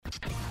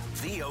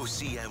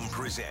VOCM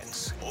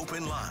presents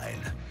Open Line.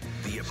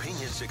 The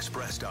opinions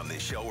expressed on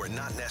this show are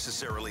not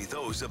necessarily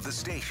those of the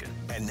station.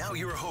 And now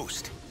your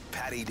host,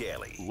 Patty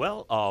Daly.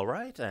 Well, all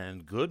right,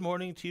 and good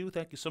morning to you.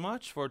 Thank you so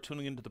much for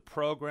tuning into the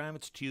program.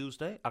 It's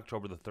Tuesday,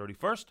 October the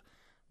 31st.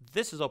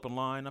 This is Open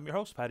Line. I'm your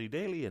host, Patty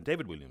Daly, and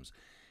David Williams.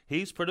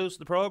 He's produced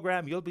the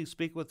program. You'll be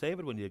speaking with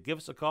David when you give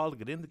us a call to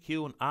get in the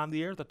queue and on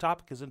the air. The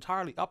topic is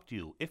entirely up to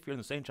you. If you're in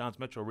the St. John's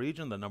metro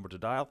region, the number to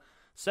dial,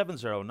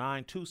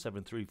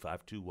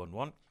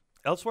 709-273-5211.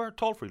 Elsewhere,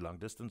 toll-free long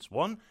distance,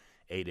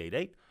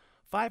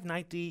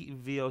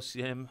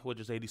 1-888-590-VOCM, which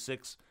is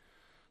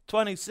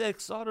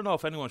 8626. I don't know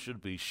if anyone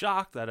should be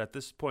shocked that at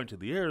this point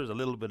of the year, there's a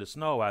little bit of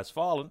snow has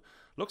fallen.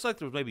 Looks like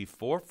there's maybe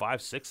 4, 5,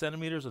 6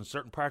 centimeters in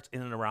certain parts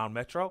in and around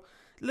Metro.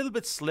 A little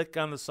bit slick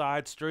on the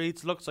side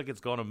streets. Looks like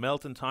it's going to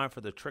melt in time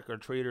for the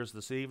trick-or-treaters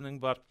this evening.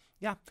 But,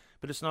 yeah,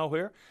 bit of snow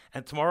here.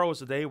 And tomorrow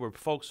is the day where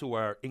folks who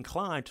are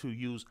inclined to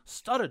use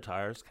studded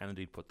tires can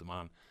indeed put them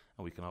on.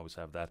 And we can always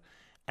have that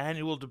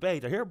annual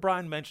debate. I hear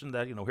Brian mention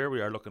that, here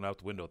we are looking out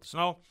the window at the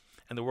snow,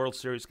 and the World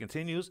Series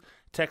continues.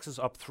 Texas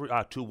up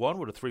 2-1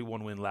 with a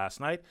 3-1 win last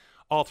night.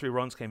 All 3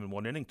 runs came in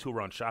one inning,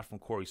 2-run shot from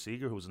Corey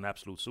Seager, who was an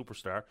absolute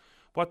superstar.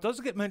 What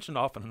doesn't get mentioned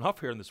often enough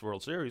here in this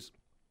World Series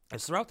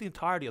is throughout the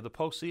entirety of the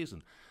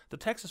postseason, the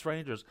Texas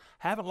Rangers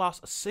haven't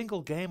lost a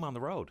single game on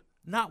the road.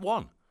 Not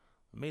one.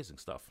 Amazing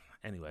stuff.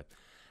 Anyway.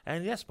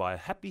 And yes, by a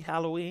happy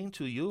Halloween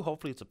to you.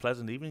 Hopefully it's a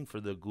pleasant evening for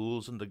the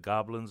ghouls and the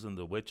goblins and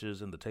the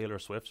witches and the Taylor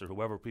Swifts or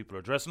whoever people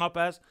are dressing up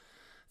as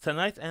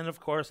tonight. And,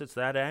 of course, it's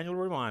that annual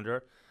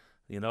reminder,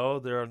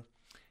 they're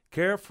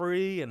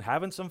carefree and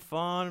having some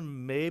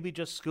fun, maybe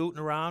just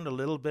scooting around a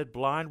little bit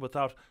blind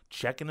without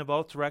checking in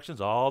both directions,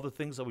 all the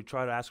things that we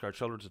try to ask our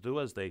children to do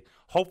as they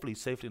hopefully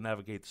safely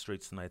navigate the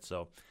streets tonight.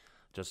 So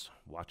just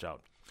watch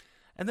out.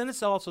 And then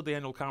it's also the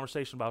annual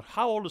conversation about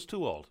how old is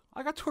too old.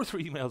 I got 2 or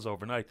 3 emails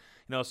overnight,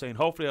 saying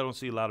hopefully I don't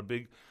see a lot of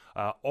big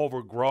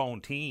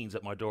overgrown teens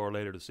at my door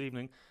later this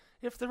evening.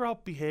 If they're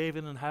out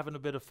behaving and having a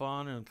bit of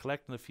fun and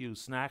collecting a few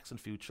snacks and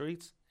a few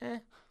treats,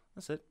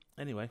 that's it.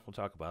 Anyway, we'll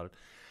talk about it.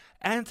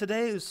 And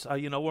today is,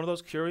 one of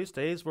those curious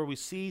days where we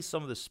see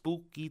some of the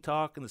spooky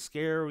talk and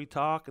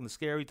the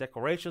scary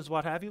declarations,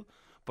 what have you.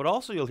 But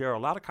also you'll hear a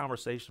lot of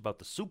conversation about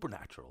the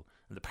supernatural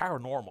and the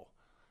paranormal.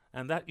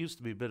 And that used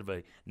to be a bit of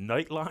a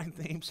Nightline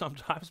theme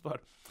sometimes,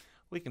 but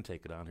we can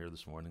take it on here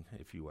this morning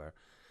if you are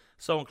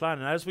so inclined.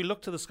 And as we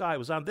look to the sky, it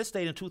was on this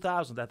date in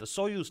 2000 that the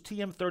Soyuz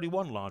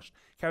TM-31 launched,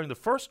 carrying the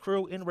first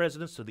crew in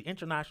residence to the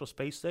International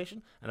Space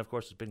Station. And, of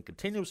course, it's been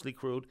continuously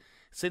crewed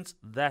since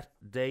that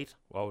date.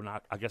 Well,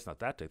 not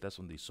that date. That's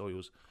when the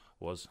Soyuz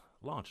was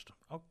launched.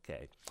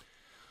 Okay.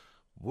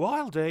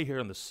 Wild day here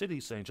in the city,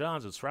 St.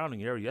 John's and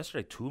surrounding area.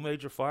 Yesterday, 2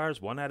 major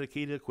fires, one at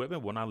Akita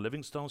Equipment, one on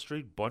Livingstone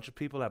Street. Bunch of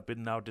people have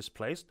been now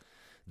displaced.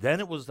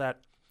 Then it was that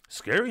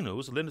scary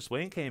news. Linda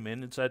Swain came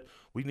in and said,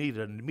 we need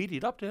an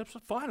immediate update. I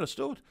said, fine, let's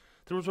do it.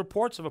 There was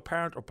reports of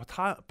apparent or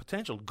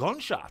potential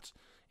gunshots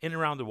in and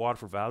around the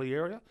Waterford Valley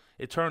area.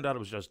 It turned out it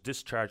was just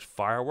discharged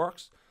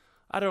fireworks.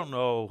 I don't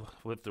know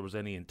if there was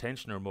any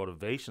intention or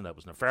motivation that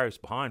was nefarious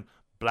behind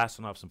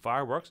blasting off some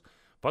fireworks,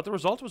 but the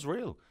result was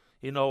real.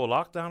 A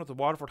lockdown at the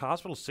Waterford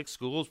Hospital. 6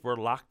 schools were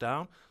locked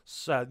down.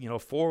 4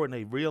 in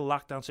a real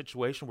lockdown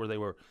situation where they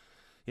were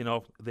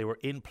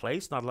in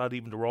place, not allowed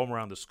even to roam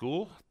around the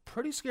school.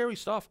 Pretty scary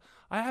stuff.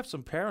 I have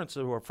some parents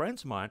who are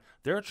friends of mine.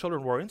 Their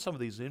children were in some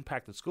of these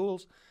impacted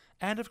schools.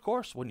 And, of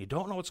course, when you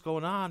don't know what's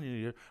going on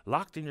and you're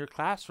locked in your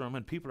classroom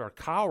and people are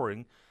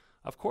cowering,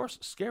 of course,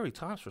 scary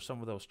times for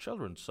some of those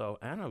children. So,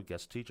 and I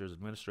guess teachers,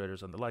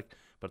 administrators, and the like.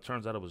 But it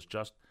turns out it was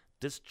just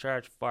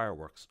discharged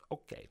fireworks.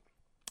 Okay.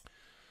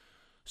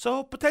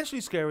 So,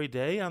 potentially scary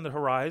day on the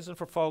horizon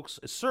for folks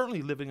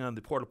certainly living on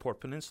the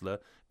Port-au-Port Peninsula,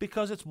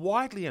 because it's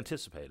widely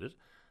anticipated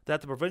that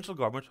the provincial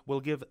government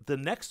will give the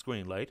next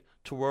green light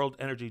to World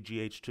Energy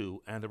GH2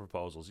 and the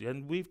proposals.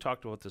 And we've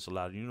talked about this a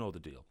lot, and you know the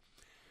deal.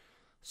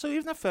 So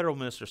even the Federal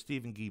Minister,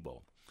 Stephen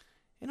Guilbeault,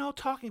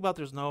 talking about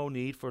there's no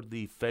need for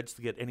the feds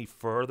to get any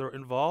further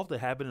involved. They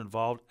have been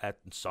involved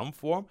in some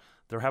form.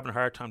 They're having a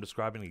hard time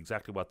describing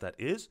exactly what that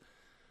is.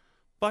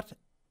 But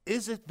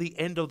is it the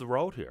end of the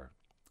road here?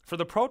 For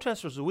the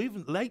protesters who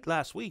even late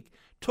last week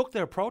took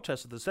their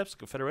protest at the steps of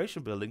the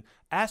Confederation Building,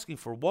 asking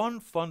for one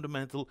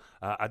fundamental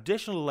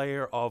additional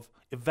layer of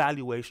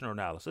evaluation or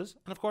analysis,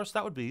 and of course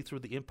that would be through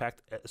the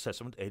Impact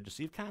Assessment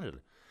Agency of Canada.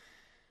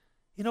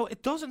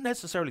 It doesn't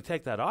necessarily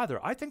take that either.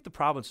 I think the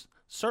province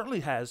certainly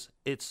has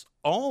its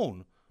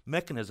own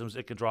mechanisms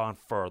it can draw on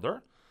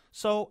further.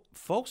 So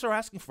folks are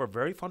asking for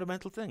very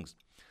fundamental things.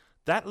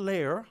 That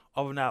layer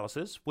of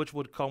analysis, which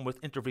would come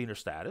with intervener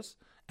status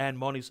and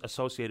monies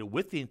associated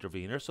with the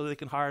intervener so they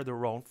can hire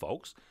their own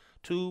folks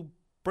to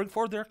bring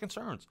forward their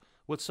concerns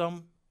with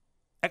some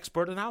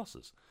expert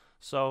analysis.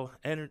 So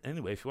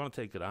anyway, if you want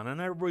to take it on,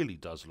 and it really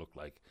does look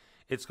like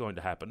it's going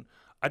to happen.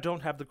 I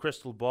don't have the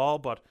crystal ball,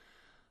 but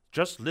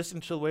just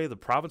listening to the way the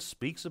province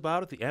speaks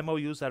about it, the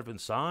MOUs that have been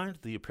signed,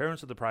 the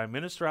appearance of the Prime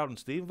Minister out in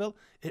Stephenville,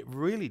 it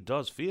really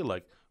does feel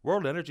like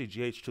World Energy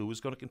GH2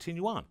 is going to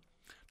continue on.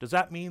 Does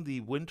that mean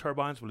the wind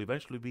turbines will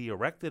eventually be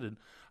erected and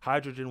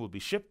hydrogen will be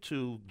shipped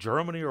to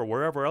Germany or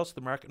wherever else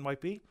the market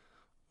might be?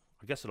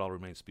 I guess it all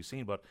remains to be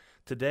seen, but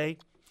today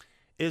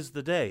is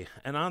the day.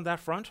 And on that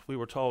front, we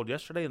were told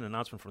yesterday in an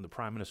announcement from the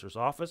Prime Minister's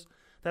office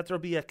that there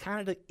will be a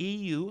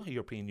Canada-EU,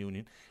 European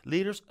Union,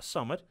 Leaders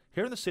Summit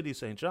here in the city of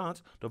St.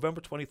 John's, November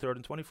 23rd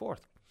and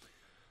 24th.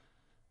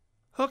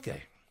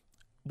 Okay,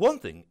 one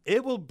thing,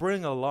 it will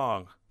bring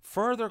along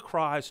further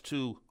cries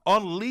to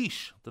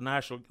unleash the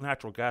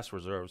natural gas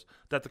reserves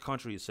that the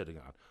country is sitting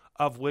on,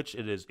 of which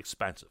it is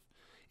expensive.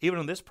 Even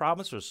in this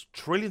province, there's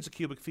trillions of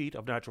cubic feet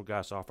of natural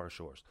gas off our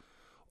shores.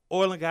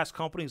 Oil and gas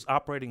companies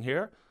operating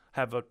here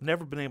have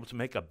never been able to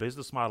make a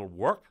business model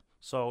work,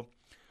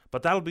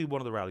 but that'll be one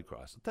of the rally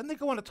cries. Then they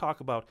go on to talk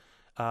about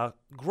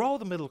grow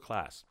the middle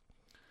class.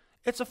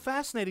 It's a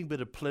fascinating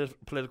bit of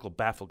political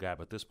bafflegab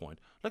at this point.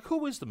 Like,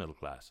 who is the middle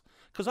class?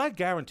 Because I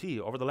guarantee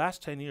you, over the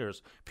last 10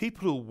 years,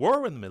 people who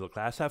were in the middle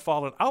class have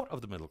fallen out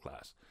of the middle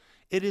class.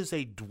 It is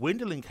a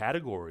dwindling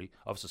category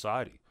of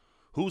society.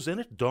 Who's in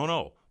it? Don't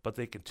know. But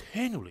they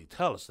continually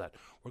tell us that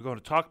we're going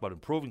to talk about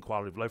improving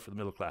quality of life for the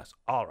middle class.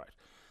 All right.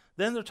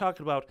 Then they're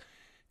talking about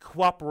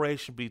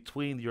cooperation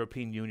between the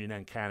European Union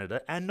and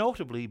Canada, and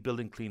notably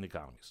building clean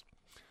economies,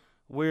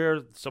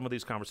 where some of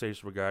these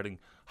conversations regarding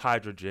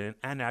hydrogen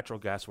and natural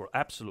gas will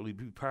absolutely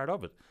be part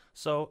of it.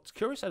 So it's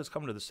curious that it's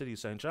coming to the city of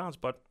St. John's,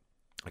 but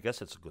I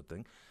guess it's a good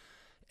thing.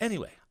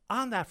 Anyway,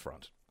 on that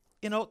front,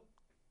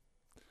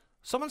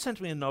 someone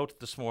sent me a note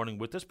this morning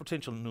with this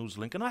potential news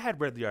link, and I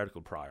had read the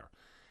article prior,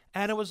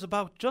 and it was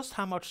about just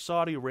how much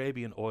Saudi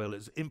Arabian oil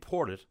is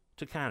imported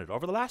to Canada.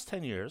 Over the last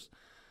 10 years,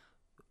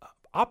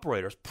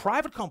 operators,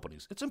 private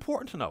companies, it's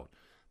important to note,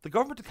 the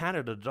government of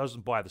Canada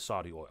doesn't buy the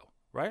Saudi oil,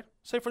 right?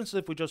 Say, for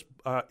instance, if we just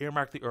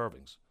earmark the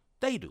Irvings.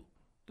 They do.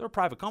 They're a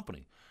private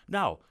company.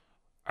 Now,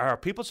 are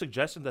people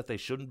suggesting that they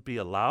shouldn't be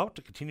allowed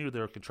to continue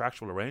their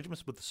contractual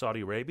arrangements with the Saudi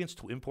Arabians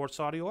to import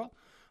Saudi oil?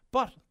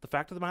 But the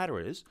fact of the matter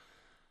is,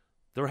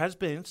 there has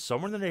been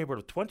somewhere in the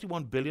neighborhood of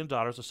 $21 billion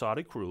of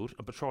Saudi crude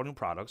and petroleum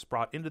products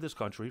brought into this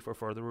country for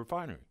further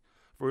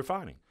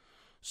refining.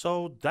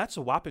 So that's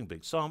a whopping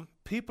big sum.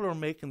 People are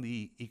making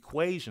the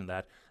equation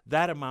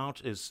that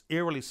amount is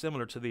eerily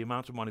similar to the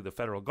amount of money the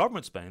federal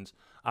government spends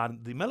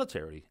on the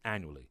military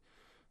annually.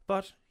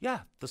 But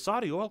yeah, the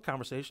Saudi oil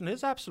conversation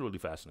is absolutely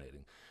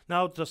fascinating.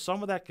 Now, does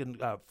some of that get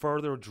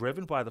further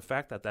driven by the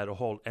fact that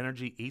whole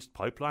Energy East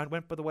pipeline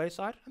went by the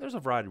wayside? And there's a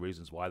variety of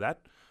reasons why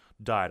that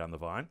died on the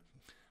vine.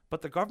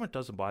 But the government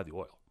doesn't buy the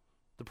oil.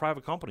 The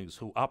private companies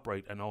who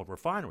operate and own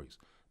refineries,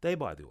 they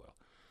buy the oil.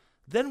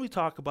 Then we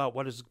talk about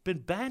what has been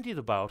bandied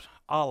about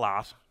a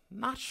lot.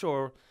 Not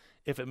sure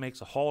if it makes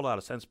a whole lot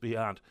of sense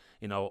beyond,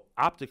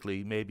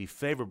 optically maybe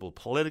favorable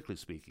politically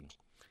speaking.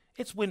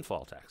 It's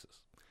windfall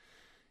taxes.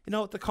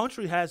 The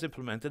country has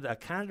implemented a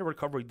Canada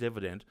Recovery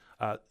Dividend,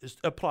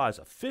 applies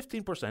a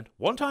 15%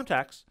 one-time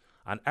tax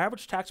on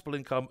average taxable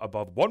income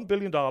above $1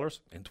 billion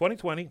in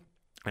 2020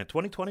 and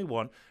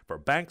 2021 for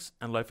banks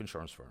and life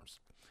insurance firms.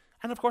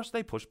 And of course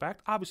they pushed back.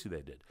 Obviously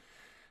they did.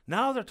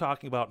 Now they're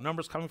talking about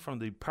numbers coming from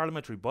the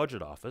Parliamentary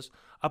Budget Office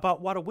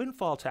about what a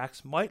windfall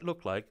tax might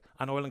look like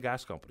on oil and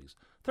gas companies.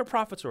 Their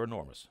profits are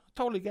enormous.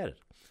 Totally get it.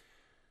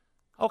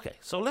 Okay,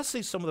 so let's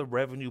see some of the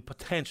revenue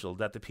potential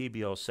that the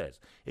PBO says.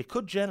 It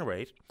could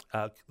generate,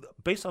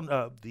 based on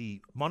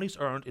the monies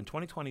earned in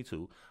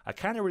 2022, a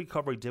Canada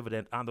Recovery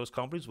Dividend on those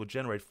companies would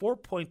generate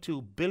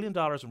 $4.2 billion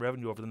in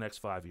revenue over the next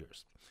 5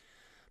 years.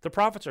 The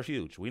profits are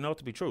huge. We know it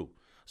to be true.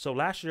 So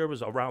last year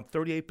was around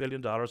 $38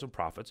 billion in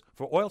profits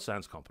for oil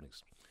sands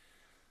companies.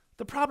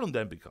 The problem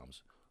then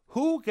becomes,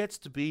 who gets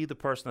to be the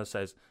person that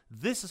says,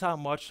 this is how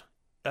much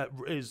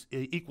is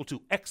equal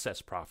to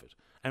excess profit,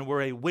 and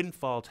where a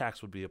windfall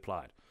tax would be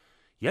applied?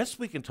 Yes,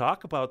 we can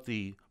talk about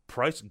the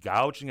price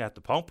gouging at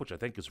the pump, which I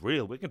think is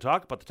real. We can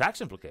talk about the tax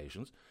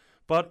implications,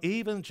 but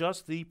even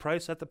just the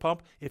price at the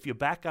pump, if you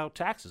back out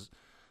taxes,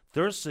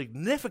 there's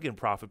significant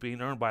profit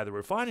being earned by the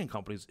refining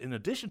companies in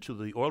addition to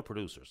the oil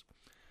producers.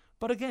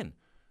 But again,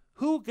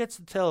 who gets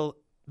to tell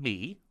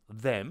me,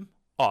 them,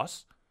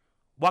 us,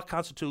 what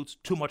constitutes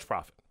too much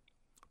profit?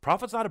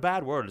 Profit's not a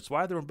bad word. It's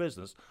why they're in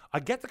business.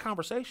 I get the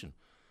conversation.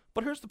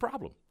 But here's the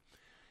problem.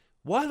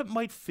 While it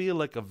might feel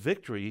like a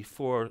victory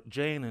for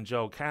Jane and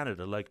Joe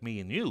Canada, like me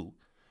and you,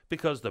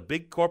 because the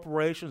big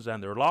corporations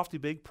and their lofty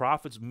big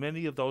profits,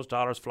 many of those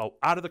dollars flow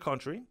out of the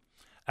country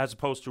as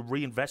opposed to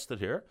reinvested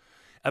here.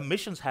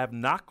 Emissions have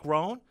not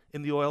grown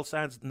in the oil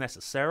sands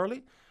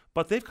necessarily,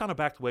 but they've kind of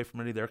backed away from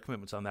many of their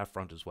commitments on that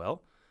front as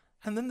well.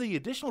 And then the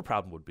additional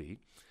problem would be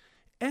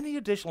any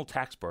additional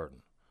tax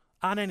burden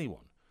on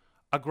anyone,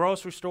 a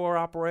grocery store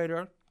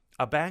operator,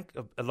 a bank,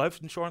 a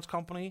life insurance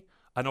company,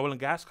 an oil and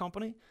gas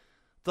company,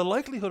 the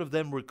likelihood of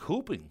them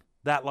recouping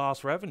that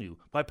lost revenue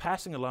by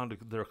passing along to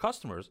their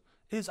customers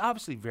is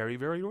obviously very,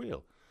 very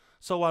real.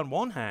 So on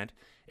one hand,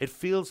 it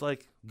feels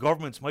like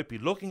governments might be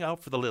looking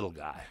out for the little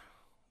guy,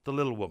 the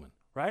little woman,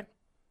 right?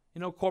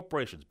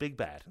 Corporations, big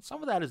bad. And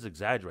some of that is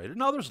exaggerated.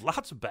 No, there's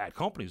lots of bad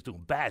companies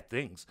doing bad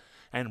things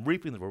and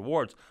reaping the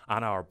rewards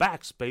on our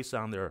backs based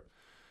on their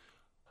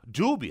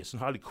dubious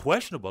and highly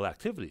questionable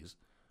activities.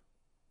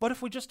 But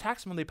if we just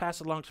tax them and they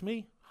pass it along to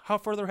me, how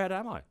further ahead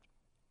am I?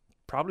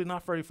 Probably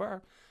not very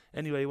far.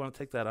 Anyway, you want to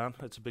take that on?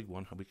 It's a big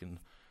one. We can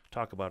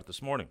talk about it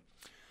this morning.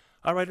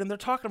 All right, and they're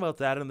talking about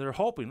that, and they're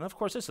hoping, and of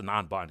course, it's a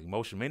non-binding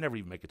motion, may never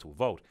even make it to a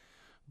vote,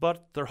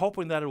 but they're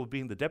hoping that it will be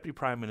in the Deputy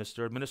Prime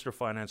Minister, Minister of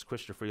Finance,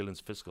 Christopher Freeland's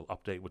fiscal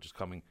update, which is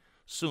coming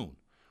soon.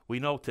 We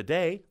know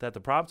today that the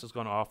province is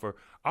going to offer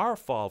our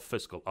fall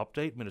fiscal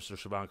update. Minister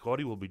Siobhan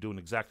Cody will be doing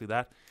exactly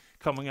that.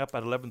 Coming up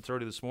at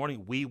 11:30 this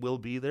morning, we will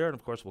be there, and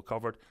of course, we'll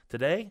cover it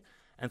today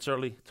and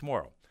certainly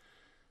tomorrow.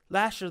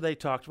 Last year they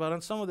talked about,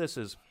 and some of this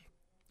is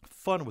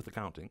fun with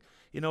accounting,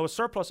 a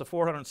surplus of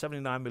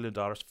 $479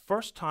 million.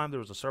 First time there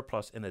was a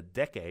surplus in a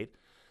decade.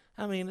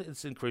 I mean,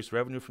 it's increased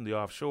revenue from the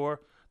offshore,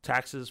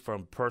 taxes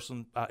from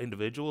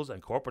individuals,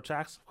 and corporate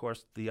tax. Of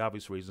course, the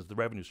obvious reason is the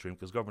revenue stream,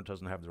 because government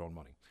doesn't have their own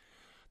money.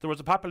 There was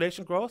a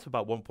population growth,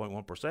 about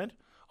 1.1%.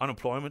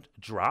 Unemployment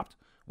dropped,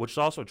 which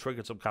also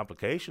triggered some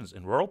complications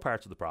in rural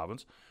parts of the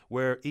province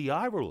where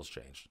EI rules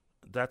changed.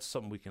 That's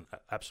something we can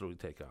absolutely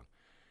take on.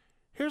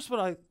 Here's what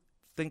I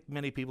think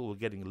many people were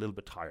getting a little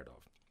bit tired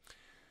of.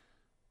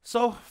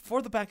 So,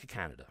 for the Bank of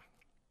Canada,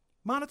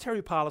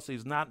 monetary policy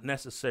is not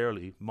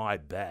necessarily my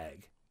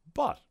bag,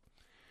 but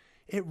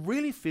it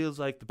really feels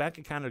like the Bank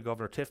of Canada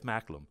Governor Tiff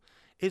Macklem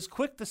is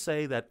quick to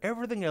say that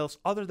everything else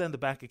other than the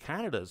Bank of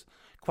Canada's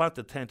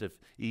quantitative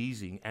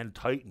easing and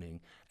tightening,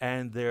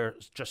 and they're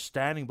just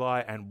standing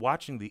by and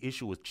watching the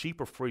issue with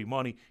cheaper free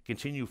money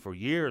continue for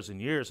years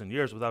and years and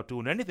years without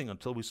doing anything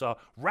until we saw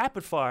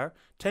rapid fire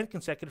 10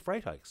 consecutive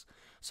rate hikes.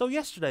 So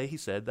yesterday he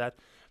said that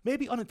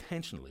maybe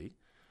unintentionally,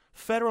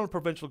 federal and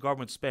provincial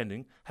government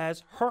spending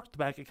has hurt the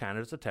Bank of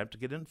Canada's attempt to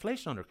get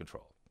inflation under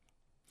control.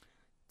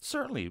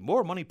 Certainly,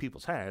 more money in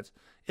people's hands,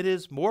 it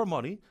is more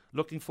money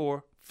looking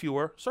for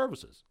fewer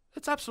services.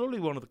 It's absolutely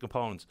one of the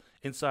components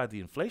inside the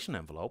inflation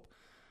envelope,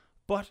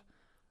 but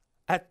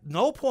at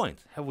no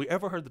point have we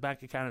ever heard the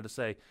Bank of Canada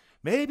say,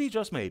 maybe,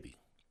 just maybe,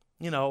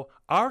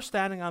 our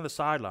standing on the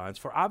sidelines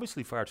for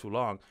obviously far too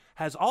long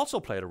has also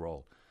played a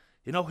role.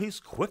 He's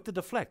quick to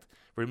deflect.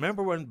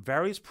 Remember when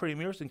various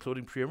premiers,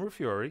 including Premier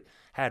Fury,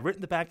 had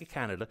written the Bank of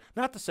Canada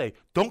not to say,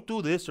 don't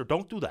do this or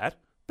don't do that.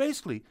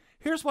 Basically,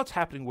 here's what's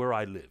happening where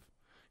I live.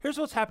 Here's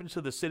what's happening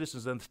to the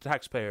citizens and the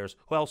taxpayers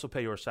who also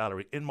pay your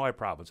salary in my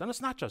province. And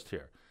it's not just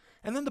here.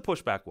 And then the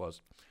pushback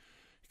was,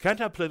 you can't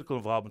have political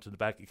involvement in the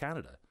Bank of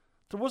Canada.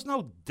 There was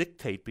no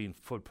dictate being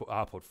put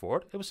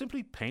forward. It was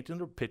simply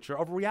painting a picture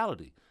of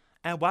reality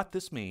and what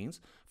this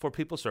means for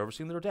people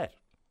servicing their debt.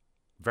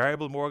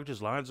 Variable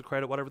mortgages, lines of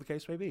credit, whatever the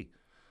case may be.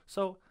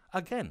 So,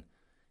 again,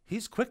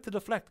 he's quick to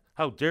deflect.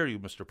 How dare you,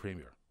 Mr.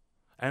 Premier?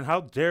 And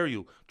how dare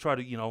you try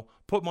to,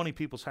 put money in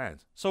people's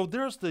hands? So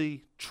there's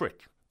the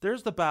trick.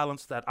 There's the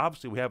balance that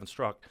obviously we haven't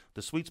struck.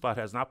 The sweet spot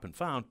has not been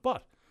found.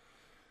 But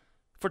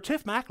for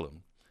Tiff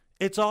Macklem,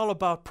 it's all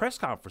about press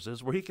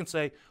conferences where he can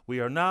say,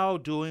 we are now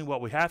doing what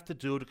we have to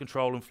do to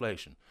control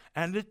inflation.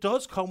 And it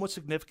does come with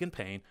significant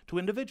pain to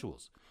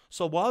individuals.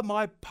 So while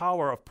my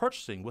power of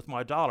purchasing with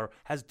my dollar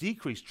has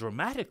decreased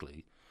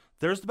dramatically,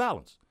 there's the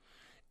balance.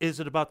 Is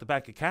it about the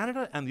Bank of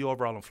Canada and the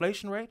overall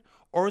inflation rate,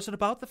 or is it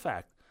about the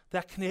fact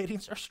that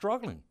Canadians are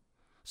struggling?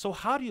 So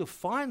how do you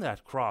find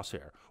that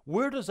crosshair?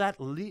 Where does that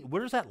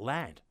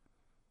land?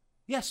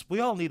 Yes, we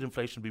all need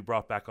inflation to be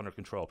brought back under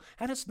control.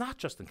 And it's not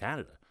just in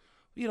Canada.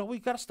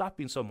 We've got to stop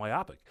being so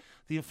myopic.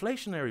 The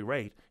inflationary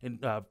rate in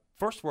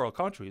first world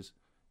countries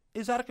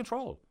is out of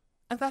control.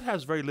 And that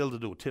has very little to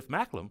do with Tiff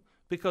Macklem,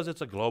 because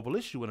it's a global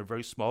issue in a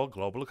very small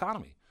global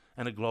economy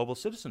and a global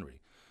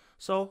citizenry.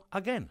 So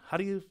again, how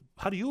do you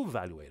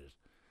evaluate it?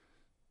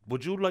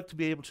 Would you like to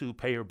be able to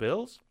pay your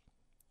bills?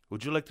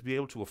 Would you like to be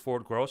able to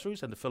afford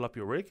groceries and to fill up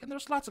your rig? And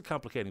there's lots of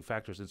complicating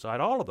factors inside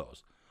all of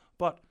those.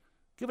 But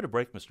give it a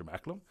break, Mr.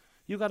 Macklem.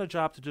 You got a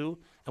job to do,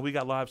 and we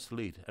got lives to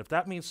lead. If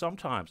that means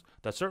sometimes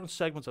that certain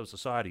segments of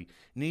society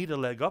need a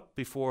leg up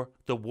before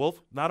the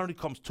wolf not only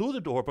comes to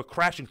the door, but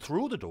crashing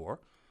through the door,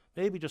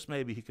 maybe, just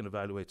maybe, he can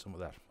evaluate some of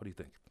that. What do you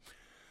think?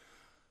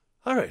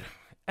 All right.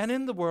 And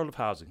in the world of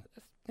housing,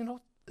 it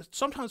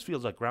sometimes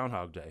feels like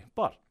Groundhog Day,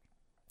 but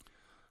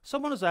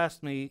someone has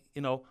asked me,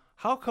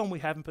 how come we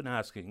haven't been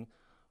asking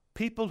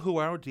people who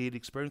are indeed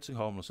experiencing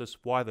homelessness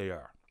why they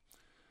are?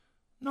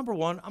 Number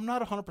one, I'm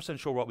not 100%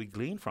 sure what we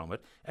glean from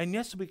it. And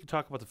yes, we can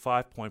talk about the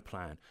 5-point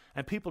plan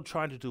and people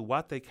trying to do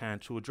what they can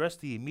to address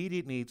the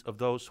immediate needs of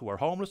those who are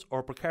homeless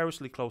or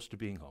precariously close to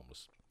being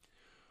homeless.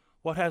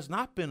 What has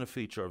not been a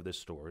feature of this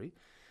story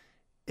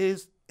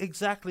is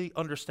exactly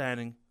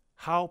understanding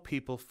how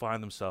people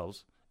find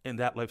themselves in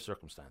that life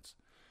circumstance.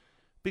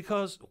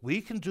 Because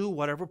we can do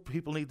whatever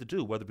people need to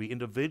do, whether it be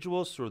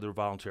individuals through their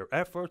volunteer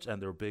efforts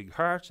and their big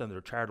hearts and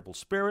their charitable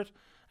spirit,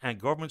 and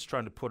governments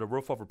trying to put a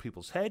roof over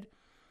people's head.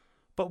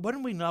 But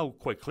when we know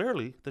quite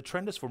clearly the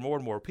trend is for more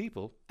and more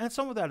people, and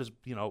some of that is,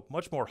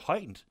 much more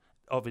heightened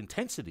of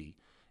intensity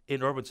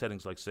in urban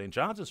settings like St.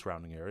 John's and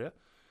surrounding area.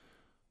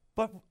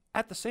 But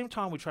at the same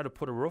time we try to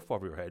put a roof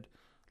over your head,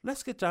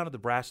 let's get down to the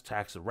brass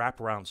tacks of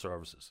wraparound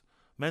services.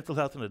 mental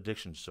health and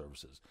addiction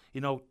services,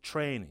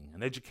 training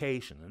and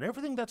education and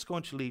everything that's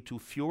going to lead to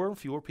fewer and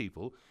fewer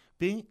people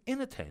being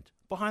in a tent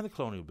behind the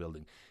Colonial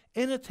Building,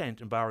 in a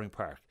tent in Bowring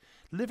Park,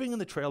 living in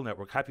the trail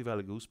network, Happy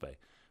Valley Goose Bay,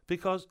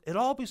 because it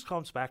always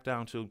comes back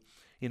down to,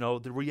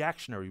 the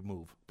reactionary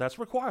move that's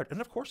required.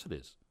 And of course it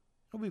is.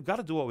 We've got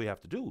to do what we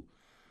have to do.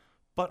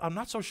 But I'm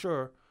not so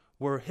sure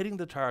we're hitting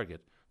the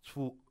target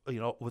to,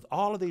 with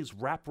all of these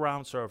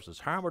wraparound services,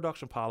 harm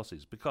reduction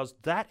policies, because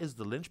that is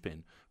the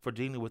linchpin for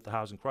dealing with the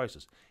housing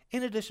crisis.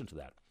 In addition to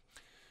that,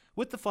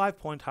 with the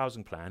 5-point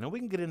housing plan, and we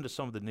can get into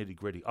some of the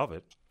nitty-gritty of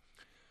it,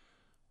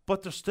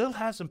 but there still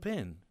hasn't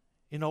been,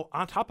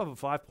 on top of a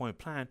 5-point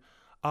plan,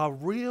 a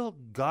real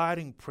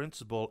guiding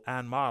principle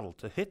and model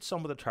to hit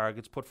some of the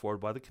targets put forward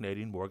by the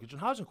Canadian Mortgage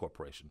and Housing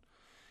Corporation.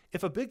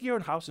 If a big year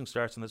in housing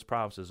starts in this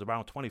province is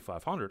around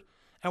 2,500,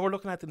 and we're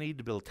looking at the need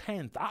to build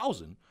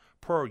 10,000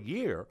 per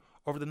year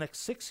over the next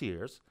 6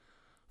 years,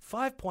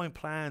 5-point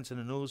plans in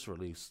a news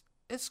release,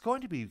 it's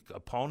going to be a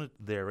component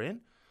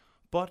therein,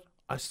 but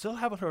I still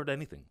haven't heard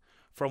anything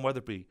from whether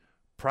it be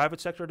private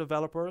sector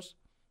developers,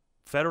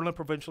 federal and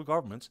provincial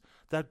governments,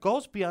 that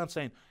goes beyond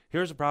saying,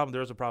 here's a problem,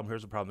 there's a problem,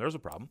 here's a problem, there's a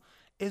problem,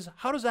 is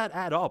how does that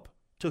add up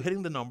to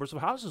hitting the numbers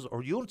of houses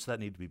or units that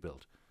need to be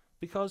built?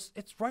 Because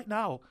it's right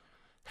now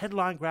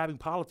headline-grabbing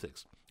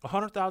politics,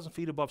 100,000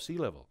 feet above sea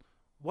level.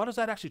 What does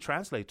that actually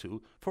translate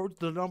to for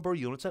the number of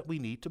units that we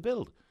need to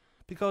build?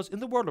 Because in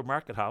the world of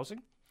market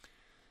housing,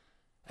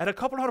 at a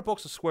couple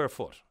 $100 a square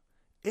foot,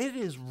 it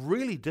is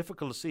really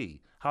difficult to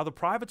see how the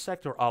private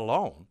sector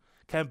alone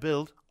can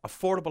build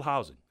affordable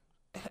housing.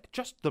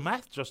 The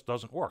math just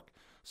doesn't work.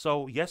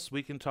 So yes,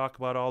 we can talk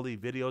about all the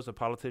videos that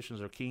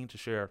politicians are keen to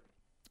share,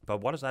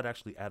 but what does that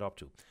actually add up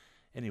to?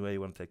 Anyway,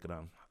 you want to take it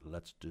on?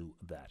 Let's do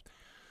that.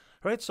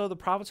 All right, so the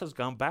province has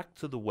gone back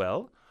to the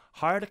well,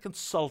 hired a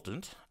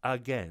consultant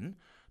again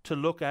to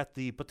look at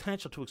the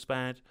potential to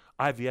expand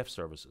IVF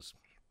services,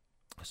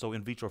 so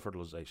in vitro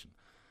fertilization.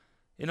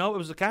 It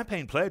was a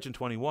campaign pledge in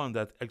 21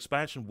 that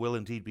expansion will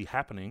indeed be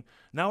happening.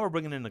 Now we're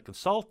bringing in a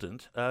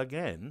consultant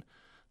again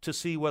to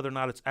see whether or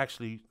not it's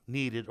actually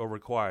needed or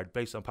required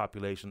based on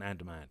population and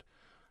demand.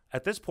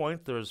 At this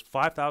point, there's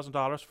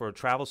 $5,000 for a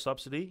travel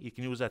subsidy. You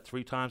can use that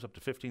 3 times up to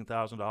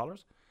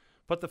 $15,000.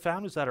 But the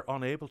families that are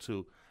unable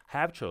to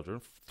have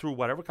children through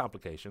whatever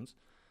complications,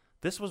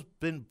 this was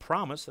been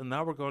promised, and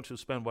now we're going to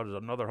spend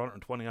another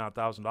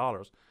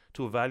 $120,000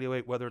 to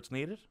evaluate whether it's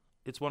needed.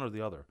 It's one or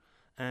the other.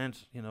 And,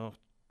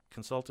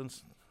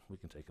 consultants, we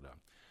can take it on.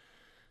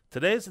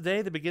 Today is the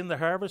day they begin the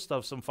harvest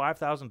of some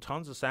 5,000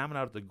 tons of salmon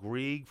out of the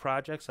Grieg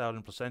projects out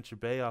in Placentia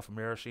Bay off of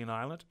Maraschino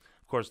Island.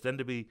 Of course, then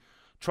to be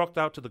trucked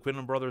out to the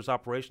Quinlan Brothers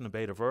operation in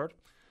Bay de Verde.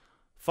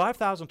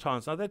 5,000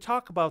 tons. Now, they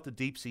talk about the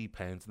deep sea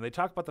pens, and they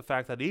talk about the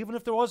fact that even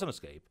if there was an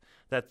escape,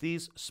 that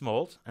these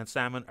smolt and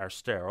salmon are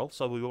sterile,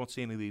 so we won't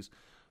see any of these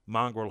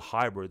mongrel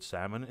hybrid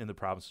salmon in the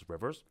province's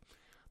rivers.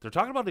 They're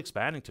talking about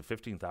expanding to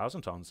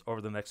 15,000 tons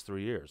over the next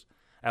 3 years.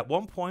 At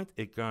one point,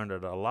 it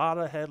garnered a lot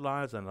of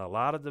headlines and a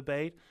lot of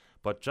debate,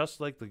 but just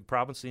like the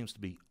province seems to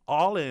be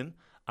all in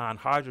on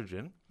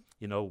hydrogen,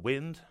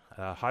 wind,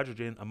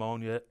 hydrogen,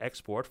 ammonia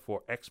export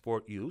for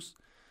export use.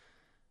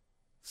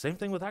 Same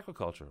thing with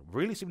agriculture.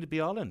 Really seem to be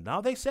all in.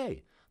 Now they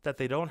say that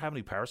they don't have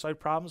any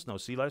parasite problems, no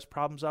sea lice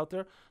problems out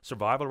there.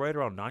 Survival rate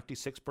around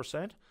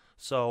 96%.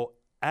 So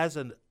as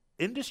an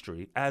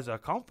industry, as a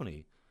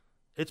company,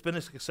 it's been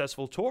a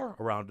successful tour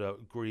around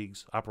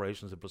Grieg's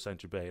operations in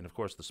Placentia Bay, and of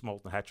course the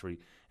smolt and hatchery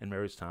in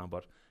Marystown.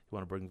 But you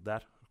want to bring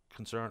that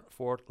concern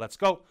forward? Let's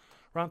go.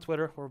 We're on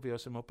Twitter or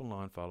VOCM Open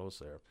Line. Follow us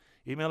there.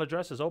 Email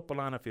address is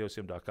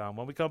openline@vocm.com.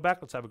 When we come back,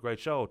 let's have a great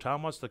show.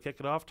 Tom wants to kick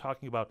it off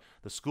talking about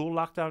the school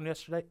lockdown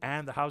yesterday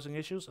and the housing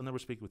issues, and then we'll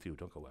speak with you.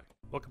 Don't go away.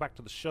 Welcome back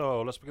to the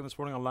show. Let's begin this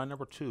morning on line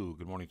number 2.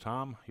 Good morning,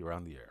 Tom. You're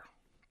on the air.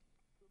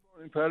 Good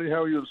morning, Patty.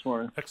 How are you this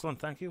morning? Excellent,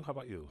 thank you. How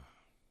about you?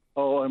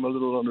 Oh, I'm a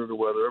little under the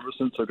weather. Ever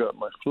since I got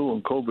my flu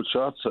and COVID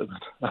shots,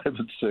 I've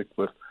been sick,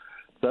 but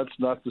that's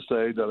not to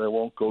say that I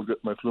won't go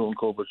get my flu and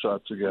COVID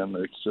shots again.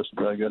 It's just,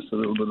 I guess, a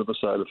little bit of a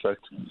side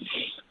effect.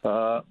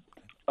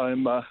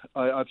 I'm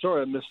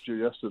sorry I missed you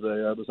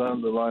yesterday. I was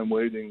on the line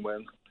waiting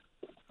when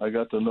I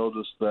got the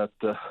notice that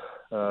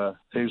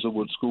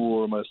Hazelwood School,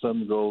 where my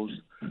son goes,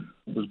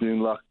 was being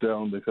locked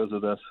down because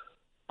of that.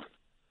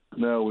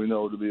 Now we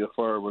know to be a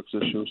fireworks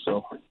issue.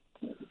 So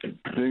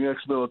being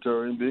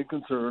ex-military and being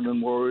concerned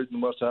and worried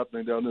and what's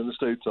happening down in the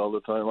States all the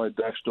time, I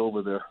dashed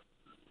over there.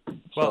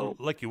 Well,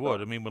 like you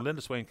would. I mean, when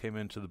Linda Swain came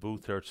into the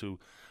booth here to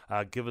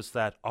give us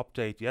that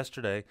update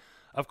yesterday,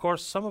 of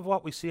course, some of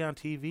what we see on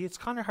TV, it's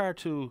kind of hard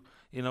to,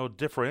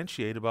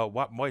 differentiate about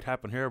what might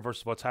happen here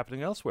versus what's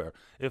happening elsewhere.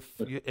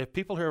 If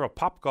people hear a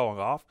pop going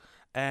off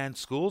and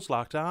schools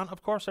locked down,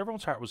 of course,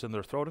 everyone's heart was in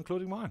their throat,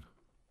 including mine.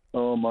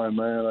 Oh, my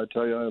man, I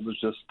tell you, I was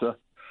just,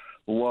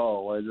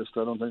 wow. I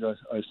don't think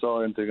I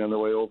saw anything on the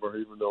way over,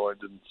 even though I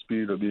didn't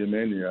speed or be a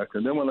maniac.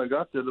 And then when I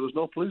got there was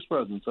no police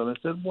presence. And I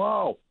said,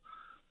 wow.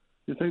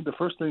 You think the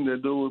first thing they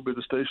do would be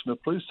to station a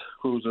police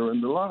cruiser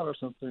in the lot or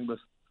something, but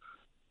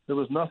there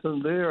was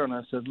nothing there. And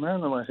I said,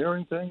 man, am I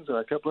hearing things? And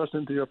I kept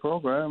listening to your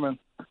program, and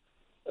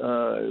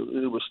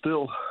it was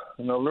still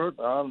an alert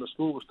on. The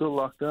school was still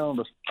locked down.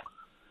 But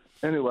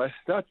anyway,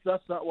 that's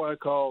not why I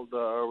called.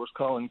 I was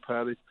calling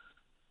Patty.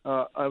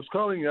 I was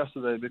calling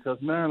yesterday because,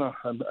 man,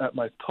 I'm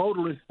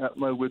totally at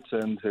my wit's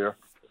end here,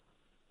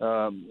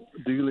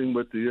 dealing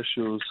with the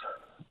issues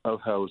of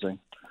housing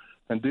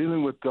and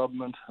dealing with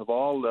government of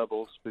all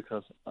levels,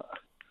 because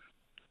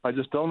I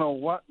just don't know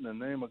what in the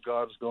name of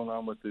God is going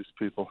on with these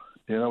people.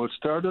 You know, it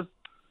started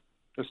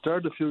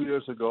a few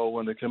years ago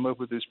when they came up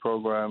with these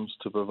programs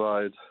to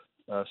provide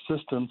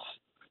assistance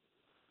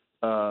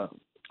for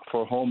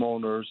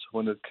homeowners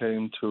when it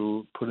came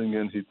to putting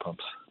in heat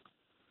pumps.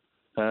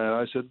 And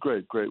I said,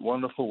 great,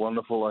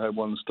 wonderful. I had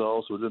one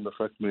installed, so it didn't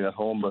affect me at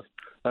home. But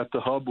at the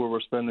hub, where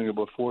we're spending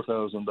about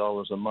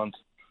 $4,000 a month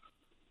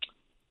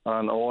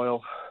on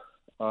oil,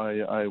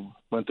 I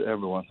went to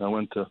everyone. I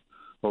went to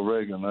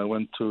O'Regan. I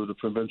went to the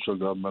provincial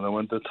government. I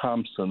went to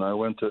Thompson. I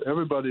went to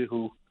everybody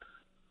who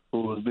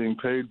was being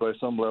paid by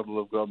some level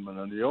of government.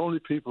 And the only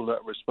people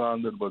that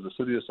responded was the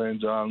City of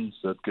St. John's,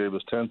 that gave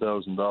us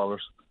 $10,000,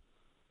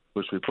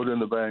 which we put in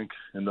the bank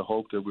in the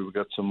hope that we would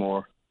get some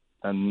more,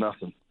 and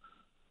nothing.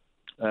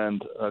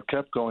 And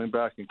kept going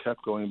back.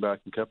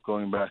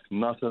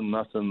 Nothing.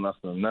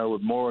 Now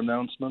with more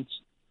announcements,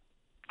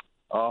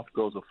 off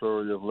goes a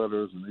flurry of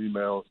letters and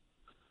emails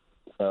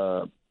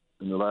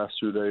in the last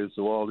 2 days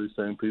to all these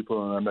same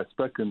people, and I'm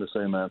expecting the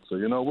same answer.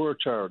 You know, we're a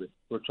charity.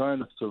 We're trying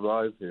to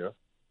survive here.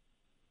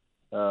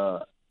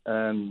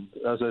 And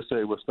as I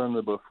say, we're spending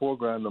about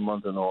 $4,000 a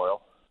month in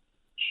oil.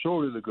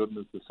 Surely the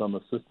goodness is some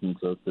assistance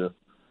out there.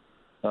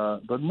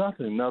 But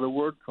nothing, not a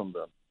word from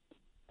them.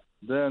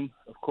 Then,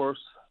 of course,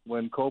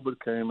 when COVID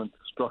came and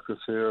struck us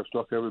here,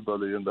 struck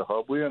everybody in the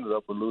hub, we ended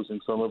up with losing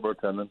some of our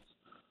tenants.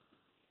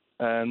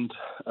 And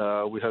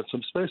we had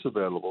some space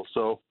available.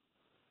 So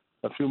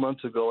a few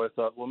months ago, I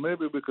thought, well,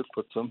 maybe we could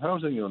put some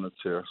housing units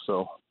here.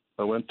 So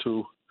I went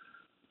to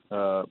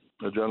a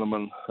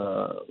gentleman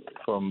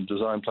from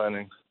Design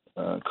Planning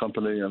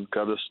Company and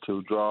got us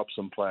to draw up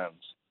some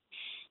plans.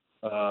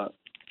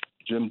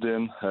 Jim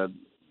Dinn had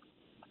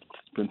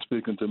been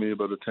speaking to me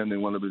about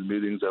attending one of his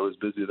meetings. I was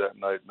busy that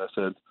night, and I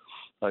said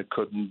I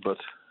couldn't, but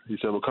he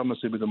said, well, come and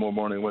see me tomorrow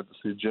morning. I went to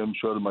see Jim,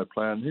 showed him my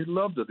plan. He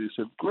loved it. He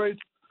said, great.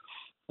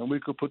 And we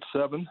could put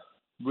 7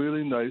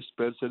 really nice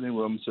bed-sitting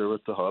rooms here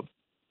at the hub,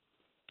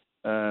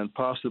 and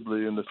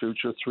possibly in the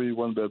future 3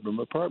 one-bedroom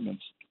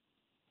apartments.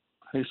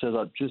 He said,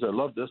 geez, I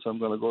love this. I'm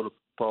going to go to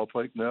Paul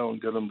Pike now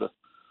and get him to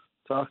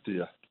talk to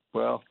you.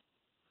 Well,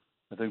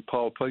 I think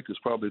Paul Pike is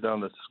probably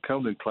down at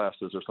counting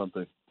classes or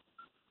something.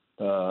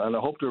 And I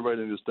hope they're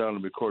writing this down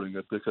and recording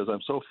it, because I'm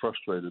so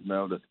frustrated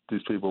now that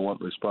these people won't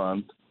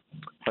respond.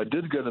 I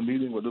did get a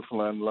meeting with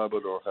Newfoundland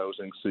Labrador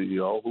Housing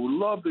CEO who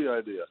loved the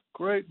idea.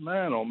 Great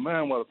man, oh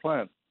man, what a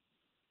plan.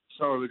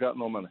 Sorry, we got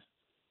no money.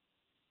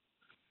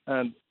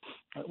 And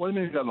what do you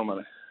mean you got no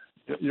money?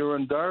 You're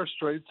in dire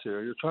straits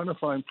here. You're trying to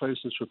find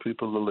places for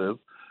people to live.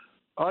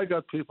 I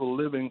got people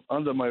living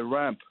under my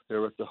ramp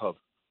here at the hub,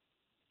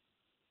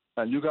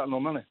 and you got no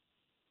money.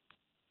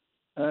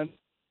 And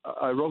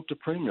I wrote the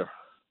Premier.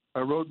 I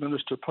wrote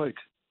Minister Pike.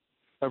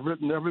 I've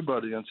written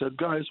everybody and said,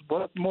 guys,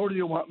 what more do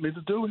you want me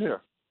to do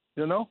here?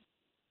 You know,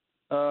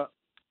 I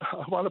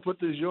want to put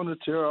these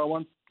units here. I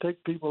want to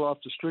take people off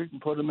the street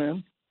and put them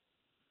in,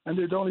 and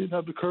they don't even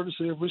have the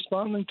courtesy of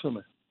responding to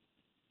me.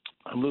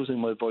 I'm losing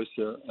my voice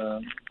here.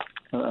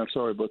 I'm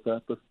sorry about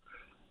that, but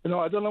you know,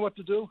 I don't know what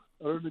to do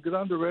other than to get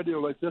on the radio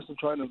like this and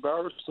try and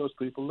embarrass those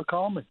people to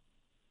call me.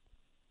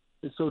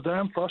 It's so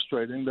damn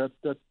frustrating that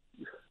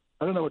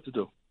I don't know what to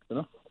do. You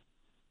know.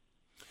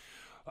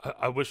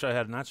 I wish I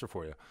had an answer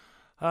for you.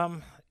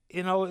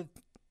 You know,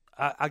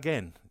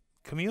 again,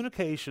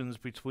 communications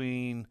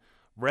between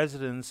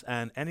residents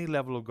and any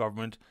level of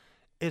government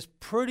is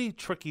pretty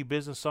tricky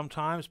business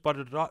sometimes, but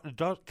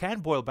it can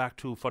boil back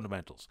to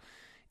fundamentals.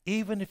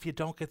 Even if you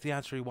don't get the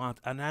answer you want,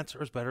 an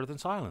answer is better than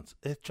silence.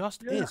 It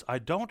just is. I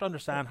don't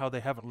understand how they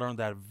haven't learned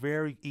that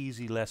very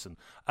easy lesson.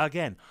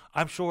 Again,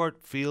 I'm sure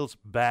it feels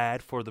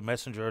bad for the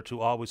messenger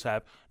to always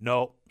have,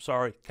 no,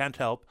 sorry, can't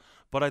help.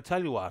 But I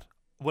tell you what,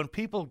 when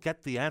people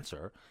get the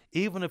answer,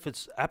 even if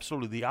it's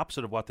absolutely the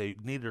opposite of what they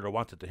needed or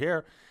wanted to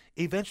hear,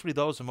 eventually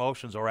those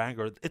emotions or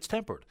anger, it's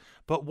tempered.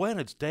 But when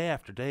it's day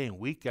after day and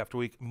week after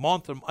week,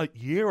 month and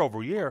year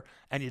over year,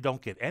 and you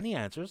don't get any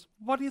answers,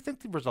 what do you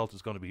think the result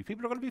is going to be?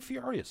 People are going to be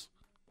furious.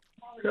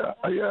 Yeah,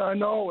 I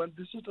know, and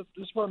this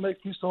is what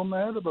makes me so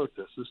mad about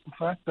this, is the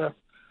fact that,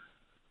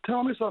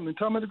 tell me something,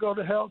 tell me to go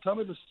to hell, tell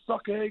me to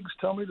suck eggs,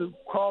 tell me to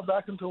crawl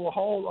back into a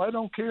hole, I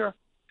don't care.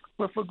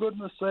 But for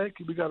goodness sake,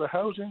 we got a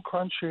housing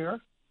crunch here.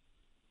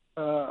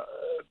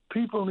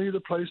 People need a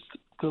place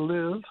to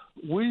live.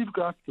 We've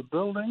got the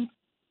building.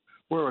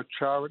 We're a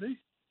charity.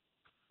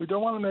 We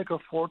don't want to make a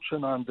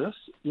fortune on this,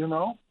 you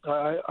know.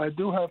 I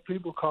do have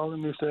people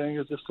calling me saying,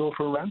 is this still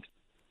for rent?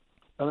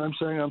 And I'm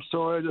saying, I'm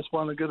sorry, I just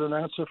want to get an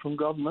answer from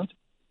government.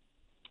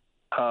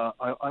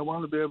 I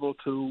want to be able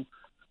to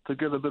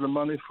get a bit of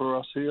money for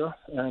us here,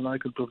 and I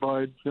could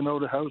provide, you know,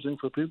 the housing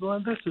for people.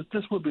 And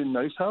this would be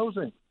nice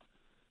housing.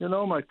 You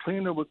know, my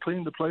cleaner would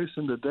clean the place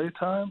in the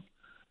daytime.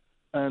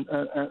 and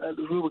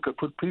we could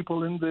put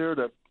people in there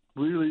that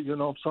really,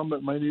 some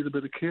that might need a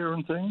bit of care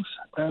and things.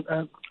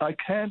 And I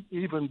can't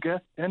even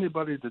get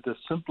anybody to just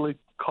simply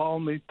call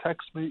me,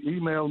 text me,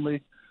 email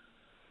me,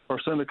 or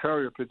send a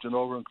carrier pigeon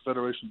over in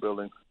Confederation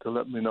Building to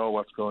let me know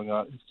what's going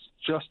on. It's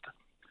just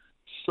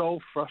so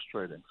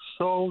frustrating,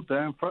 so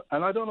damn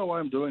and I don't know why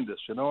I'm doing this.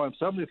 I'm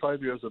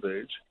 75 years of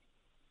age.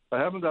 I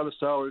haven't got a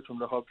salary from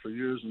the hub for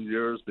years and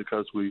years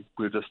because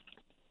we're just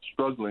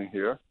struggling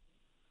here.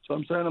 So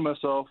I'm saying to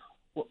myself,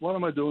 what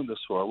am I doing this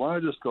for? Why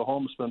don't I just go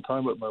home and spend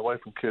time with my wife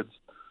and kids?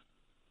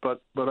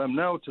 But I'm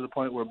now to the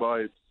point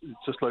whereby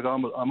it's just like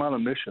I'm on a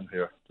mission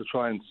here to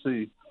try and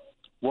see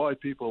why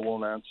people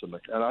won't answer me.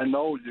 And I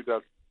know you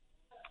got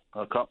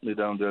a company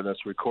down there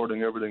that's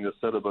recording everything that's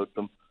said about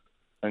them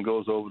and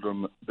goes over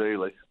them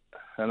daily.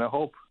 And I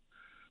hope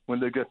when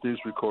they get these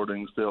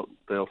recordings,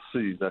 they'll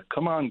see that,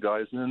 come on,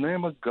 guys, in the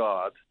name of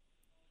God,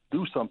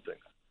 do something.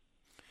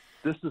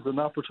 This is an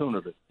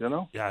opportunity,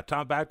 Yeah,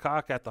 Tom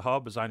Badcock at the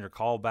Hub is on your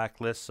callback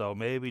list, so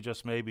maybe,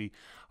 just maybe,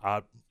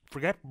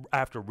 forget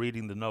after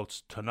reading the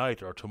notes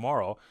tonight or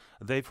tomorrow,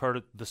 they've heard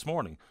it this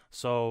morning.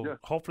 So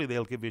Hopefully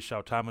they'll give you a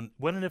shout, Tom. And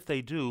when and if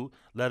they do,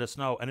 let us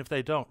know. And if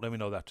they don't, let me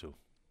know that too.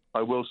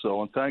 I will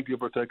so. And thank you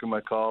for taking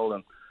my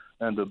call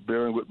and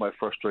bearing with my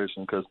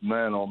frustration because,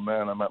 man, oh,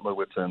 man, I'm at my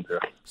wit's end here.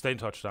 Stay in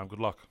touch, Tom. Good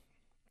luck.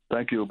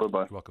 Thank you.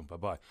 Bye-bye. You're welcome.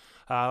 Bye-bye.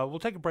 We'll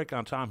take a break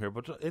on Tom here,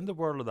 but in the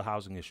world of the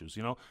housing issues,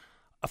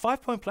 a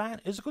 5-point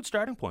plan is a good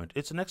starting point.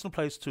 It's an excellent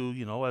place to,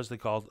 as they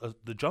call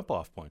it, the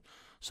jump-off point.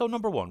 So,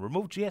 number one,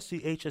 remove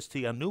GST,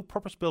 HST on new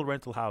purpose-built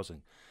rental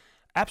housing.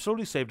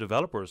 Absolutely save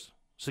developers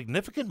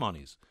significant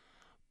monies.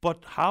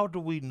 But how do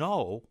we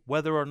know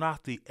whether or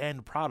not the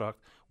end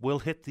product will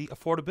hit the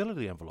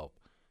affordability envelope?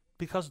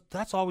 Because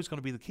that's always going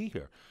to be the key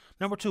here.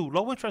 Number two,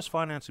 low-interest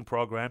financing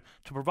program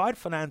to provide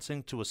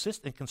financing to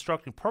assist in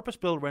constructing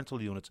purpose-built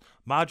rental units,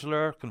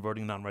 modular,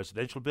 converting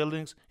non-residential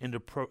buildings into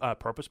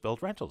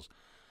purpose-built rentals.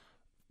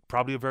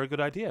 Probably a very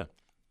good idea.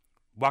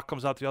 What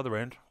comes out the other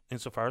end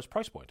insofar as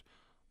price point?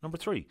 Number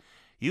three,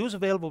 use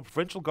available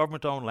provincial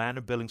government-owned land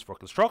and buildings for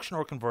construction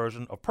or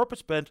conversion of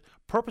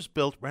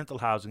purpose-built rental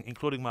housing,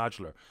 including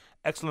modular.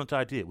 Excellent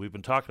idea. We've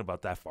been talking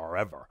about that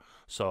forever.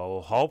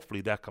 So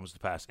hopefully that comes to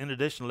pass. In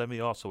addition, let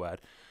me also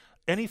add,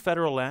 any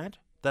federal land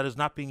that is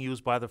not being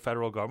used by the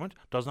federal government,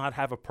 does not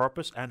have a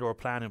purpose and or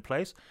plan in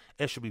place,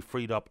 it should be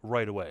freed up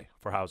right away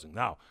for housing.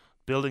 Now,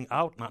 building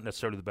out, not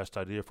necessarily the best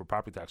idea for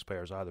property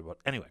taxpayers either, but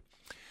anyway.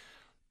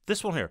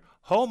 This one here,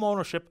 home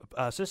ownership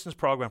assistance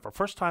program for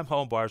first-time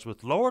home buyers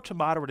with lower to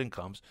moderate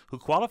incomes who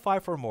qualify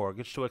for a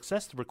mortgage to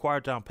access the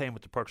required down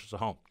payment to purchase a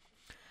home.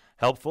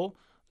 Helpful,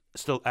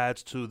 still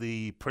adds to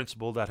the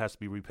principal that has to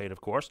be repaid,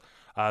 of course.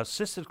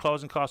 Assisted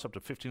closing costs up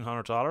to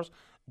 $1,500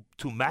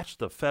 to match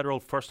the federal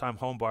first-time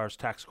home buyers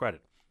tax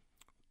credit.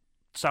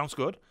 Sounds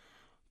good,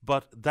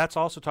 but that's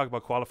also talking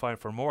about qualifying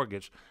for a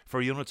mortgage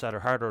for units that are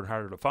harder and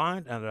harder to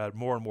find and are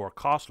more and more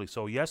costly.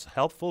 So yes,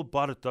 helpful,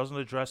 but it doesn't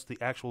address the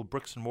actual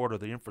bricks and mortar,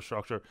 the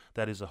infrastructure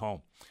that is a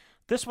home.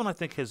 This one I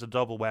think has a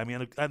double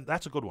whammy, and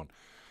that's a good one.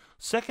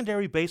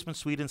 Secondary basement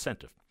suite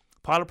incentive,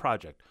 pilot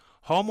project.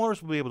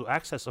 Homeowners will be able to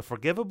access a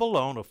forgivable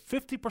loan of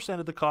 50%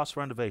 of the cost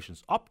for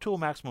renovations, up to a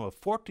maximum of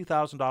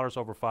 $40,000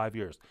 over 5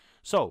 years.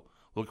 So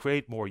we'll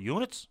create more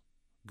units,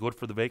 good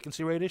for the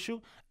vacancy rate issue,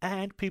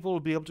 and people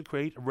will be able to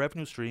create a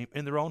revenue stream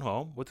in their own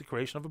home with the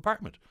creation of an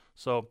apartment.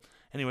 So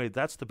anyway,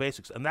 that's the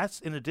basics. And that's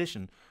in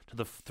addition to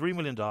the $3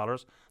 million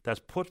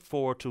that's put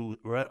forward to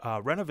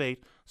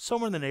renovate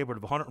somewhere in the neighborhood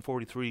of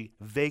 143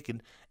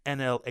 vacant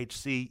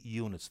NLHC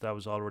units. That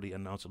was already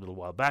announced a little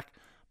while back.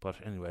 But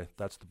anyway,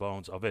 that's the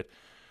bones of it.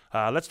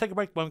 Let's take a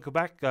break. When we come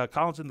back,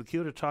 Colin's in the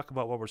queue to talk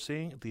about what we're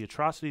seeing, the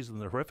atrocities and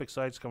the horrific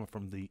sights coming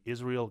from the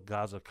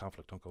Israel-Gaza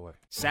conflict. Don't go away.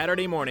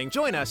 Saturday morning,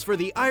 join us for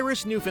the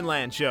Irish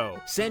Newfoundland Show.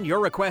 Send your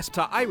request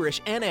to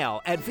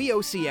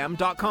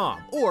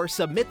irishnl@vocm.com or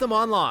submit them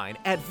online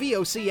at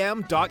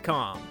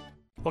vocm.com.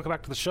 Welcome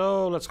back to the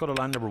show. Let's go to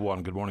line number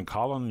one. Good morning,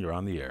 Colin. You're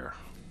on the air.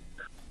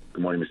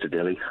 Good morning, Mr.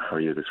 Daly. How are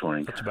you this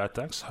morning? Not too bad,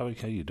 thanks. How are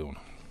you doing?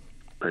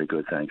 Very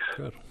good, thanks.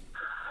 Good.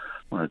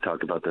 I want to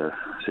talk about the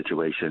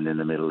situation in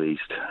the Middle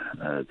East,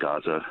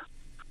 Gaza,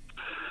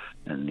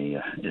 and the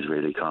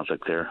Israeli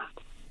conflict there.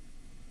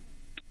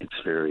 It's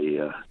very,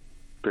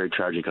 very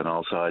tragic on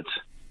all sides.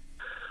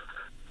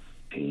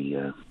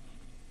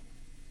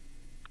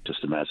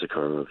 Just a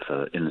massacre of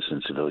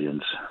innocent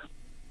civilians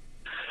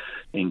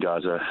in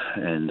Gaza,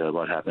 and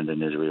what happened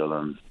in Israel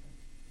on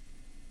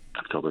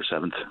October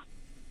 7th.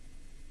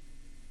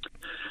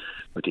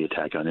 With the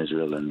attack on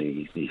Israel and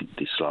the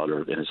slaughter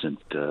of innocent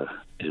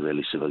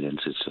Israeli civilians,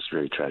 it's just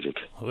very tragic.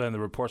 Well, and the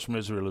reports from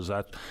Israel is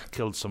that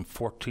killed some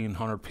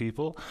 1,400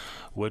 people,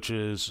 which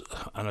is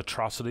an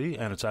atrocity,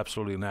 and it's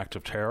absolutely an act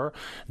of terror.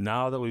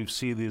 Now that we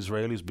see the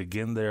Israelis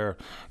begin their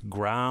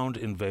ground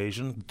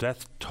invasion,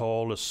 death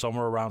toll is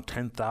somewhere around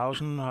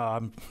 10,000.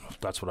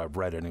 That's what I've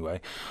read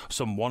anyway.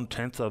 Some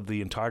 1/10 of the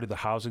entirety of the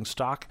housing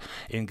stock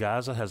in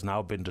Gaza has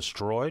now been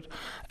destroyed.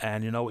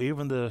 And,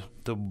 even the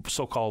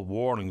so-called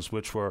warnings,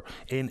 which were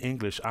in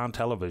English on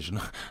television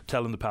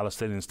telling the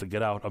Palestinians to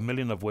get out, 1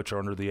 million of which are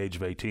under the age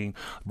of 18.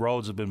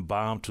 Roads have been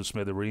bombed to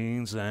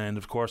smithereens, and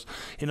of course,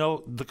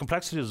 the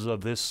complexities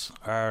of this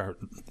are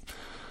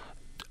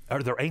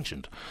they're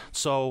ancient.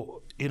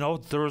 So,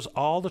 there's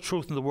all the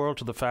truth in the world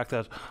to the fact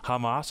that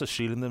Hamas is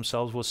shielding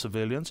themselves with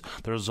civilians.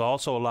 There's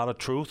also a lot of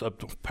truth,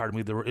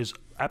 there is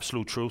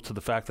absolute truth to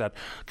the fact that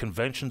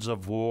conventions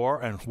of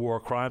war and war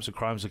crimes and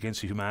crimes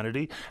against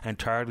humanity and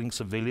targeting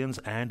civilians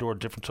and or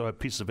different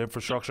pieces of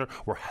infrastructure,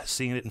 we're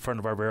seeing it in front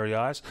of our very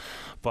eyes.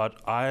 But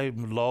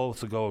I'm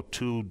loath to go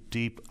too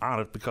deep on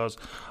it because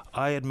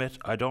I admit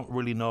I don't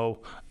really know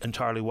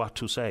entirely what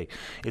to say.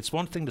 It's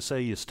one thing to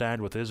say you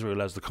stand with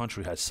Israel, as the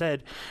country has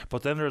said,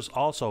 but then there's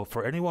also,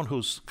 for anyone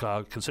who's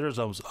considers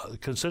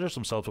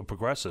themselves a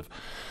progressive,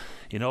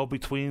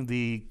 between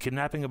the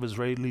kidnapping of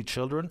Israeli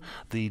children,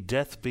 the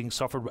death being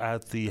suffered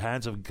at the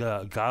hands of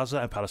Gaza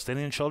and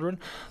Palestinian children,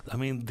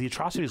 the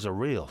atrocities are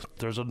real.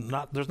 There's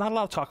not a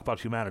lot of talk about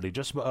humanity,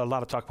 just a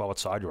lot of talk about what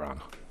side you're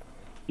on.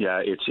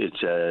 Yeah,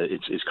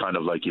 it's kind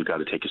of like you've got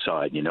to take a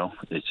side,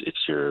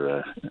 It's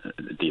your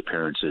the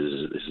appearance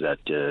is that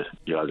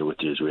you're either with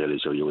the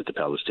Israelis or you're with the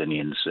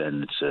Palestinians,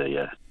 and it's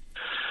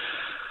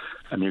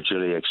a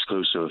mutually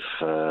exclusive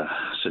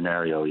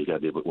scenario. You got to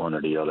be with one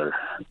or the other,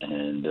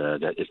 and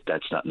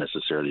that's not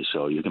necessarily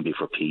so. You can be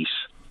for peace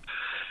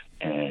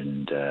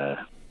and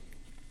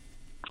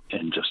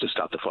just to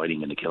stop the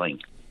fighting and the killing,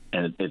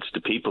 and it's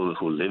the people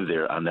who live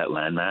there on that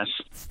landmass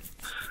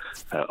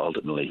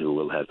ultimately who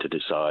will have to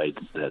decide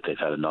that they've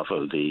had enough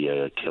of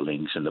the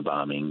killings and the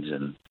bombings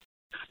and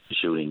the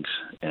shootings,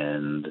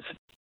 and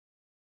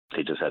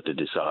they just have to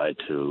decide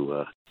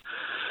to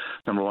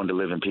number one, to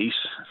live in peace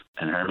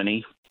and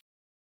harmony,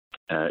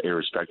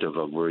 irrespective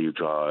of where you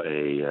draw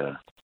a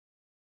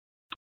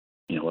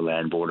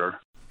land border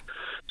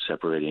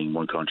separating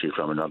one country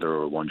from another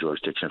or one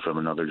jurisdiction from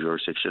another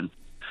jurisdiction.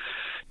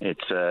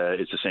 It's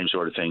the same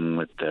sort of thing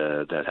with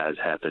that has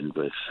happened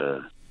with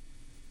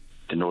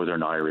the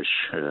Northern Irish,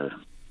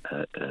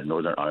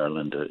 Northern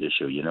Ireland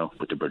issue,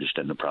 with the British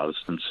and the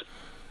Protestants.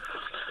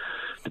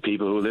 The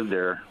people who live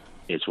there,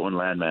 it's one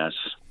landmass.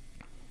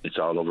 It's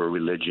all over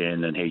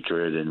religion and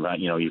hatred, and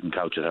you can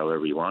couch it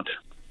however you want.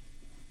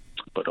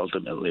 But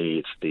ultimately,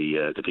 it's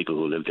the people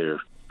who live there.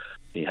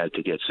 They had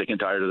to get sick and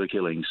tired of the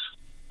killings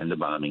and the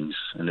bombings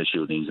and the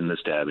shootings and the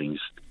stabbings,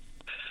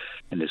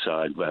 and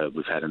decide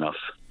we've had enough.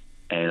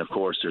 And of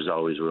course, there's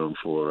always room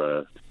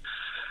for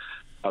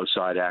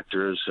outside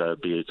actors,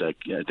 be it like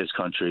this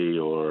country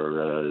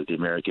or the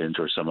Americans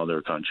or some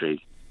other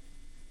country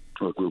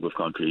or group of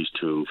countries,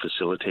 to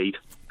facilitate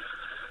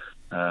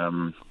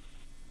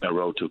a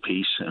road to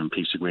peace and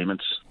peace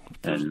agreements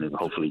and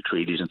hopefully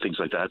treaties and things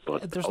like that.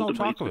 But there's no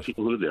talk of it.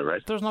 People who live there,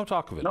 right? There's no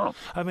talk of it. No.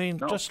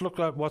 Just look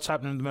at what's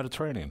happening in the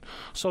Mediterranean.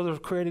 So they're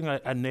creating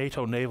a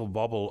NATO naval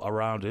bubble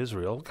around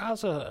Israel.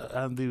 Gaza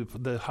and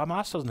the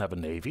Hamas doesn't have a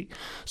navy.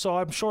 So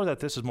I'm sure that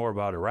this is more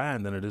about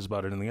Iran than it is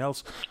about anything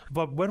else.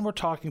 But when we're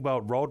talking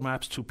about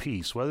roadmaps to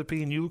peace, whether it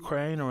be in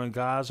Ukraine or in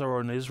Gaza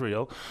or in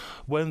Israel,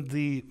 when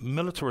the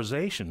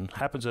militarization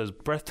happens as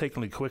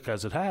breathtakingly quick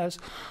as it has,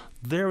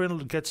 therein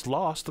gets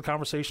lost the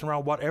conversation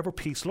around whatever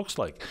peace looks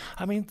like.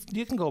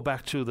 You can go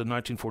back to the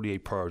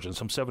 1948 purge and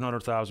some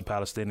 700,000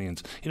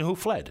 Palestinians, who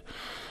fled.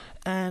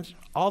 And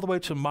all the way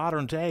to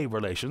modern day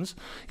relations,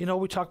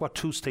 we talk about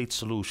two-state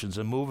solutions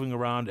and moving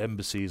around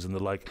embassies and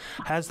the like.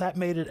 Has that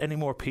made it any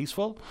more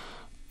peaceful?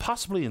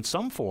 Possibly in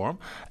some form.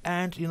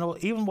 And,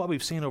 even what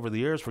we've seen over the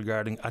years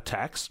regarding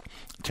attacks,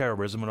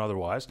 terrorism and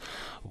otherwise,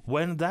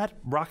 when that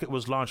rocket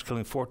was launched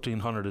killing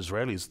 1,400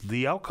 Israelis,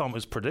 the outcome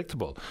is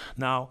predictable.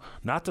 Now,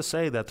 not to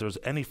say that there's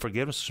any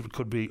forgiveness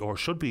could be or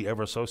should be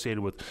ever associated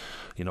with,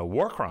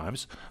 war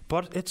crimes,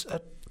 but it's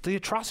the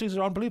atrocities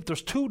are unbelievable.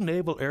 There's 2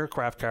 naval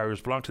aircraft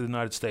carriers belonging to the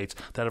United States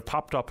that have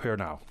popped up here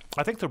now.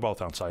 I think they're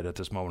both on site at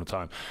this moment in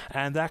time.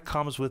 And that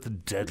comes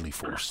with deadly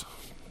force.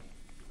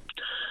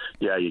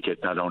 Yeah, you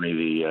get not only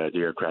the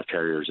aircraft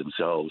carriers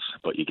themselves,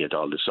 but you get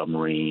all the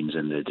submarines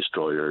and the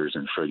destroyers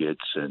and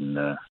frigates, and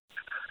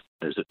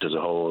there's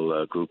a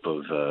whole group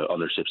of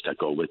other ships that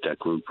go with that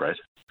group, right?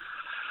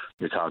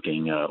 You're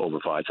talking over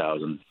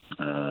 5,000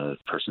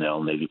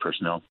 personnel, Navy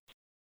personnel,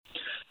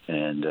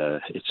 and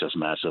it's just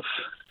massive.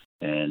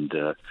 And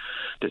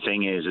the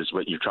thing is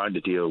what you're trying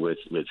to deal with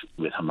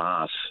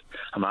Hamas.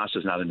 Hamas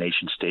is not a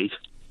nation state.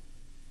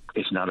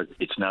 It's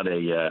not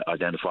a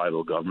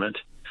identifiable government.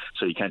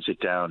 So you can't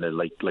sit down and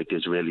like the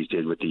Israelis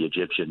did with the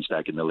Egyptians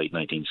back in the late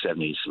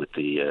 1970s with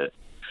the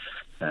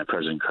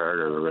President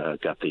Carter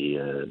got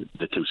the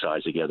 2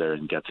 sides together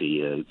and got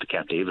the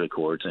Camp David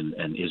Accords,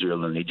 and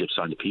Israel and Egypt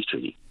signed a peace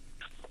treaty.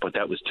 But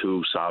that was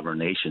 2 sovereign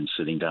nations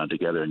sitting down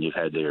together, and you've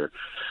had their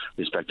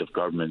respective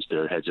governments,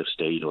 their heads of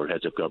state or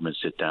heads of government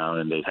sit down,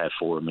 and they've had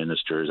 4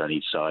 ministers on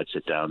each side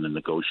sit down and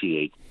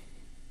negotiate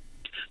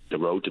the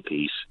road to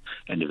peace,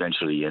 and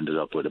eventually ended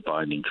up with a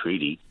binding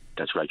treaty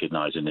that's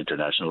recognized in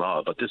international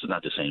law. But this is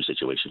not the same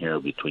situation here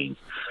between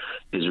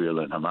Israel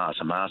and Hamas.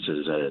 Hamas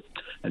is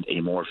an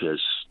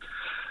amorphous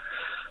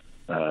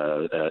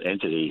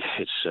entity.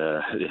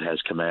 It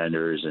has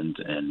commanders and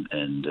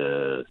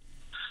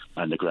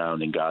on the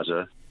ground in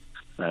Gaza.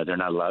 They're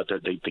not allowed to.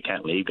 They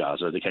can't leave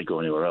Gaza. They can't go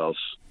anywhere else.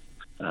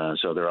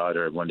 So they're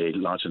either, when they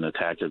launch an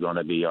attack, they're going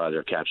to be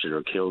either captured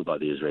or killed by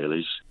the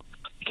Israelis.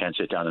 You can't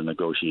sit down and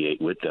negotiate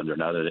with them. They're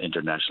not an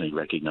internationally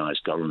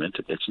recognized government.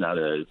 It's not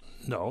a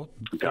the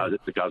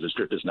Gaza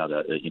Strip is not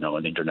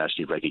an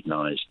internationally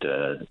recognized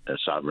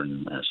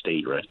sovereign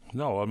state, right?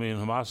 No, I mean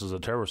Hamas is a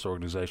terrorist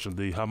organization.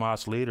 The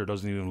Hamas leader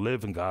doesn't even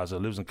live in Gaza;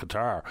 lives in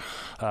Qatar.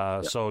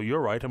 So you're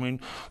right. I mean,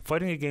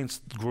 fighting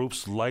against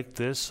groups like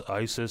this,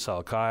 ISIS,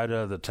 Al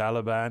Qaeda, the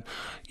Taliban,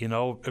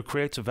 it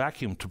creates a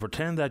vacuum. To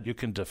pretend that you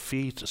can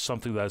defeat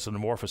something that's an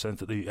amorphous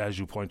entity, as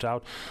you point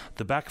out,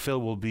 the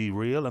backfill will be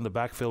real, and the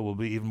backfill will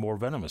be even more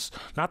venomous.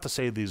 Not to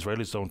say the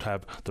Israelis don't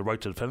have the right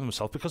to defend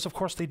themselves, because of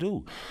course they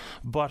do.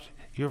 But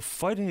you're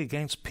fighting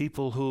against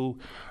people who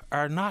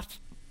are not,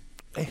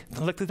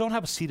 like, they don't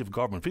have a seat of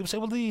government. People say,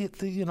 well,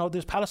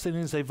 there's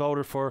Palestinians, they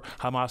voted for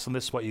Hamas and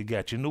this is what you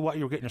get. You knew what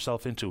you were getting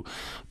yourself into.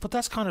 But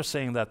that's kind of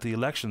saying that the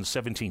election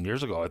 17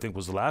 years ago, I think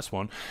was the last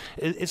one,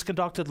 is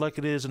conducted like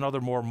it is in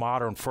other more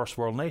modern first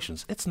world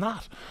nations. It's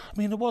not. I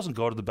mean, it wasn't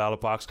go to the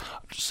ballot box,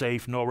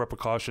 safe, no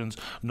repercussions,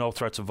 no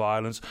threats of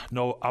violence,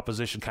 no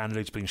opposition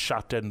candidates being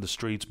shot dead in the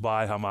streets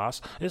by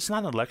Hamas. It's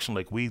not an election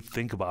like we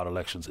think about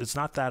elections. It's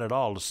not that at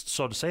all.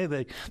 So to say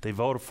they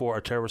voted for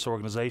a terrorist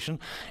organization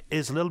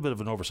is a little bit of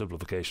an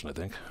oversimplification, I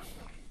think.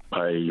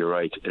 You're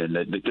right. And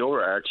the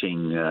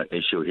overarching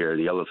issue here,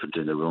 the elephant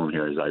in the room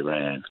here, is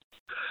Iran.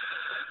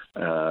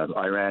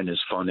 Iran is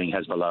funding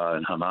Hezbollah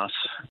and Hamas.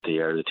 They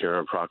are the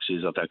terror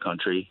proxies of that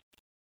country.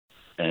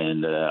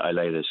 And I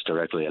lay this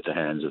directly at the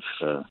hands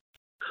of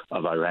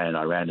Iran.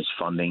 Iran is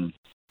funding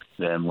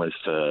them with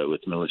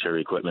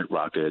military equipment,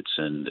 rockets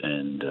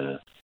and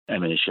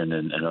ammunition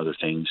and other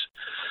things.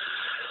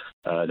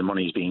 The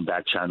money is being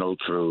back-channeled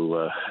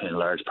through, in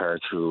large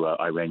part, through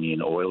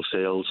Iranian oil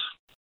sales.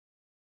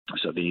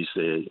 So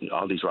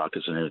all these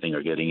rockets and everything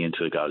are getting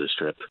into the Gaza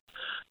Strip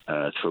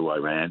through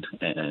Iran,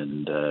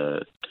 and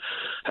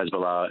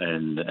Hezbollah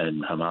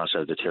and Hamas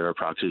are the terror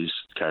proxies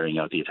carrying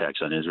out the attacks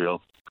on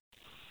Israel.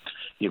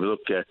 You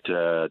look at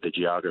the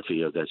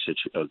geography of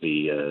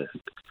the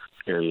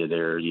area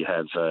there. You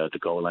have the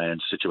Golan,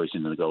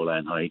 situation in the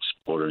Golan Heights,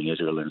 bordering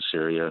Israel and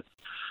Syria.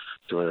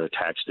 There were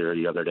attacks there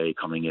the other day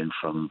coming in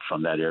from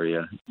that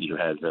area. You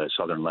have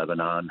southern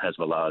Lebanon,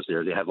 Hezbollah is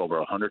there. They have over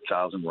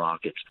 100,000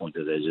 rockets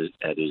pointed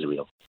at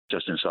Israel,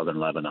 just in southern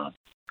Lebanon.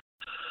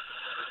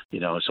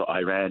 So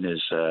Iran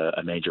is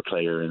a major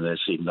player in this,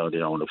 even though they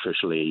don't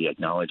officially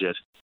acknowledge it.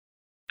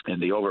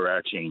 And the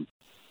overarching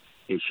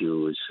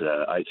issue is,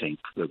 I think,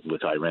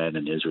 with Iran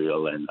and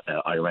Israel and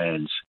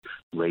Iran's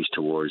race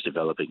towards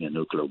developing a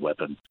nuclear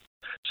weapon.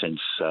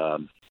 Since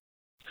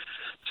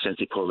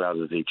they pulled out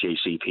of the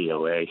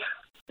JCPOA,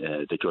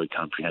 the Joint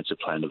Comprehensive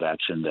Plan of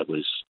Action that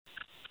was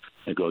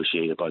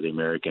negotiated by the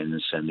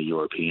Americans and the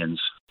Europeans.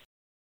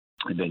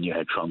 And then you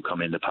had Trump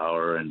come into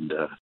power, and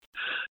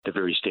the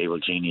very stable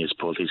genius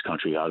pulled his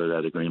country out of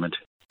that agreement.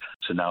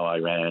 So now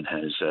Iran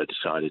has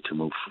decided to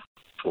move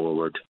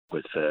forward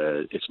with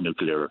its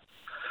nuclear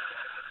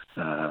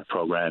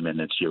program and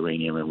its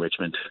uranium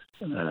enrichment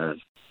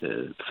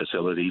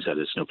facilities at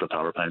its nuclear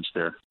power plants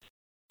there.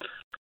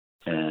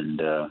 And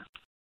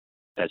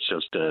that's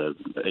just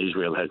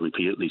Israel had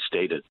repeatedly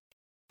stated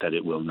that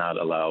it will not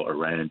allow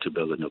Iran to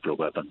build a nuclear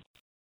weapon.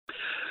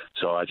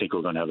 So I think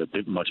we're going to have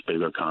a much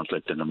bigger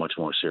conflict and a much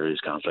more serious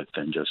conflict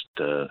than just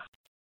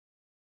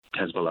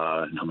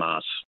Hezbollah and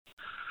Hamas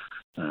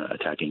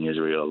attacking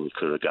Israel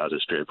through the Gaza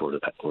Strip or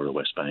the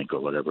West Bank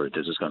or whatever.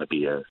 This is going to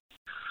be a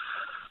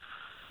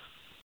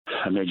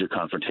major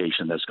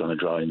confrontation that's going to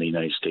draw in the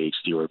United States,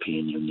 the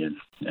European Union,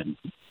 and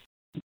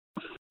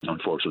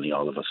unfortunately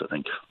all of us, I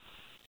think.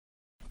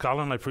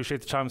 Colin, I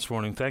appreciate the time this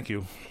morning. Thank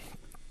you.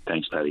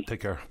 Thanks, Paddy.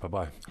 Take care.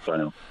 Bye-bye. Bye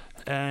now.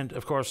 And,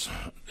 of course,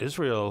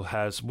 Israel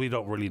has, we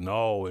don't really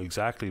know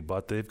exactly,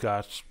 but they've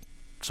got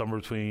somewhere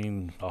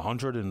between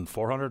 100 and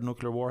 400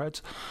 nuclear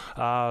warheads.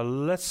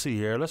 Let's see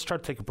here. Let's try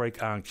to take a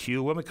break on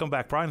Q. When we come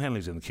back, Brian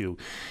Henley's in the queue.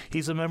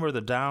 He's a member of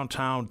the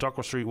Downtown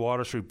Duckworth Street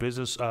Water Street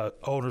Business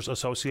Owners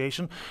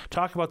Association.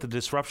 Talk about the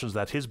disruptions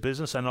that his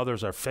business and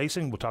others are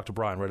facing. We'll talk to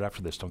Brian right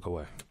after this. Don't go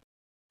away.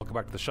 Welcome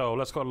back to the show.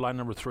 Let's go to line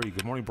number 3.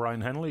 Good morning,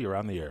 Brian Henley. You're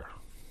on the air.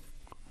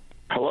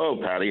 Hello,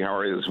 Patty. How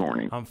are you this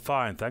morning? I'm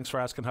fine. Thanks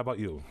for asking. How about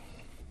you?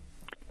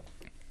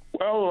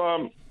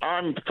 Well,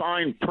 I'm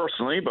fine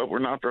personally, but we're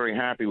not very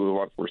happy with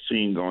what we're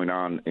seeing going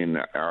on in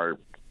our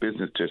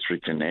business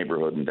district and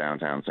neighborhood in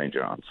downtown St.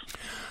 John's.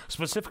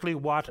 Specifically,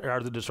 what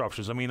are the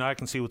disruptions? I mean, I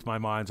can see with my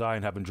mind's eye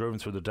and have been driven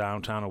through the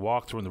downtown and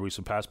walked through in the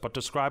recent past, but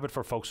describe it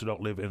for folks who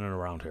don't live in and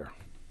around here.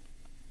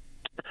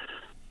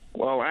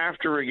 Well,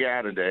 after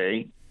Regatta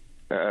Day,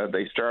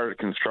 they started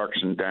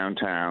construction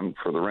downtown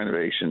for the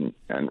renovation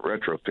and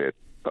retrofit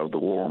of the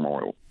War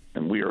Memorial,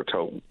 and we are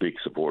total big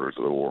supporters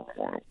of the War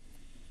Memorial.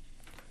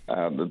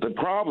 The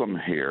problem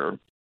here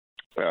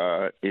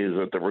is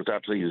that there was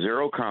absolutely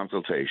zero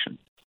consultation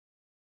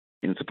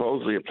in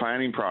supposedly a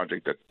planning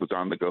project that was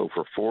on the go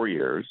for 4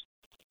 years.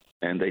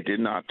 and they did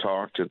not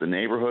talk to the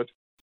neighborhood,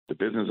 the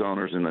business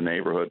owners in the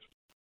neighborhood,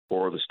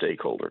 or the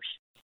stakeholders.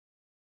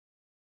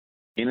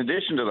 In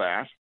addition to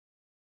that,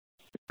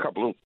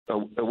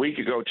 a week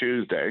ago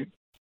Tuesday,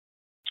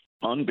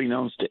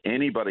 unbeknownst to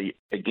anybody,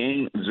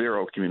 again,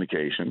 zero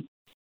communication,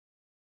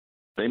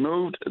 they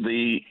moved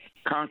the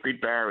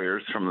concrete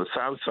barriers from the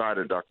south side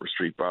of Duckworth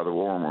Street by the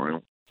War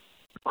Memorial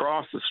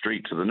across the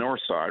street to the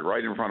north side,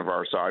 right in front of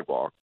our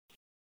sidewalk,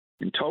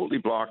 and totally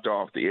blocked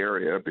off the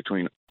area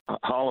between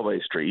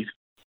Holloway Street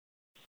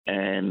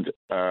and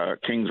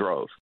Kings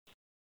Road,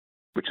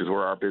 which is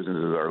where our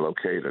businesses are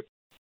located.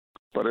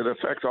 But it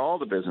affects all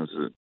the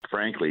businesses,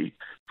 frankly,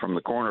 from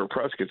the corner of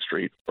Prescott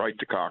Street right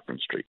to Cochrane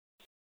Street.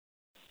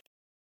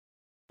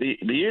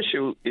 The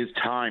issue is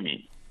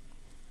timing,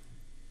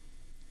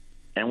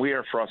 and we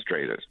are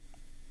frustrated.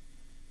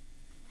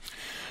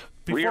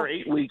 We are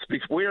 8 weeks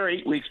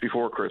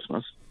before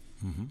Christmas,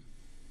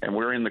 and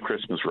we're in the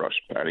Christmas rush,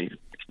 Patty.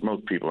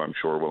 Most people, I'm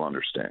sure, will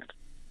understand.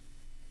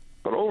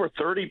 But over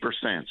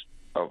 30%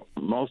 of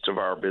most of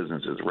our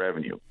businesses'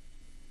 revenue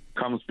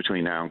comes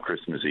between now and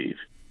Christmas Eve.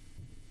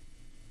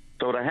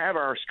 So to have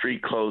our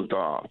street closed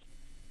off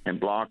and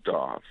blocked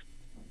off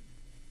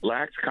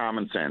lacks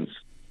common sense,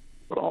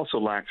 but also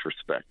lacks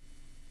respect,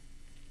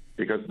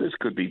 because this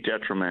could be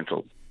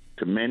detrimental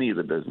to many of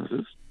the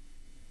businesses.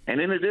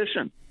 And in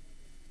addition,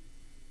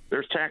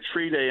 there's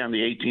tax-free day on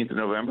the 18th of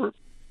November,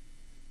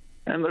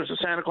 and there's a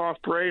Santa Claus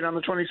parade on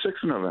the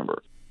 26th of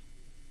November.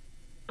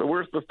 So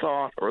where's the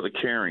thought or the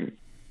caring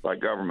by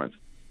government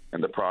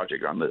and the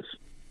project on this?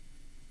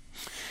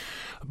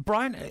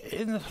 Brian,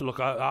 look,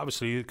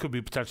 obviously it could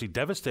be potentially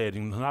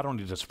devastating, not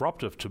only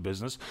disruptive to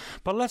business,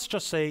 but let's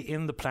just say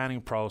in the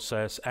planning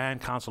process and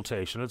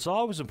consultation, it's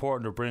always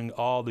important to bring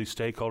all these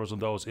stakeholders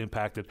and those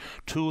impacted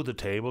to the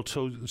table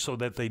so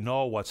that they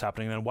know what's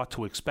happening and what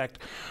to expect.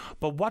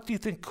 But what do you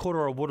think could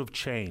or would have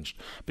changed?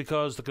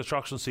 Because the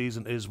construction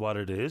season is what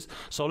it is.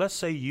 So let's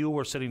say you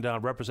were sitting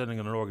down representing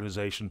an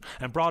organization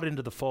and brought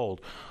into the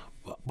fold.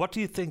 What do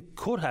you think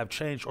could have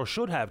changed or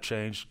should have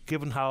changed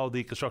given how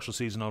the construction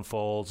season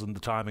unfolds and the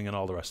timing and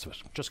all the rest of it?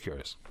 Just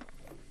curious.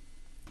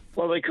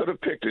 Well, they could have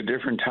picked a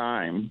different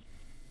time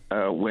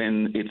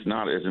when it's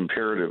not as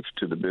imperative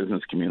to the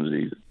business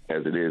community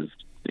as it is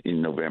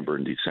in November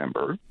and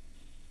December.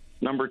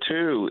 Number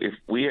two, if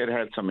we had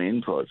had some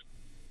input,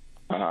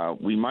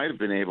 we might have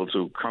been able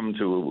to come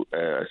to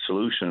a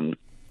solution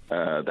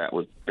that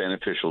was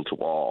beneficial to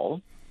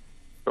all.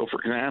 So, for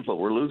example,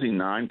 we're losing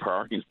 9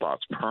 parking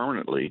spots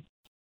permanently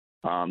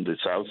on the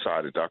south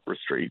side of Duckworth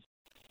Street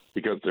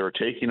because they're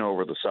taking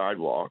over the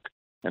sidewalk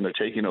and they're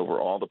taking over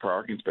all the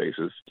parking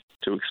spaces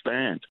to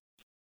expand.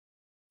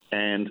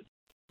 And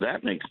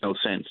that makes no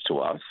sense to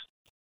us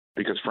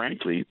because,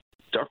 frankly,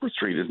 Duckworth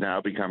Street is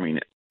now becoming,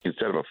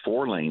 instead of a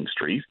 4-lane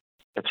street,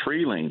 a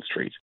 3-lane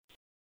street.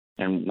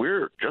 And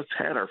we're just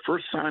had our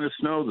first sign of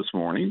snow this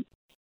morning.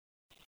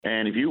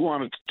 And if you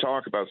wanted to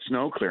talk about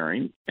snow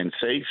clearing and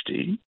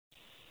safety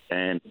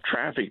and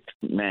traffic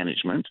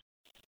management,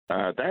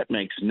 that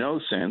makes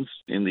no sense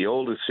in the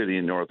oldest city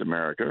in North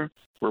America,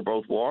 where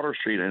both Water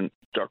Street and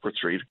Duckworth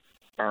Street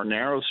are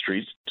narrow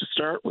streets to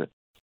start with.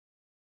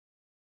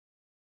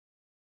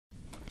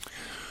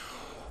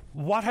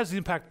 What has the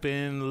impact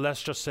been,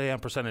 let's just say, on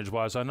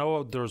percentage-wise? I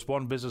know there's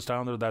one business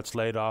down there that's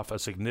laid off a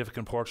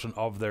significant portion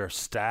of their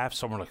staff,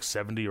 somewhere like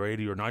 70 or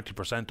 80 or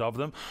 90% of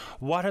them.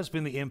 What has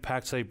been the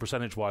impact, say,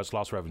 percentage-wise,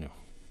 lost revenue?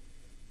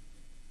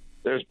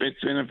 It's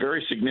been a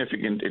very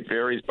significant, it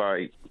varies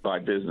by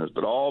business,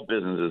 but all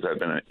businesses have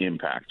been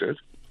impacted.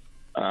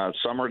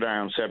 Some are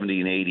down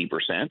 70 and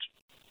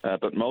 80%,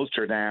 but most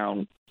are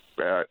down,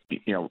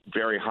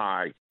 very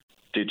high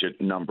digit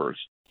numbers.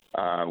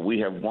 We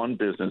have one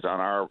business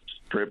on our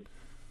strip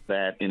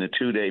that in a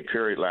 2-day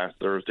period last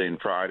Thursday and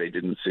Friday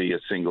didn't see a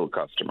single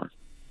customer.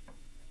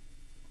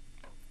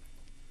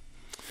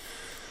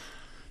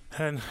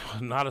 And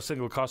not a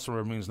single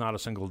customer means not a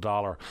single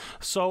dollar.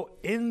 So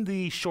in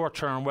the short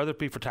term, whether it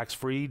be for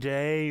tax-free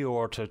day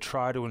or to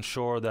try to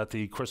ensure that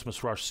the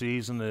Christmas rush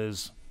season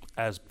is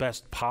as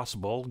best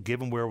possible,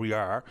 given where we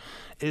are,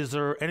 is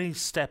there any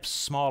steps,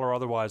 small or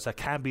otherwise, that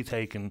can be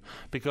taken?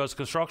 Because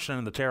construction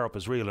and the tear-up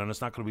is real and it's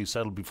not going to be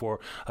settled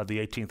before the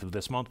 18th of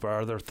this month. But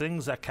are there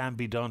things that can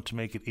be done to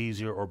make it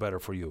easier or better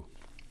for you?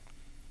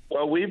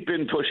 Well, we've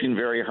been pushing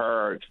very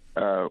hard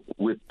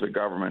with the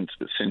government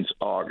since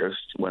August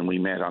when we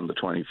met on the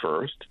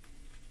 21st.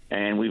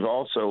 And we've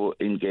also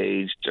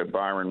engaged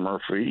Byron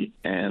Murphy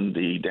and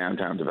the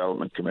Downtown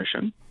Development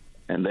Commission,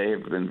 and they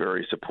have been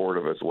very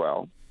supportive as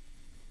well.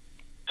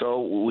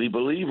 So we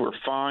believe we're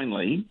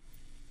finally,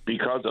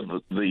 because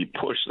of the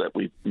push that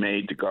we've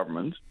made to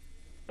government,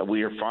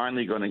 we are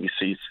finally going to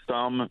see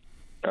some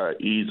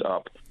ease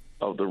up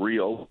of the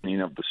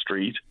reopening of the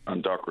street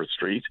on Duckworth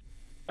Street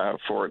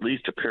for at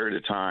least a period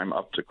of time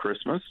up to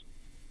Christmas.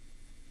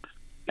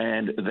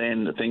 And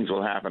then things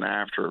will happen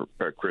after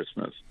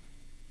Christmas.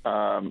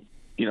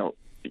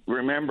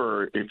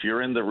 Remember, if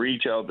you're in the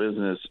retail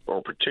business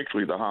or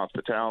particularly the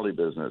hospitality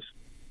business,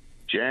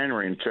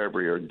 January and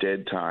February are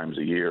dead times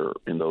a year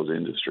in those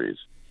industries.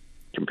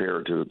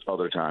 compared to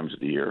other times of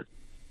the year.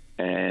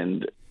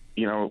 And,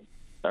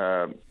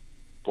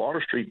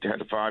 Water Street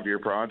had a 5-year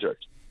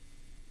project.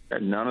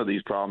 And none of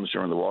these problems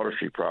during the Water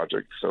Street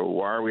project. So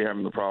why are we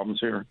having the problems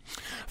here?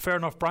 Fair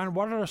enough, Brian.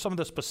 What are some of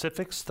the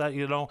specifics that,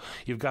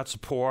 you've got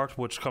support,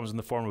 which comes in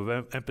the form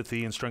of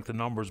empathy and strength in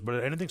numbers,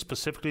 but anything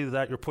specifically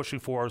that you're pushing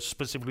for,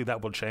 specifically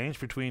that will change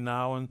between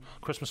now and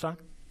Christmas time?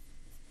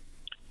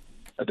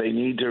 They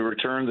need to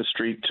return the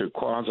street to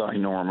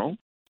quasi-normal,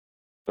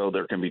 so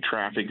there can be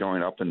traffic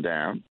going up and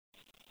down.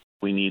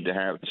 We need to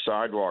have the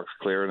sidewalks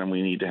cleared, and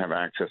we need to have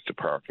access to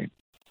parking.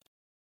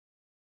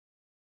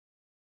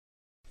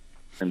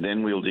 And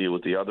then we'll deal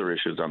with the other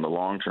issues on the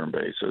long-term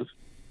basis,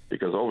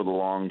 because over the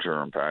long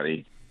term,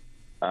 Patty,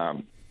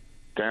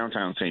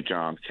 downtown St.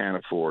 John's can't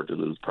afford to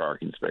lose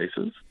parking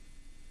spaces.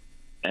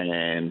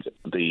 And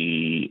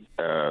the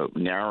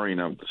narrowing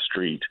of the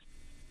street,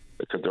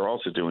 because they're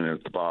also doing it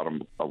at the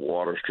bottom of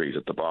Water Street,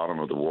 at the bottom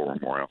of the War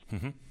Memorial.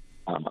 Mm-hmm.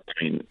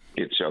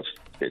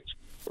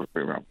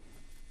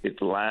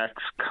 It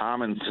lacks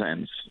common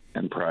sense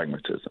and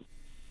pragmatism.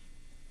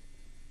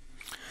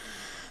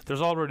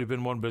 There's already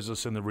been one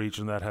business in the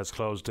region that has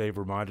closed. Dave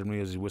reminded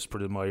me as he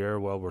whispered in my ear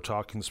while we're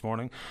talking this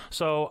morning.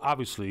 So,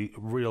 obviously,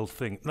 real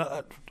thing.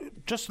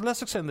 Just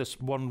let's extend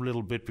this one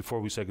little bit before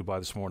we say goodbye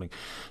this morning.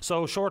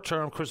 So,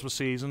 short-term Christmas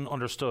season,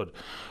 understood.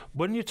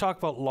 When you talk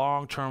about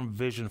long-term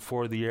vision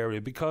for the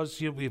area,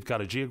 because we've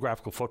got a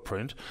geographical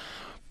footprint,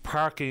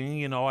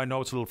 parking, I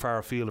know it's a little far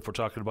afield if we're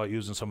talking about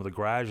using some of the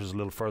garages a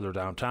little further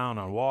downtown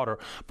on water,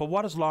 but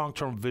what does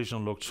long-term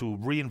vision look to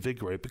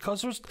reinvigorate?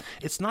 Because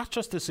it's not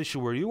just this issue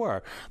where you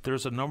are.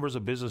 There's a numbers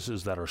of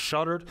businesses that are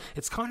shuttered.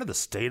 It's kind of the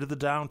state of the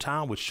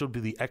downtown, which should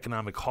be the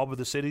economic hub of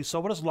the city. So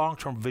what does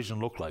long-term vision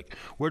look like?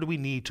 Where do we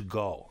need to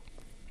go?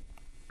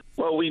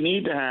 Well, we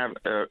need to have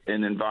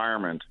an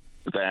environment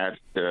that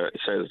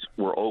says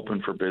we're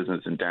open for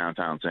business in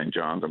downtown St.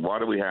 John's, and what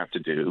do we have to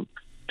do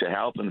to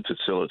help and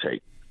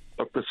facilitate?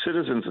 Look, the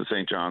citizens of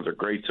St. John's are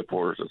great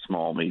supporters of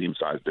small,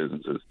 medium-sized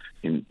businesses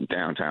in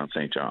downtown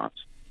St. John's.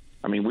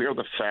 I mean, we are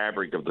the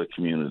fabric of the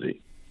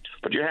community.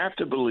 But you have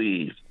to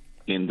believe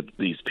in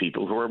these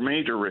people who are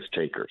major risk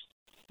takers,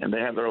 and they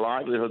have their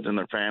livelihoods and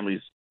their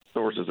families'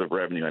 sources of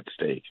revenue at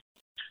stake.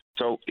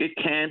 So it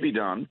can be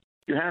done.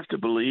 You have to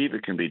believe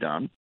it can be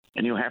done,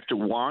 and you have to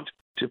want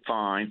to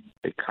find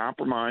a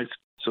compromise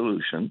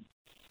solution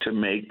to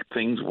make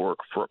things work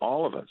for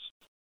all of us.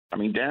 I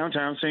mean,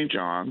 downtown St.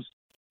 John's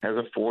has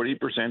a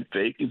 40%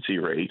 vacancy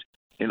rate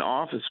in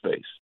office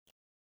space.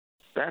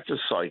 That's a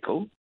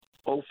cycle.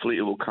 Hopefully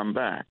it will come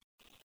back.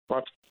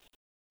 But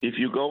if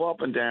you go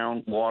up and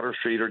down Water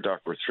Street or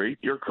Duckworth Street,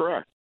 you're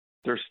correct.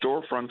 There's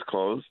storefronts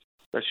closed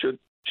that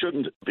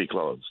shouldn't be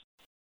closed.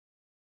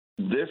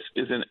 This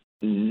is a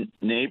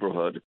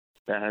neighborhood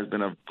that has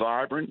been a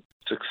vibrant,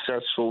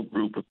 successful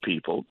group of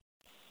people.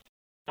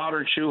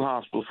 Modern Shoe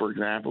Hospital, for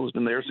example, has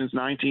been there since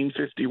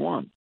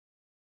 1951.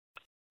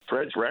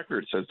 Fred's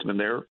Records has been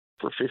there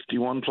for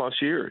 51 plus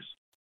years.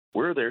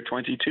 We're there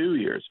 22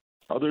 years.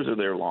 Others are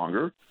there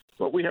longer,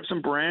 but we have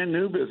some brand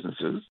new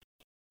businesses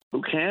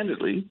who,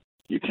 candidly,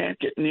 you can't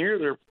get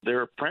near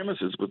their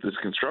premises with this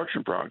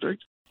construction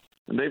project,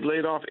 and they've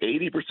laid off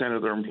 80%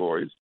 of their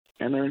employees,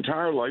 and their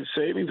entire life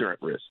savings are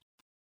at risk.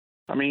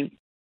 I mean,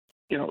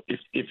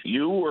 if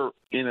you were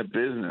in a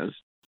business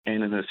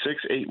and in a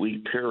 6-8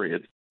 week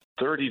period,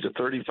 30 to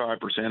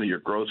 35% of your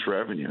gross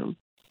revenue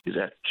is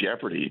at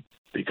jeopardy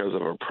because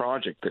of a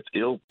project that's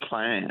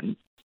ill-planned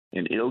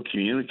and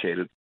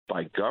ill-communicated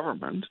by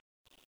government,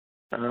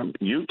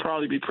 you'd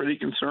probably be pretty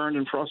concerned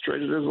and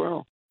frustrated as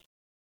well.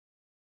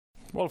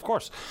 Well, of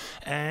course.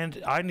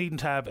 And I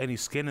needn't have any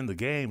skin in the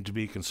game to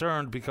be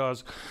concerned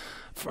because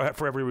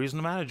for every reason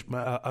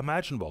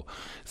imaginable.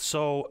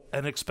 So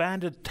an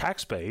expanded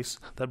tax base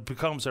that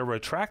becomes a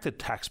retracted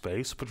tax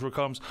base, which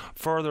becomes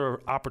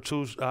further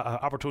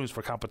opportunities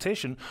for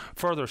competition,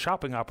 further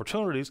shopping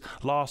opportunities,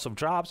 loss of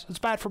jobs, it's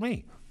bad for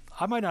me.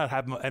 I might not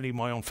have any of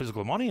my own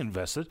physical money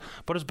invested,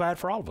 but it's bad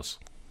for all of us.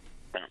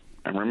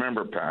 And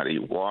remember, Patty,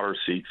 water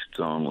seeks its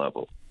own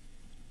level.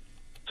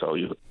 So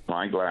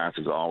my glass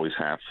is always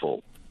half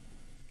full.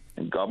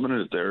 And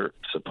government is there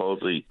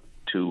supposedly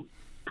to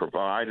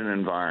provide an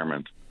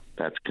environment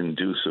that's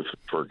conducive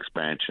for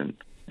expansion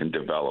and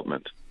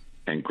development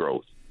and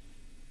growth,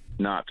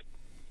 not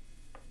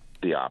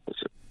the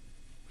opposite.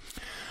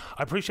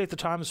 I appreciate the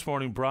time this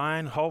morning,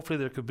 Brian. Hopefully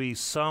there could be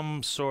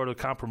some sort of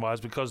compromise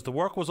because the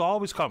work was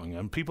always coming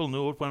and people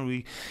knew it when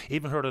we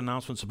even heard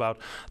announcements about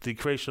the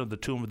creation of the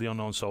Tomb of the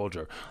Unknown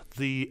Soldier.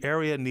 The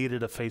area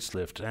needed a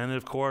facelift, and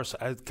of course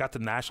I got the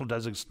national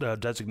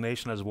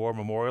designation as a war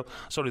memorial.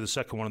 It's only the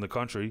second one in the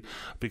country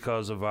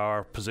because of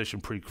our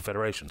position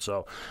pre-Confederation.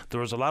 So there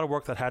was a lot of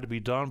work that had to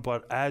be done,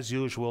 but as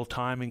usual,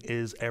 timing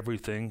is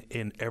everything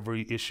in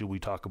every issue we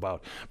talk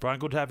about. Brian,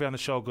 good to have you on the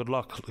show. Good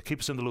luck. Keep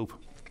us in the loop.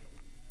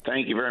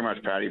 Thank you very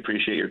much, Patty.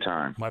 Appreciate your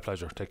time. My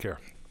pleasure. Take care.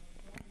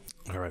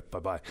 All right.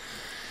 Bye-bye.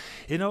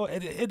 You know,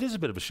 it is a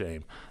bit of a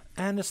shame.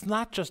 And it's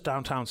not just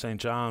downtown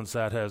St. John's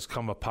that has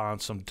come upon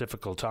some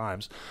difficult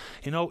times.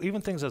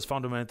 Even things as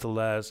fundamental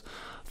as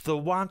the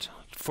want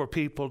for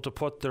people to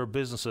put their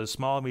businesses,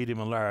 small, medium,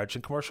 and large,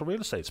 in commercial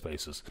real estate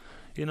spaces.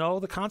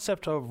 The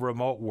concept of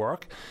remote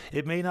work,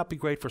 it may not be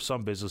great for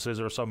some businesses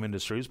or some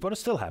industries, but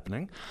it's still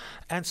happening.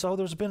 And so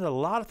there's been a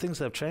lot of things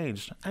that have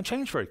changed, and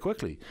changed very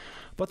quickly.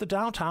 But the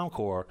downtown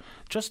core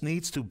just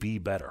needs to be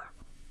better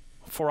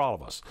for all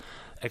of us.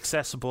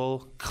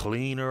 Accessible,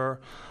 cleaner,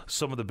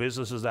 some of the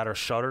businesses that are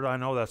shuttered. I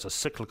know that's a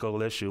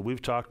cyclical issue.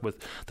 We've talked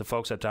with the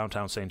folks at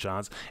downtown St.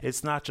 John's.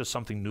 It's not just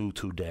something new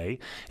today.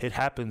 It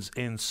happens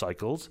in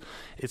cycles.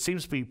 It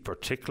seems to be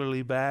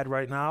particularly bad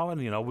right now, and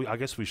I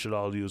guess we should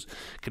all use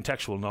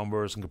contextual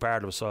numbers and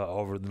comparatives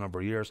over the number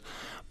of years.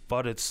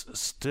 But it's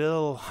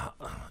still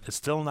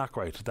not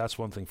great. That's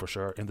one thing for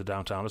sure in the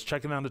downtown. Let's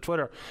check in on the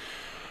Twitter.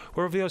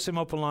 We're a VOCM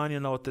Open Line,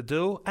 you know what to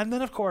do. And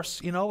then, of course,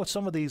 with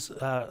some of these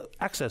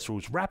access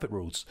routes, rapid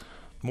routes,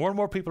 more and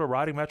more people are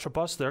riding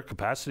Metrobus. Their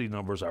capacity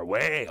numbers are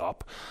way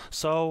up.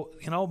 So,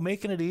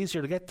 making it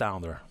easier to get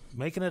down there,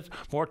 making it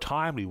more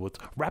timely with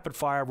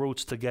rapid-fire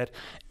routes to get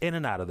in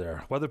and out of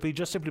there, whether it be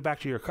just simply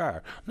back to your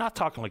car. Not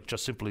talking like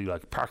just simply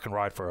like park and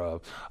ride for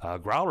a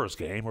Growlers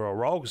game or a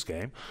Rogues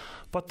game,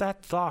 but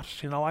that thought,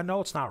 I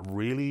know it's not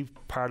really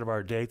part of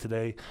our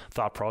day-to-day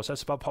thought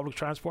process about public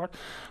transport,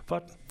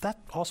 but that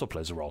also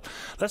plays a role.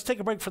 Let's take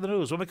a break for the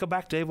news. When we come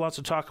back, Dave wants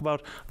to talk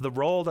about the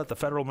role that the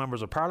federal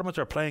members of parliament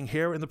are playing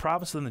here in the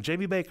province, and then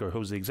Jamie Baker,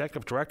 who's the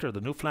executive director of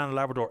the Newfoundland and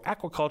Labrador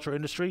aquaculture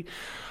industry,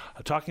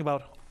 talking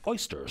about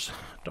oysters.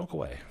 Don't go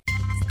away.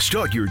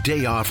 Start your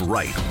day off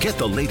right. Get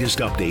the latest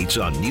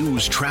updates on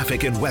news,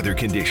 traffic, and weather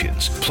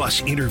conditions,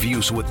 plus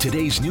interviews with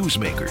today's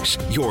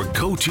newsmakers. Your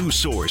go-to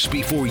source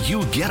before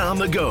you get on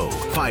the go.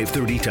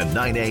 5:30 to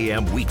 9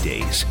 a.m.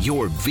 weekdays.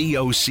 Your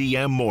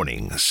VOCM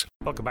mornings.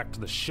 Welcome back to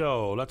the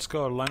show. Let's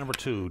go to line number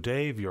 2.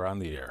 Dave, you're on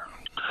the air.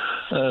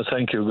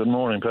 Thank you. Good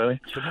morning, Patty.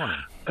 Good morning.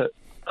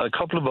 A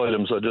couple of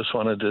items I just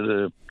wanted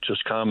to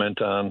just comment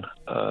on.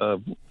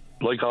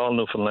 Like all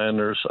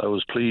Newfoundlanders, I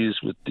was pleased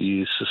with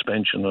the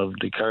suspension of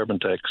the carbon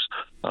tax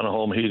on a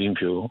home heating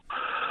fuel.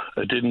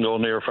 It didn't go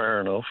near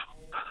far enough,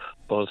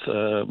 but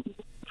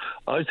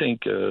I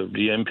think the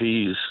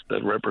MPs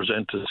that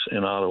represent us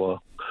in Ottawa,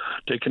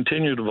 they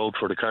continue to vote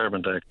for the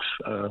carbon tax.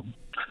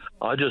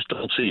 I just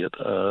don't see it.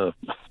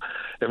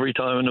 Every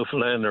time a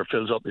Newfoundlander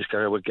fills up his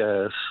car with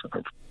gas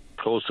or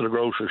goes to the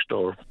grocery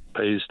store,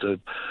 pays the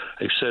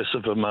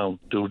excessive amount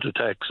due to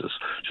taxes.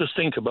 Just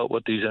think about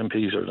what these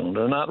MPs are doing.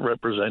 They're not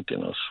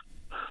representing us.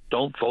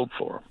 Don't vote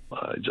for them.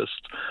 I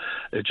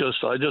just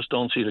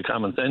don't see the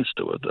common sense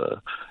to it.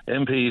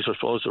 MPs are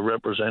supposed to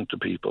represent the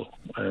people,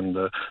 and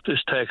this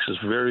tax is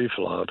very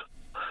flawed.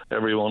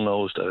 Everyone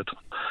knows that.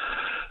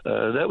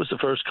 That was the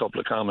first couple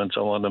of comments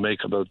I wanted to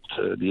make about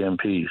the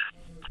MPs.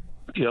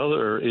 The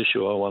other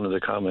issue I wanted to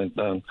comment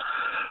on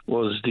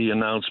was the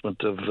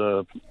announcement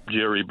of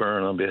Jerry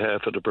Byrne on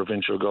behalf of the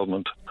provincial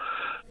government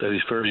that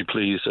he's very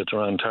pleased that they're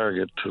on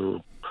target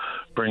to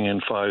bring in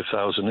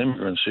 5,000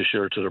 immigrants this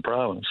year to the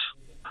province.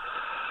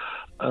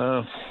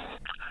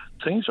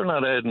 Things are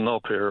not adding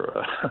up here.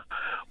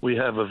 We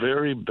have a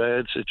very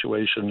bad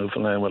situation in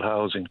Newfoundland with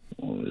housing,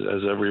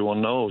 as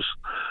everyone knows.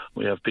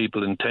 We have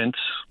people in tents.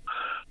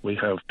 We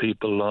have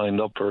people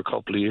lined up for a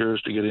couple of years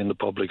to get into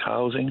public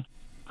housing.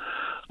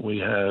 We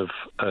have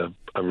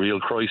a real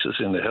crisis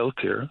in the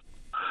healthcare.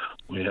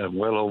 We have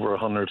well over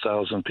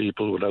 100,000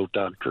 people without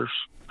doctors,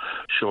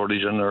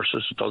 shortage of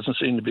nurses. It doesn't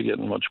seem to be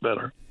getting much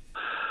better.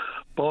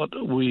 But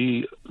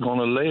we're going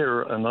to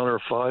layer another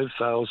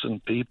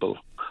 5,000 people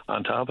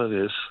on top of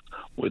this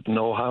with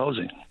no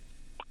housing.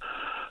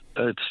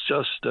 It's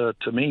just,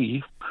 to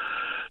me,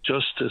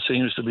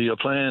 seems to be a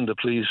plan to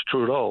please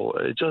Trudeau.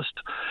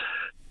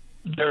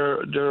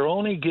 They're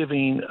only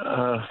giving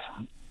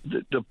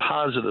the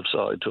positive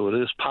side to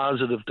it. It's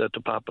positive that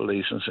the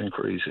population is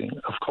increasing.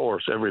 Of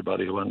course,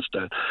 everybody wants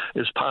that.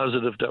 It's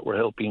positive that we're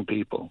helping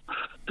people.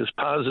 It's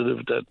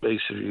positive that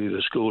basically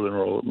the school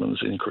enrollment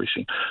is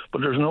increasing.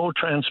 But there's no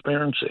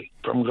transparency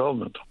from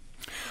government.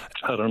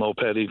 I don't know,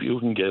 Patty, if you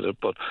can get it,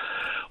 but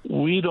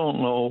we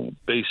don't know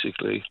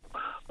basically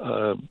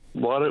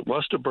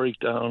what's the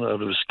breakdown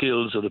of the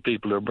skills of the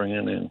people they're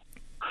bringing in.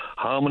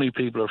 How many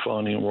people are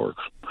finding work?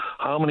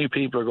 How many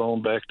people are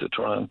going back to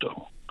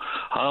Toronto?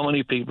 How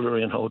many people are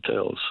in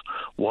hotels?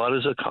 What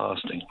is it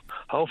costing?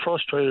 How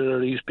frustrated are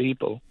these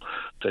people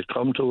that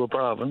come to a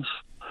province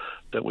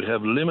that we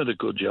have limited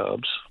good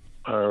jobs?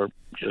 Or,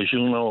 as you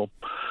know,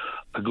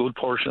 a good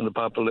portion of the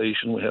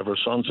population, we have our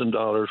sons and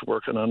daughters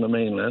working on the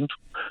mainland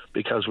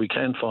because we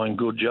can't find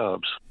good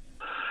jobs.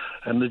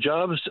 And the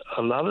jobs,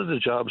 a lot of the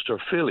jobs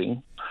they're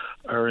filling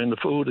are in the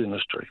food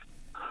industry.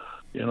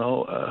 You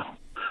know,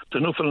 the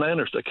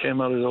Newfoundlanders that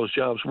came out of those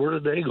jobs, where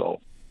did they go?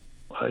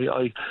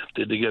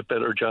 Did they get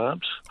better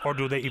jobs? Or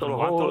do they even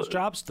want those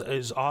jobs?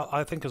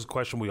 I think is a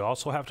question we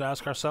also have to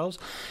ask ourselves.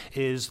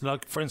 Is,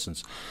 like, for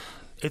instance,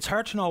 it's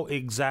hard to know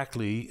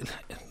exactly.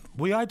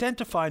 We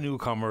identify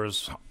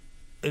newcomers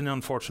in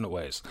unfortunate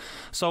ways.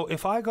 So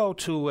if I go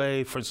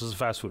to for instance, a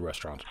fast food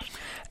restaurant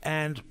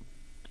and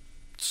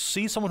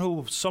see someone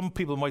who some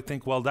people might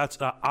think, well, that's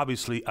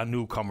obviously a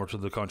newcomer to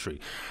the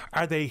country.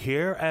 Are they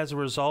here as a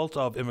result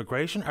of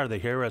immigration? Are they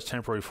here as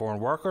temporary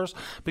foreign workers?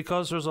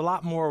 Because there's a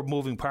lot more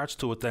moving parts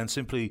to it than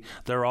simply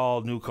they're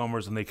all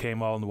newcomers and they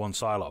came all in one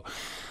silo.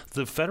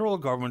 The federal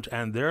government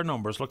and their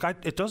numbers, look,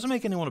 it doesn't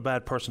make anyone a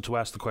bad person to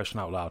ask the question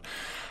out loud.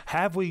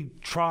 Have we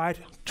tried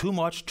too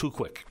much, too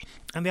quick?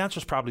 And the answer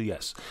is probably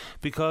yes.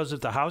 Because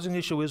if the housing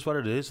issue is what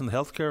it is and the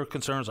healthcare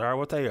concerns are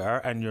what they are,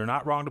 and you're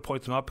not wrong to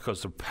point them out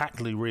because they're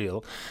patently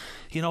real,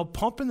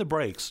 pumping the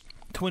brakes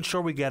to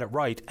ensure we get it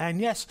right. And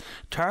yes,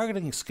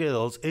 targeting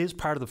skills is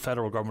part of the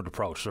federal government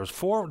approach. There's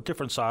 4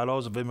 different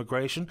silos of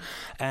immigration,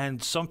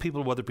 and some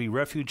people, whether it be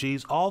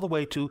refugees, all the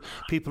way to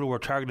people who are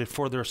targeted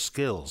for their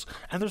skills.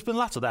 And there's been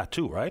lots of that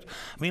too, right?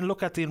 I mean,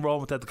 look at the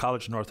enrollment at the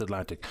College of North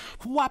Atlantic.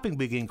 Whopping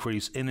big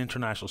increase in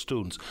international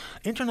students.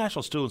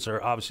 International students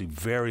are obviously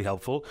very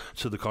helpful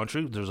to the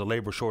country. There's a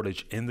labour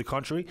shortage in the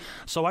country.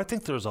 So I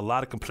think there's a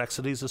lot of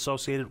complexities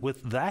associated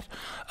with that.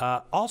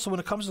 Also, when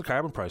it comes to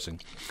carbon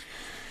pricing,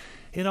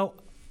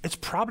 it's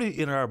probably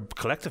in our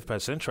collective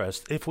best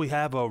interest if we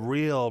have a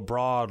real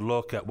broad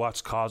look at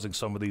what's causing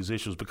some of these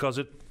issues, because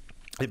it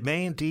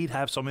may indeed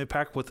have some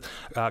impact with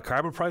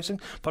carbon pricing.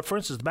 But for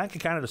instance, the Bank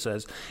of Canada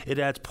says it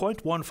adds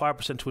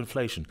 0.15% to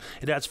inflation.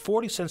 It adds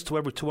 40 cents to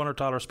every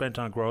 $200 spent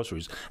on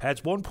groceries. It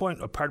adds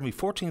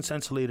 14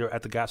 cents a litre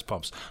at the gas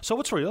pumps. So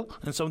it's real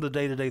in some of the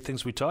day-to-day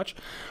things we touch.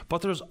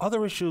 But there's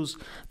other issues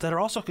that are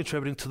also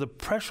contributing to the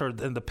pressure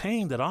and the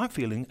pain that I'm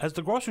feeling as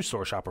the grocery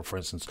store shopper, for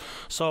instance.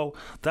 So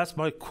that's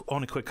my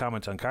only quick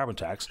comment on carbon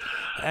tax.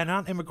 And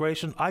on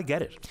immigration, I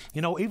get it.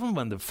 Even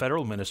when the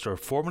federal minister,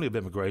 formerly of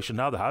immigration,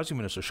 now the housing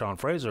minister, Sean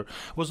Fraser,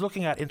 was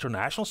looking at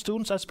international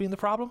students as being the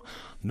problem.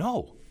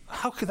 No.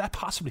 How could that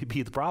possibly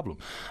be the problem?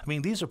 I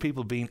mean, these are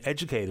people being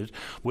educated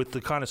with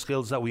the kind of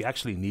skills that we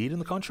actually need in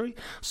the country.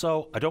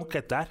 So I don't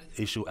get that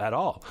issue at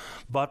all.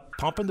 But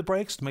pumping the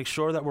brakes to make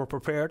sure that we're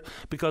prepared,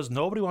 because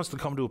nobody wants to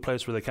come to a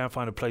place where they can't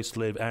find a place to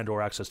live and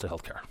or access to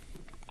healthcare.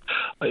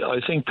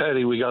 I think,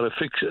 Paddy, we got to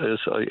fix this.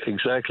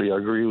 Exactly, I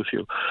agree with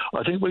you.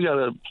 I think we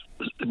got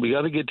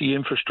to get the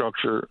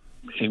infrastructure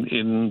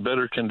in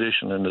better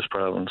condition in this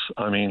province.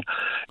 I mean,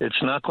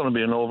 it's not going to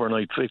be an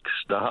overnight fix.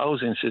 The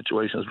housing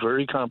situation is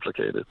very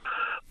complicated,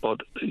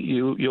 but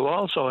you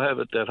also have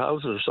it that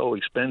houses are so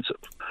expensive.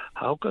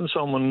 How can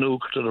someone new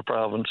to the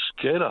province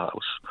get a house?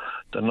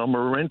 The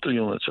number of rental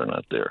units are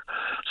not there.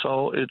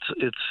 So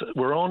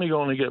we're only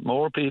going to get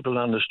more people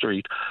on the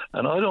street,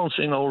 and I don't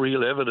see no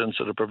real evidence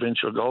of the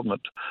provincial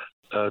government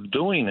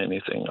doing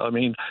anything. I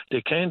mean,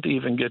 they can't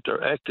even get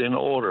their act in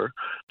order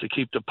to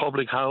keep the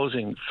public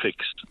housing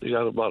fixed. They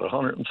got about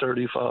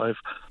 135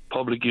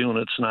 public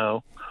units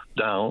now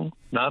down,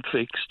 not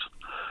fixed.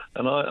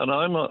 And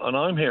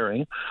I'm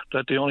hearing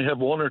that they only have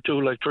 1 or 2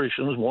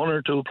 electricians, 1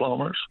 or 2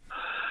 plumbers.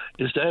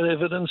 Is that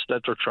evidence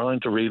that they're trying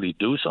to really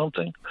do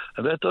something?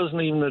 And that doesn't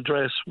even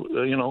address,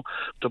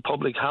 the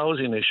public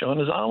housing issue. And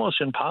it's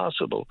almost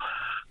impossible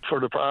for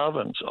the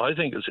province. I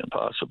think it's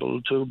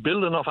impossible to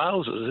build enough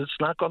houses. It's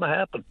not going to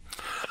happen.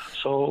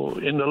 So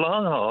in the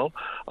long haul,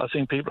 I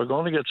think people are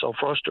going to get so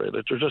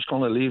frustrated, they're just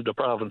going to leave the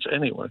province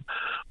anyway.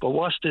 But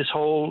what's this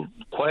whole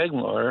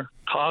quagmire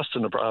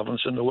costing the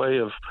province in the way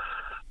of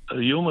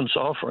human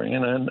suffering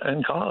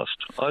and cost?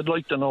 I'd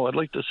like to know. I'd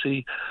like to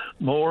see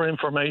more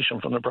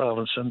information from the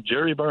province. And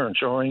Jerry Byrne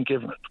sure ain't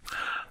giving it.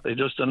 They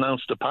just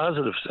announced the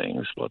positive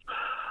things, but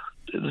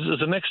this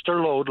is an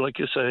extra load, like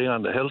you say,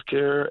 on the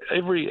healthcare,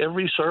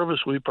 every service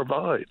we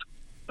provide.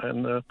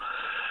 And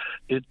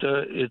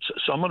it's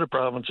some of the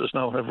provinces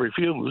now have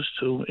refused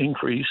to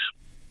increase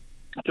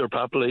their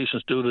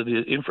populations due to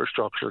the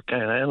infrastructure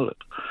can't handle it.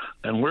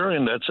 And we're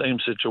in that same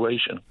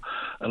situation.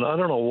 And I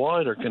don't know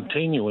why they're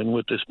continuing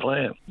with this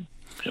plan.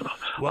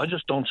 Well, I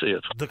just don't see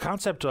it. The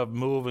concept of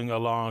moving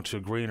along to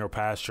greener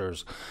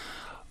pastures,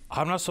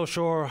 I'm not so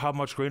sure how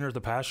much greener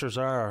the pastures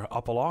are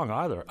up along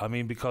either. I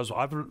mean, because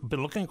I've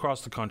been looking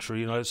across the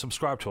country, I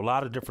subscribe to a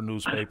lot of different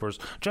newspapers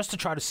just to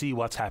try to see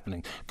what's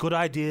happening. Good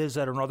ideas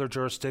that are in other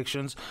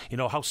jurisdictions,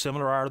 how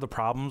similar are the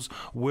problems,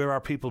 where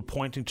are people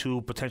pointing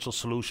to potential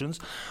solutions.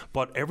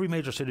 But every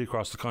major city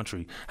across the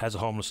country has a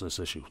homelessness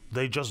issue.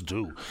 They just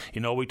do.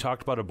 We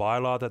talked about a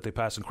bylaw that they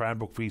passed in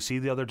Cranbrook, BC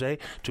the other day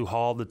to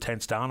haul the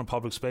tents down in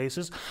public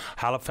spaces.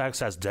 Halifax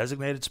has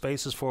designated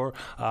spaces for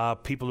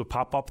people to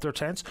pop up their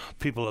tents.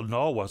 People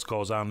know what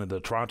goes on in the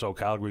Toronto,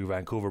 Calgary,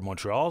 Vancouver,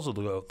 Montreals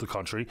of the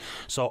country.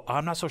 So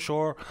I'm not so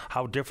sure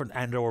how different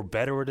and or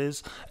better it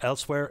is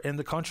elsewhere in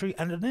the country.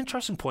 And an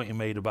interesting point you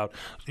made about,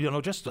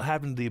 just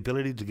having the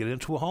ability to get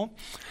into a home.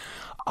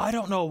 I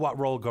don't know what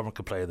role government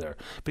could play there,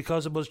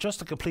 because it was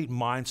just a complete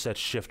mindset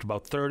shift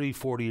about 30,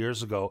 40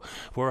 years ago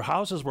where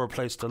houses were a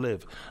place to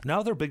live.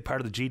 Now they're a big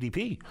part of the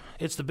GDP.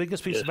 It's the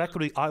biggest piece of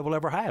equity I will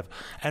ever have.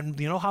 And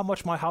you know how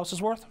much my house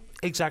is worth?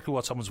 Exactly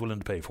what someone's willing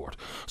to pay for it.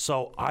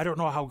 So I don't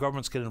know how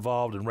governments get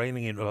involved in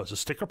reining in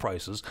sticker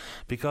prices,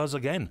 because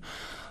again,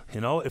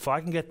 if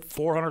I can get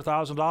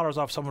 $400,000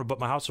 off someone but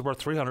my house is worth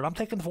 $300,000, I'm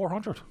taking the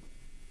 $400,000.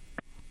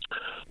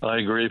 I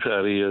agree,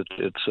 Patty.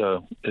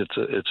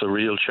 It's a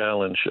real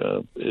challenge.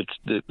 It's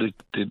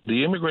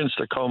the immigrants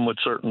that come with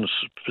certain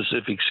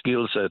specific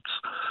skill sets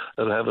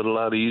that have it a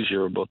lot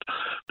easier, but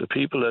the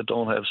people that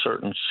don't have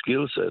certain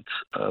skill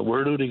sets,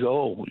 where do they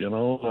go? You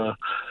know,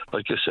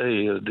 like you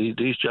say,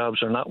 these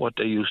jobs are not what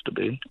they used to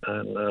be,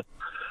 and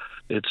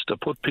it's to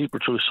put people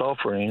through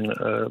suffering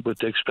with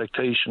the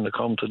expectation to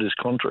come to this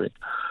country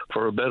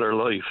for a better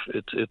life.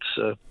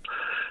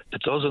 It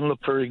doesn't look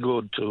very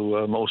good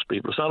to most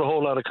people. It's not a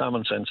whole lot of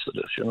common sense to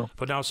this, you know.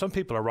 But now some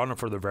people are running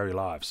for their very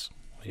lives,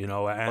 you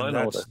know,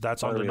 and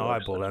that's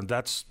undeniable, and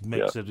that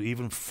makes it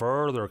even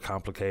further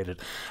complicated.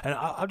 And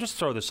I'll just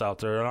throw this out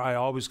there, and I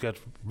always get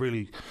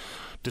really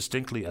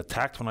distinctly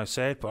attacked when I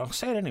say it, but I'll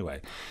say it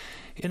anyway.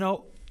 You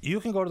know,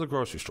 you can go to the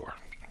grocery store.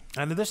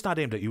 And this is not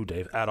aimed at you,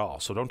 Dave, at all,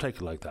 so don't take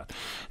it like that.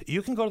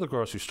 You can go to the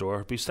grocery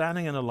store, be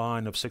standing in a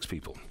line of 6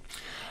 people,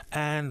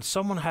 and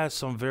someone has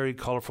some very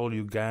colourful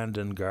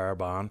Ugandan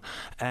garb on,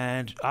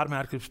 and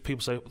automatically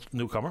people say,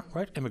 newcomer,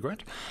 right,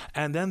 immigrant.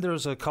 And then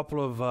there's a couple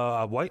of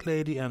a white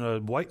lady and a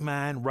white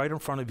man right in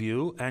front of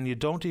you, and it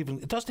doesn't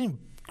even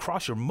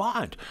cross your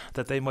mind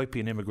that they might be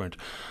an immigrant.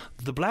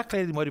 The black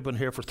lady might have been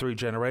here for 3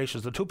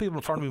 generations. The 2 people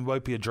in front of me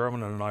might be a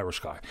German and an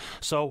Irish guy.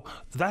 So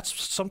that's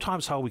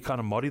sometimes how we kind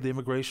of muddy the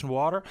immigration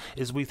water,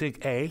 is we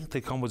think, A, they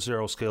come with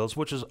 0 skills,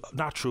 which is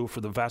not true for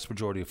the vast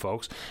majority of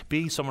folks.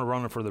 B, someone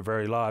running for their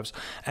very lives.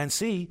 And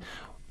C,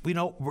 we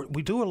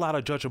do a lot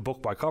of judge a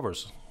book by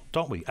covers,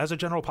 don't we, as a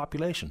general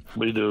population?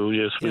 We do,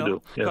 yes, we do.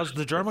 Because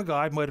the German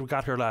guy might have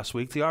got here last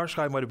week, the Irish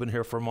guy might have been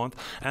here for a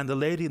month, and the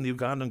lady in the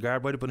Ugandan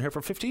guard might have been here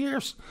for 50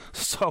 years.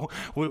 So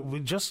we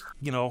just,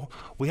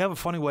 we have a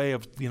funny way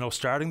of,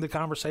 starting the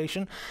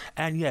conversation.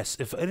 And yes,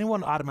 if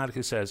anyone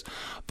automatically says,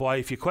 boy,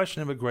 if you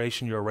question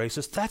immigration, you're a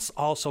racist, that's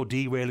also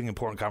derailing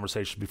important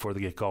conversations before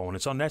they get going.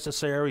 It's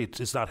unnecessary,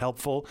 it's not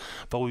helpful,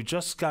 but we've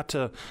just got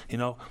to,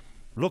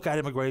 look at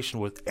immigration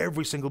with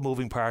every single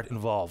moving part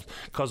involved,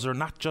 because they're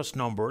not just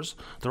numbers,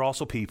 they're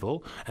also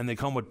people, and they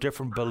come with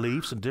different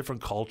beliefs and different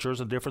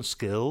cultures and different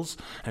skills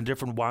and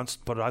different wants.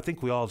 But I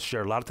think we all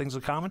share a lot of things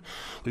in common.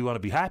 We want to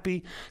be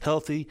happy,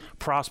 healthy,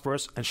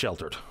 prosperous, and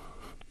sheltered.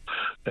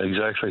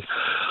 Exactly.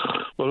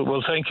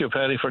 Well, thank you,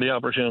 Patty, for the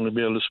opportunity to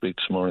be able to speak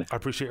this morning. I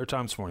appreciate your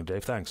time this morning,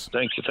 Dave. Thanks.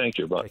 Thank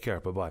you. Bye. Take care.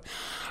 Bye-bye.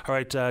 All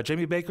right,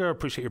 Jamie Baker,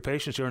 appreciate your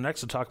patience. You're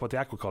next to talk about the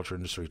aquaculture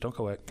industry. Don't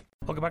go away.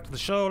 Welcome back to the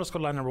show. Let's go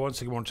to line number 1.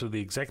 Say good morning to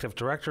the Executive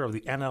Director of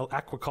the NL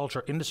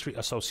Aquaculture Industry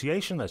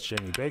Association. That's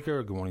Jamie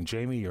Baker. Good morning,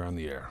 Jamie. You're on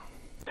the air.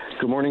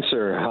 Good morning,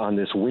 sir, on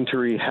this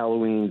wintry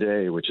Halloween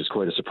day, which is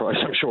quite a surprise,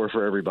 I'm sure,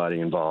 for everybody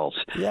involved.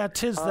 Yeah,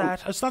 'tis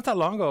that. It's not that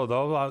long ago,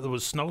 though. There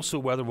was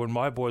snowsuit weather when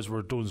my boys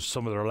were doing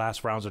some of their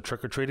last rounds of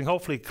trick-or-treating.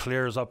 Hopefully it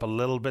clears up a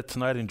little bit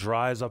tonight and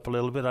dries up a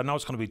little bit. I know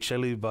it's going to be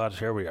chilly, but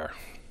here we are.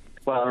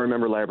 Well, I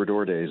remember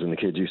Labrador days, and the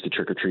kids used to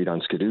trick-or-treat on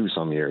Skidoo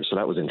some years, so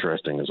that was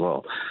interesting as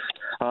well.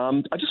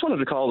 I just wanted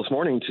to call this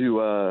morning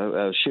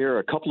to share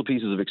a couple of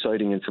pieces of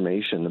exciting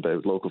information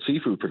about local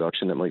seafood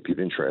production that might be of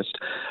interest.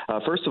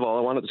 First of all,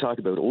 I wanted to talk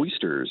about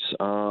oysters.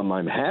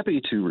 I'm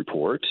happy to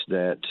report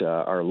that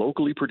our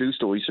locally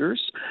produced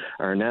oysters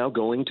are now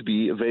going to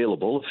be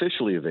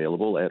officially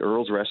available at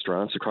Earl's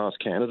restaurants across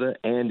Canada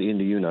and in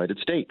the United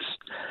States.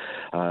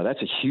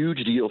 That's a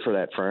huge deal for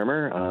that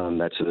farmer.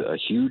 That's a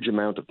huge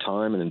amount of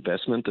time and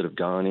investment that have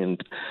gone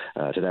into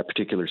that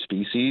particular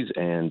species,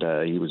 and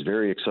he was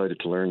very excited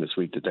to learn this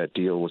week that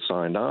deal was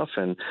signed off.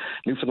 And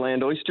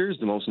Newfoundland oysters,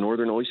 the most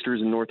northern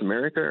oysters in North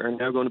America, are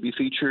now going to be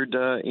featured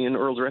in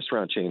Earl's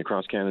restaurant chain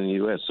across Canada and the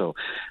U.S. So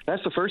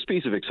that's the first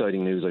piece of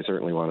exciting news I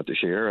certainly wanted to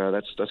share.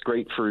 That's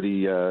great for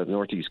the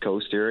Northeast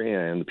Coast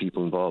area and the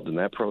people involved in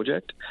that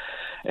project.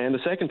 And the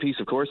second piece,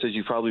 of course, as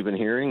you've probably been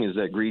hearing, is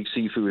that Grieg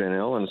Seafood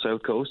NL on the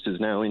South Coast is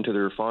now into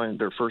their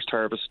first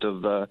harvest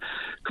of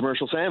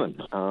commercial salmon.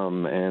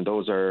 And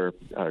those are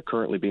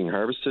currently being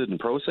harvested and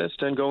processed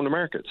and going to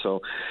market.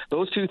 So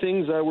those two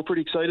things we're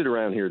pretty excited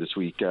around here this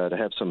week to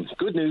have some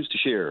good news to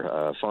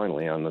share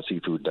finally on the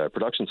seafood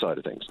production side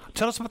of things.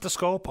 Tell us about the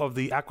scope of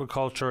the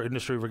aquaculture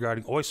industry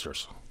regarding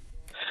oysters.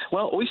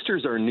 Well,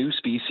 oysters are a new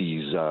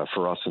species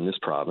for us in this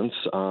province,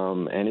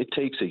 and it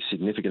takes a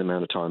significant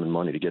amount of time and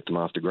money to get them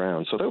off the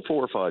ground. So about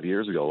 4 or 5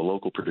 years ago, a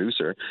local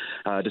producer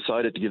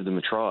decided to give them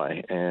a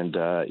try, and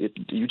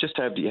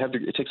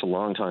it takes a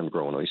long time to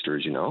grow an oyster,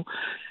 as you know,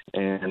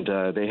 and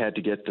they had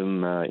to get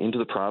them into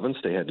the province.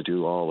 They had to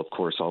do all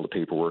the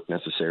paperwork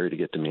necessary to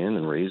get them in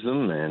and raise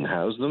them and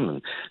house them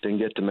and then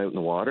get them out in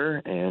the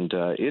water, and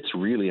it's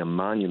really a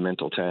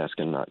monumental task.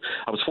 And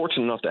I was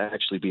fortunate enough to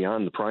actually be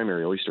on the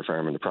primary oyster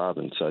farm in the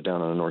province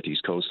down on the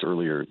Northeast Coast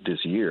earlier this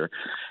year,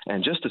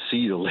 and just to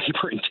see the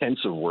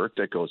labor-intensive work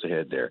that goes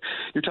ahead there.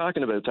 You're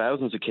talking about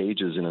thousands of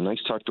cages in a nice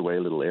tucked-away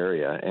little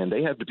area, and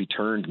they have to be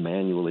turned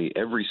manually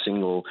every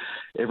single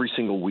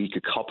week,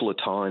 a couple of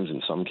times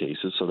in some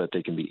cases, so that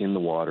they can be in the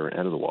water and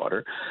out of the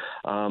water.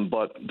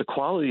 But the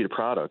quality of the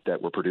product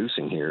that we're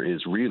producing here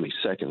is really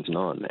second to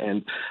none.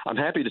 And I'm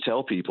happy to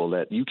tell people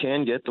that you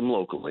can get them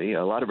locally.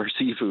 A lot of our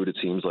seafood, it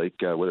seems like,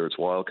 whether it's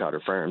wild caught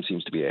or farm,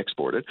 seems to be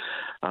exported.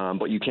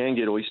 But you can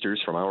get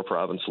oysters from our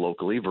province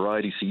locally.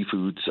 Variety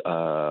Seafoods,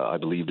 I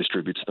believe,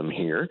 distributes them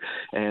here.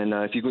 And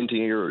if you go into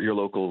your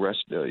local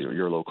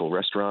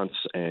restaurants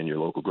and your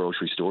local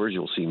grocery stores,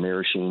 you'll see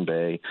Maraschino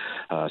Bay,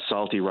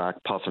 Salty Rock,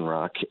 Puffin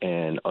Rock,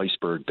 and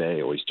Iceberg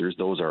Bay oysters.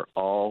 Those are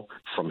all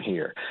from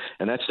here.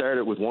 And that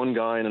started with one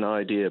guy and an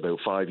idea about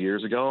 5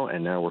 years ago,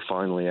 and now we're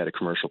finally at a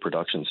commercial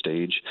production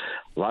stage.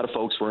 A lot of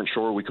folks weren't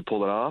sure we could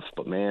pull it off,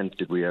 but man,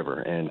 did we ever.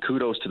 And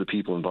kudos to the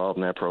people involved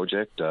in that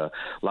project. A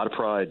lot of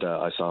pride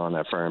I saw on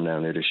that farm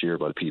down there this year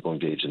by the people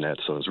engaged in that,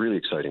 so it was really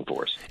exciting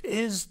for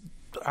us.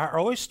 Are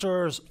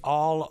oysters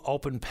all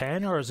open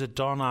pen, or is it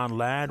done on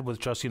land with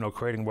just,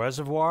 creating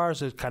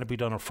reservoirs? It kind of be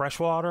done on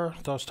freshwater?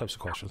 Those types of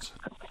questions.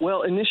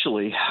 Well,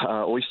 initially,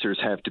 oysters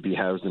have to be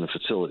housed in a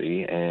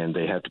facility, and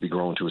they have to be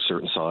grown to a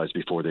certain size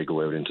before they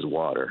go out into the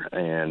water.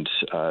 And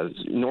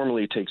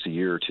normally it takes a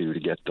year or two to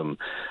get them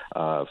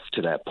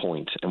to that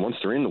point. And once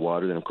they're in the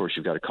water, then, of course,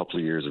 you've got a couple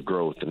of years of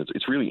growth. And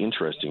it's really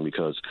interesting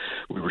because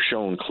we were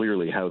shown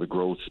clearly how the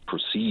growth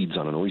proceeds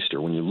on an oyster.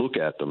 When you look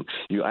at them,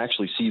 you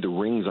actually see the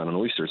rings on an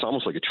oyster. It's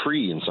almost like a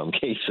tree in some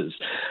cases.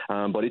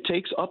 But it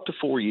takes up to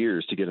 4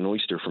 years to get an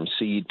oyster from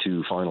seed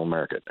to final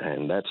market.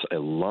 And that's a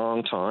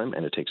long time,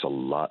 and it takes a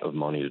lot of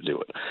money to do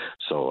it.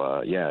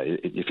 So,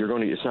 if you're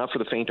going to, it's not for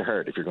the faint of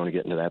heart if you're going to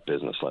get into that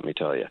business, let me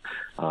tell you.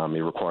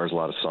 It requires a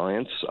lot of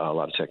science, a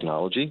lot of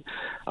technology.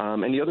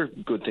 And the other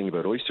good thing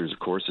about oysters, of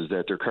course, is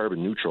that they're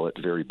carbon neutral at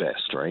the very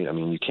best, right? I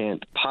mean, you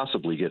can't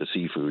possibly get a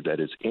seafood that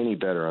is any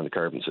better on the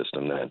carbon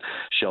system than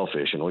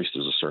shellfish, and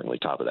oysters are certainly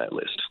top of that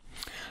list.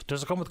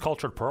 Does it come with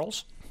cultured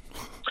pearls?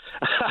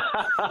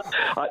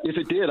 If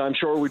it did, I'm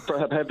sure we'd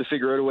have to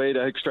figure out a way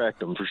to extract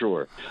them for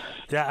sure.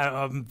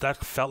 Yeah, that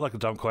felt like a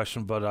dumb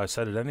question, but I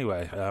said it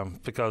anyway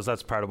because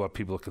that's part of what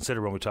people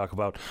consider when we talk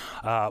about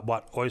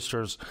what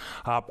oysters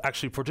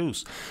actually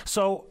produce.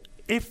 So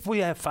if we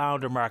have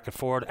found a market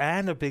for it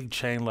and a big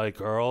chain like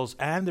Earl's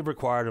and the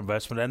required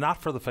investment and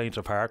not for the faint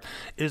of heart,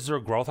 is there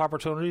growth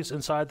opportunities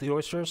inside the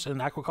oysters in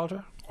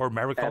aquaculture or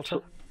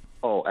mariculture?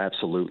 Oh,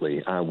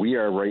 absolutely. We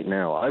are right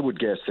now. I would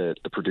guess that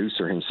the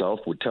producer himself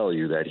would tell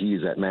you that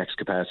he's at max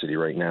capacity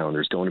right now, and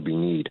there's going to be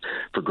need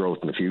for growth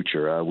in the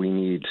future. We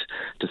need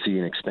to see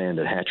an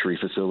expanded hatchery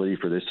facility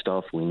for this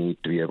stuff. We need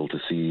to be able to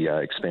see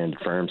expanded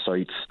farm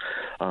sites.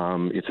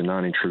 It's a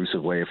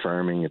non-intrusive way of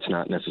farming. It's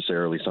not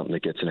necessarily something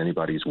that gets in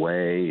anybody's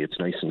way. It's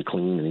nice and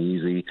clean and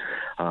easy.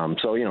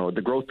 So,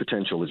 the growth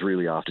potential is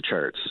really off the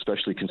charts,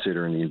 especially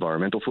considering the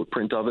environmental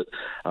footprint of it,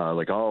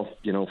 like all,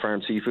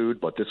 farm seafood,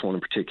 but this one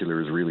in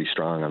particular is really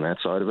strong on that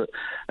side of it,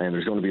 and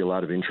there's going to be a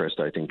lot of interest,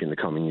 I think, in the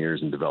coming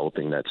years in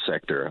developing that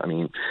sector. I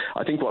mean,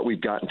 I think what we've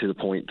gotten to the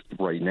point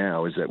right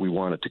now is that we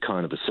wanted to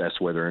kind of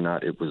assess whether or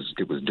not it was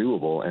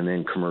doable and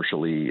then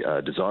commercially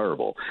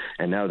desirable.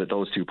 And now that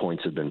those 2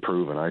 points have been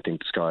proven, I think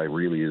the sky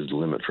really is the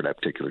limit for that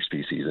particular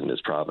species in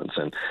this province.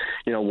 And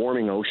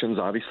warming oceans,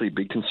 obviously,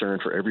 big concern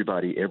for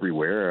everybody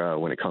everywhere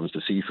when it comes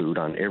to seafood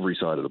on every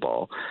side of the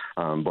ball.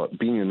 But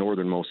being the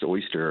northernmost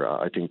oyster,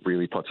 I think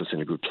really puts us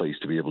in a good place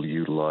to be able to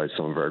utilize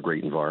some of our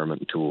great environment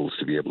tools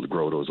to be able to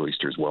grow those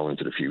oysters well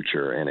into the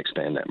future and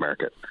expand that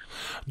market.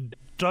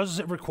 Does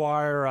it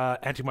require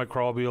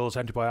antimicrobials,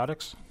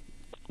 antibiotics?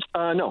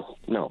 No.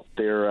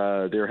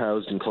 They're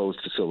housed in closed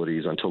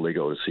facilities until they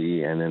go to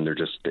sea, and then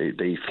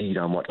they feed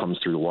on what comes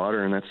through the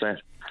water, and that's that.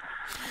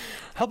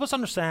 Help us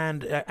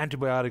understand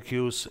antibiotic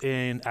use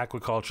in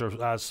aquaculture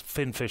as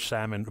finfish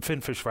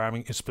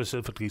farming,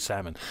 specifically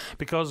salmon.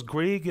 Because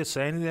Grieg is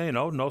saying,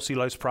 no sea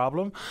lice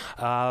problem.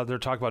 They're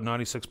talking about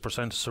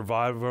 96%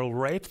 survival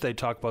rate. They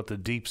talk about the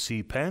deep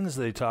sea pens.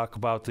 They talk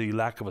about the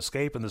lack of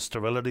escape and the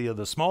sterility of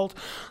the smolt.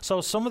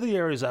 So some of the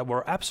areas that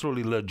were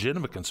absolutely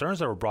legitimate concerns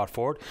that were brought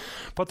forward,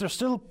 but they're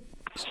still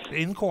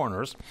in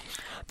corners.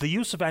 The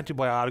use of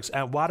antibiotics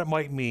and what it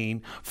might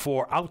mean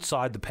for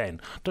outside the pen.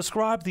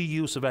 Describe the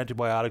use of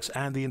antibiotics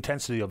and the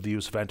intensity of the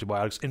use of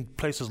antibiotics in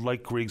places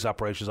like Grieg's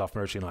operations off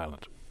Mercian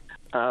Island.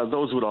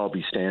 Those would all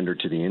be standard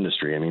to the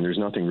industry. I mean, there's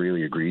nothing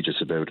really egregious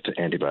about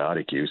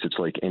antibiotic use. It's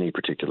like any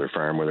particular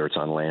farm, whether it's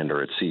on land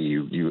or at sea,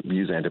 you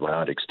use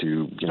antibiotics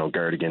to,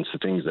 guard against the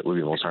things that will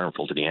be most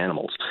harmful to the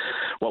animals.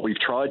 What we've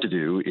tried to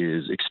do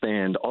is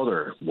expand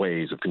other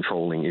ways of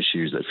controlling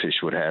issues that fish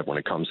would have when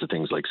it comes to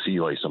things like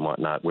sea lice and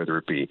whatnot, whether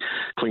it be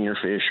cleaner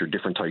fish or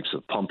different types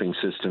of pumping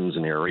systems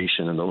and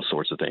aeration and those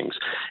sorts of things.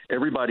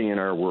 Everybody in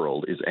our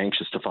world is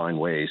anxious to find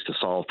ways to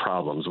solve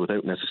problems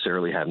without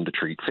necessarily having to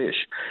treat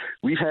fish.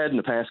 We've had in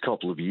the past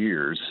couple of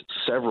years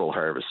several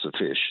harvests of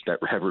fish that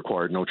have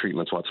required no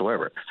treatments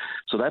whatsoever.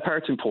 So that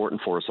part's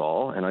important for us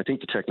all, and I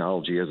think the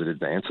technology as it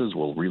advances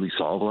will really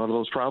solve a lot of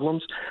those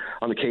problems.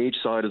 On the cage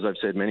side, as I've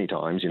said many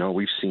times,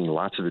 we've seen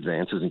lots of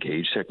advances in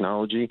cage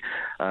technology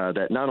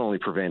that not only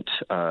prevent,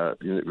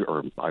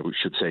 or I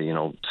should say,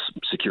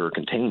 secure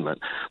containment,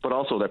 but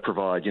also that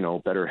provide,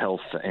 better health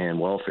and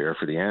welfare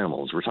for the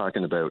animals. We're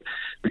talking about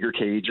bigger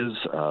cages,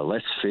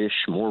 less fish,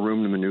 more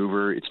room to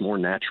maneuver. It's more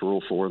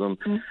natural for them.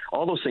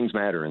 All those things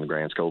matter in the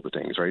grand scope of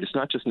things, right? It's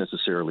not just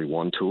necessarily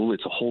one tool.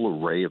 It's a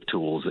whole array of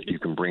tools that you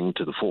can bring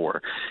to the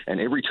fore. And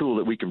every tool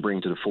that we can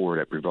bring to the fore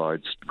that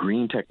provides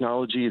green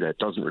technology that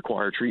doesn't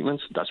require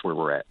treatments, that's where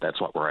we're at.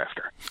 That's what we're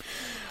after.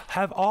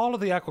 Have all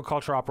of the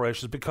aquaculture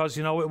operations, because,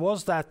 it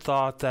was that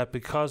thought that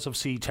because of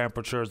sea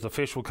temperatures, the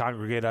fish will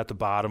congregate at the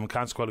bottom, and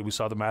consequently we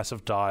saw the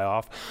massive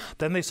die-off.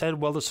 Then they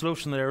said, well, the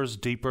solution there is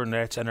deeper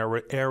nets and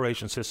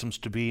aeration systems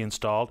to be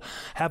installed.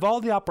 Have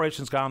all the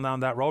operations gone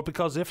down that road?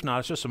 Because if not,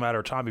 it's just a matter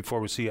of time before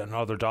we see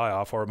another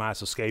die-off or a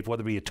mass escape,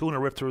 whether it be a tuna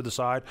ripped through the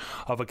side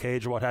of a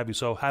cage or what have you.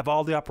 So have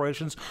all the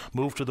operations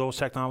moved to those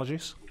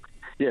technologies?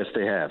 Yes,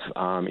 they have,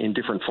 in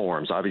different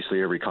forms.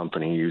 Obviously, every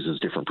company uses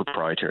different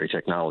proprietary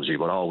technology,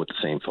 but all with the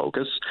same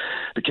focus.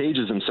 The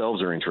cages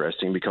themselves are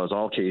interesting because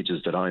all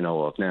cages that I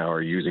know of now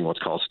are using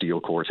what's called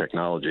steel core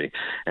technology,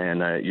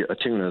 and a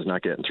tuna is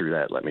not getting through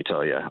that, let me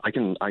tell you. I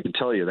can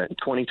tell you that in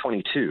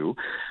 2022,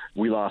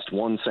 we lost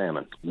one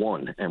salmon,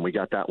 and we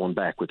got that one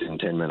back within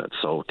 10 minutes.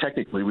 So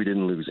technically, we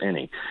didn't lose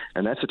any,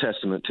 and that's a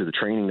testament to the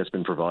training that's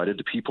been provided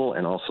to people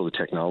and also the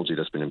technology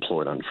that's been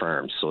employed on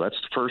farms. So that's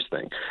the first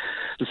thing.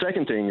 The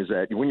second thing is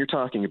that when you're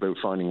talking about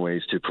finding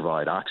ways to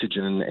provide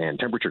oxygen and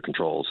temperature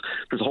controls,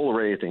 there's a whole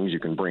array of things you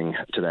can bring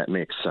to that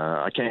mix.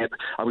 I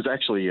was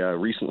actually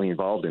recently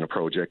involved in a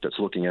project that's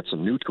looking at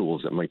some new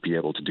tools that might be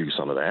able to do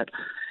some of that.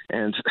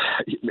 And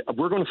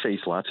we're going to face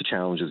lots of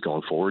challenges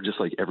going forward,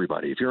 just like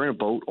everybody. If you're in a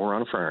boat or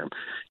on a farm,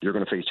 you're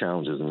going to face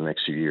challenges in the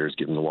next few years,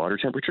 given the water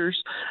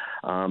temperatures.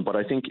 But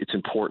I think it's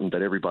important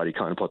that everybody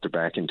kind of put their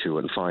back into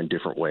it and find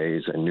different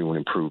ways and new and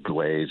improved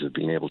ways of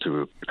being able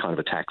to kind of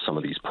attack some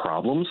of these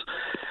problems.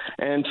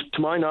 And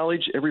to my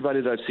knowledge,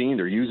 everybody that I've seen,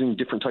 they're using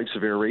different types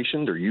of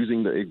aeration. They're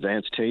using the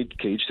advanced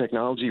cage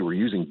technology. We're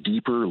using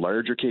deeper,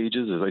 larger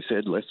cages, as I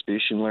said, less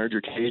fish in larger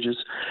cages.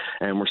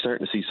 And we're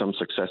starting to see some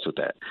success with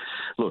that.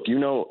 Look,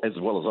 as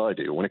well as I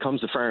do, when it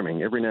comes to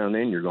farming, every now and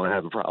then you're going to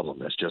have a problem.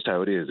 That's just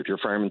how it is. If you're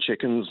farming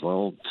chickens,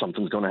 well,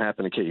 something's going to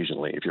happen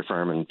occasionally. If you're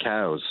farming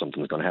cows,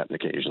 something's going to happen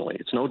occasionally.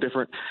 It's no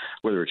different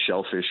whether it's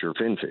shellfish or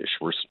finfish.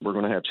 We're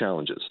going to have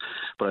challenges.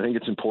 But I think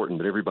it's important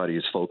that everybody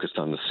is focused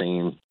on the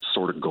same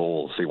sort of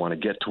goals. They want to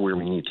get to where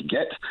we need to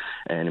get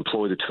and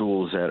employ the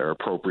tools that are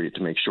appropriate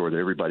to make sure that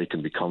everybody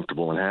can be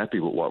comfortable and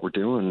happy with what we're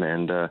doing,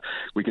 and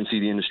we can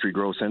see the industry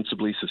grow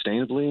sensibly,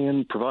 sustainably,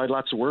 and provide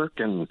lots of work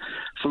and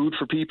food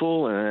for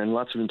people and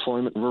lots of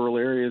employment in rural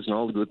areas and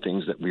all the good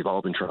things that we've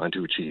all been trying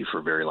to achieve for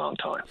a very long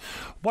time.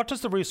 What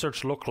does the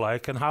research look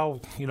like, and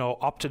how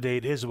up to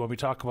date is it when we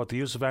talk about the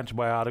use of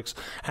antibiotics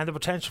and the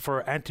potential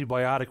for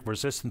antibiotic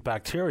resistant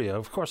bacteria?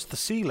 Of course, the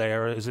sea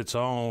layer is its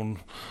own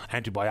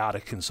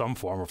antibiotic in some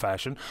form or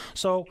fashion.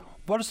 So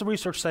what does the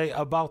research say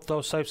about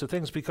those types of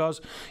things? Because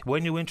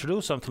when you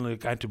introduce something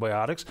like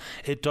antibiotics,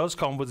 it does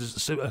come with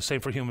the same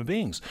for human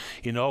beings.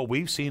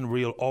 We've seen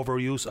real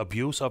overuse,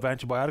 abuse of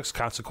antibiotics.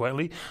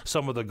 Consequently,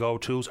 some of the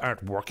go-tos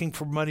aren't working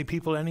for many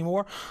people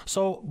anymore.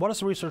 So what does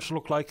the research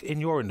look like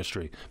in your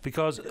industry?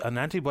 Because an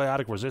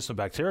antibiotic-resistant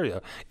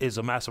bacteria is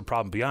a massive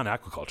problem beyond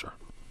aquaculture.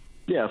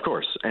 Yeah, of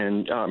course.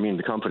 And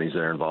the companies that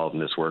are involved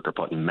in this work are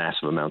putting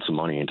massive amounts of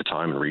money into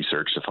time and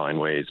research to find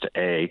ways to,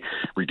 A,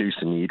 reduce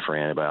the need for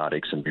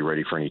antibiotics and be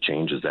ready for any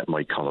changes that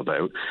might come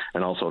about,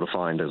 and also to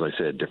find, as I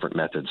said, different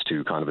methods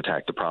to kind of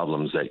attack the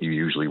problems that you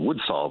usually would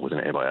solve with an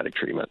antibiotic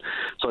treatment.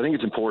 So I think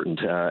it's important,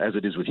 as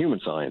it is with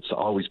human science, to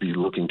always be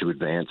looking to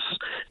advance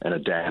and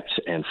adapt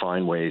and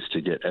find ways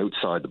to get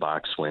outside the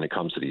box when it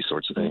comes to these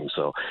sorts of things.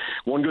 So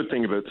one good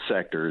thing about the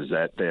sector is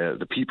that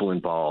the people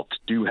involved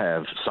do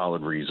have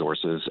solid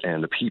resources,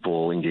 and the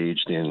people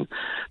engaged in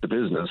the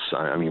business,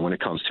 when it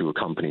comes to a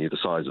company the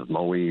size of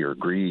Mowi or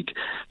Grieg,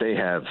 they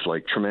have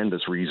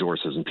tremendous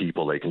resources and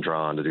people they can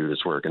draw on to do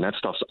this work. And that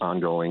stuff's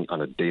ongoing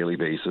on a daily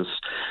basis.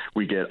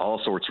 We get all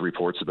sorts of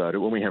reports about it.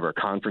 When we have our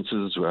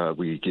conferences,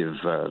 we give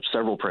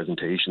several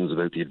presentations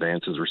about the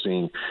advances we're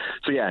seeing.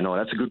 So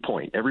that's a good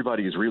point.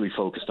 Everybody is really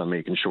focused on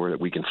making sure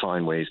that we can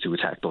find ways to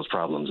attack those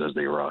problems as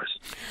they arise.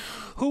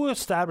 Who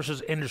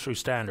establishes industry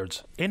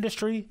standards?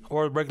 Industry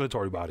or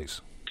regulatory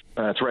bodies?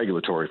 It's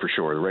regulatory for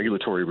sure. The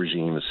regulatory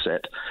regime is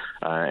set,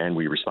 and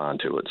we respond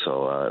to it.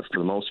 So for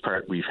the most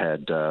part, we've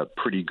had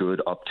pretty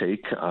good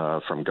uptake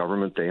from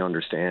government. They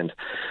understand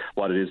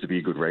what it is to be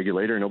a good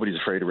regulator. Nobody's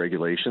afraid of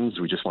regulations.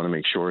 We just want to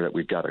make sure that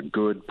we've got a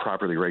good,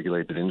 properly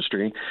regulated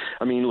industry.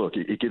 Look,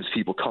 it gives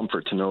people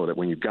comfort to know that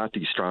when you've got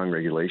these strong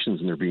regulations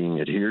and they're being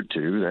adhered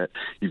to, that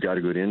you've got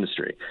a good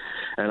industry.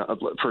 And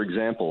for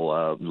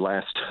example,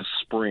 last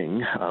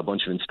spring, a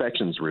bunch of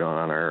inspections were done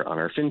on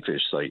our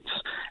finfish sites,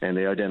 and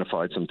they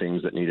identified some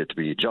things that needed to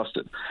be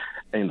adjusted.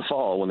 In the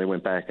fall, when they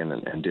went back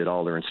and did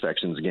all their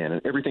inspections again,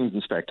 and everything's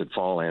inspected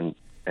fall and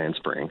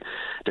spring,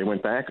 they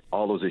went back,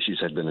 all those issues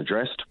had been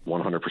addressed,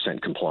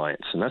 100%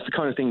 compliance. And that's the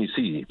kind of thing you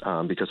see,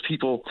 because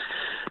people,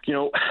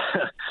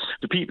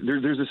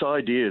 there's this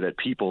idea that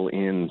people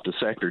in the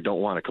sector don't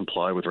want to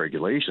comply with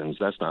regulations.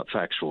 That's not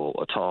factual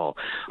at all.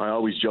 I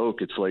always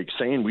joke, it's like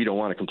saying we don't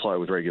want to comply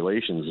with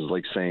regulations is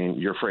like saying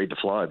you're afraid to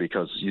fly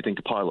because you think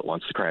the pilot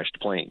wants to crash the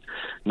plane.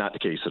 Not the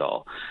case at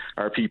all.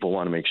 Our people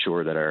want to make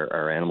sure that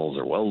our animals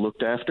are well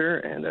looked after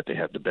and that they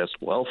have the best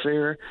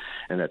welfare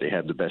and that they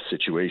have the best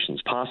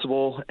situations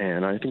possible.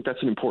 And I think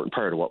that's an important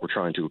part of what we're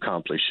trying to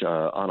accomplish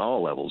on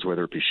all levels,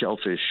 whether it be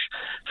shellfish,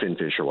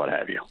 finfish, or what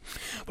have you.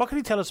 What can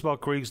you tell us about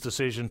Grieg's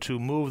decision to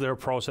move their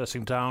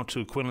processing down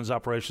to Quinlan's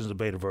operations in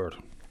Bay de Verde?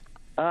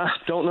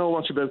 Don't know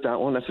much about that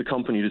one. That's a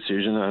company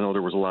decision. I know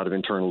there was a lot of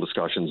internal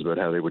discussions about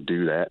how they would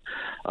do that.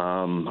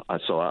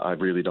 So I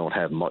really don't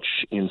have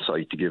much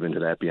insight to give into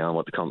that beyond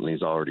what the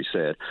company's already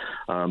said.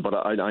 But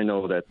I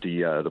know that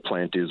the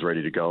plant is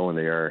ready to go, and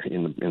they are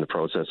in the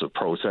process of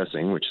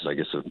processing, which is, I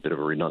guess, a bit of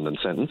a redundant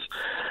sentence.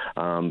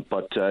 I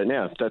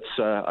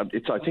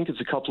think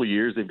it's a couple of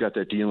years they've got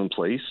that deal in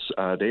place.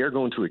 They are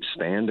going to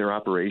expand their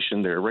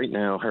operation. They're right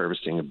now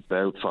harvesting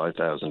about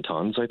 5,000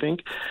 tons, I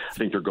think. I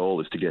think their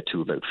goal is to get to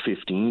about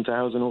 15,000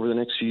 over the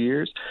next few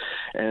years.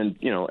 And,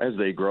 as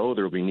they grow,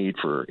 there will be need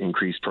for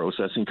increased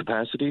processing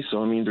capacity.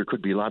 So, there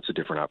could be lots of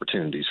different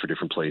opportunities for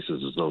different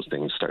places as those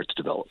things start to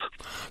develop.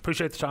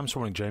 Appreciate the time this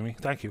morning, Jamie.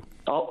 Thank you.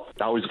 Oh,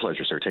 always a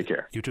pleasure, sir. Take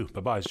care. You too.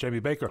 Bye-bye. It's Jamie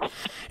Baker,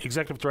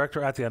 Executive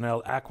Director at the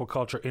NL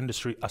Aquaculture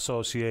Industry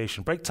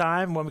Association. Break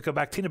time. When we come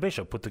back, Tina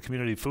Bishop with the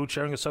Community Food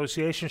Sharing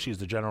Association. She's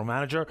the General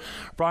Manager.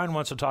 Brian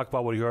wants to talk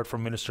about what he heard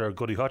from Minister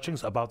Goody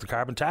Hutchings about the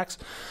carbon tax.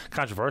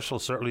 Controversial,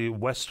 certainly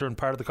western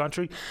part of the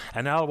country.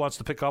 And Al wants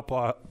to pick up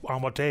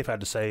on what Dave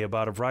had to say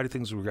about a variety of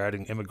things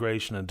regarding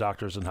immigration and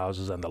doctors and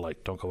houses and the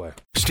like. Don't go away.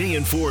 Stay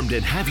informed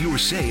and have your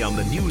say on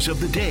the news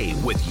of the day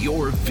with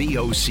your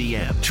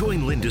VOCM.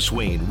 Join Linda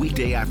Swain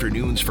weekday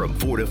afternoons from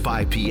 4 to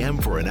 5 p.m.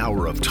 for an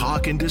hour of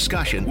talk and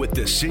discussion with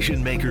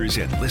decision makers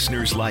and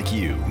listeners like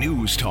you.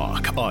 News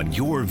Talk on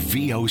your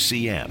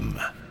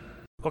VOCM.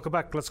 Welcome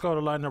back. Let's go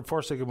to line number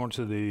 4. Say good morning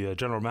to the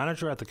General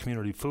Manager at the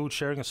Community Food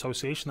Sharing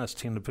Association. That's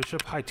Tina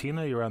Bishop. Hi,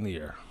 Tina. You're on the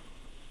air.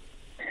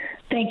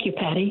 Thank you,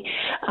 Patty.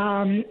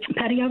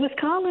 Patty, I was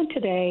calling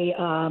today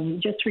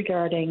just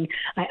regarding,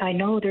 I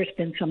know there's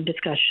been some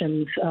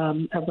discussions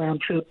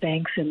around food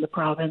banks in the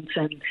province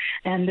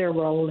and their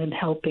role in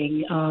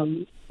helping,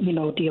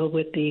 deal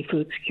with the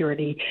food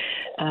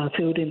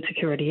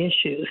insecurity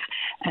issues.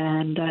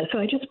 And so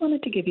I just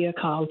wanted to give you a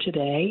call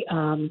today.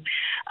 I'm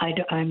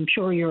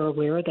sure you're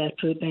aware that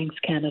Food Banks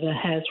Canada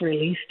has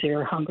released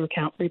their hunger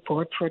count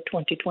report for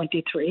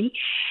 2023,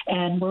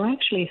 and we're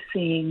actually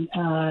seeing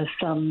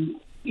some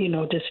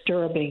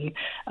disturbing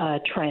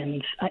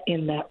trends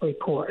in that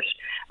report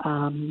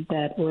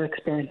that we're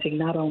experiencing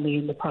not only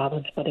in the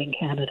province but in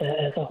Canada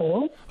as a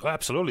whole.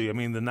 Absolutely.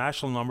 The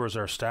national numbers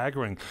are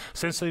staggering.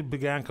 Since they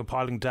began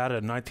compiling data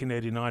in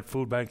 1989,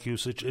 food bank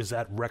usage is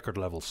at record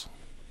levels.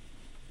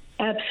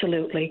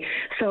 Absolutely.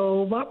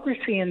 So what we're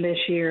seeing this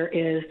year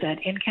is that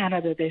in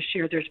Canada this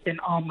year there's been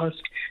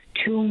almost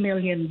 2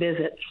 million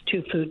visits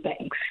to food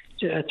banks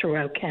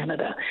throughout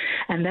Canada.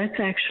 And that's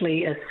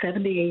actually a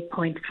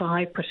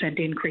 78.5%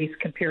 increase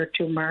compared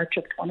to March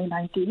of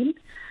 2019.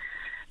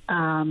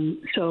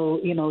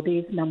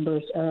 These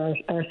numbers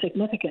are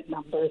significant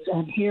numbers.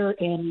 And here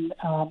in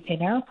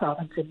our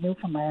province, in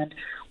Newfoundland,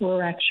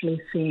 we're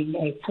actually seeing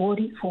a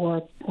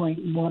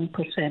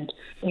 44.1%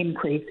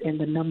 increase in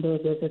the number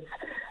of visits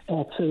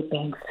at food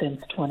banks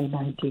since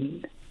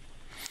 2019.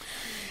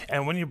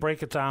 And when you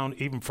break it down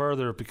even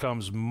further, it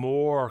becomes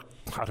more,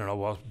 I don't know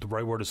what the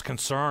right word is,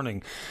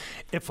 concerning.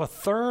 If a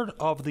third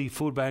of the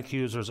food bank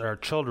users are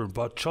children,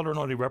 but children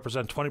only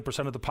represent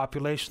 20% of the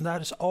population,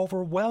 that is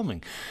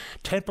overwhelming.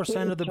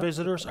 10% of the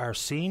visitors are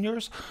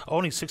seniors.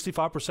 Only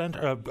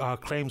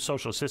 65% claim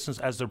social assistance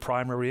as their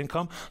primary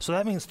income. So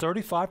that means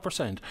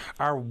 35%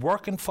 are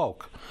working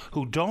folk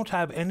who don't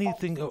have any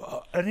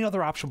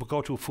other option but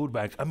go to a food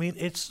bank.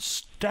 it's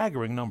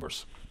staggering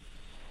numbers.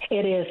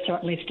 It is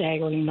certainly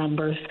staggering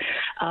numbers.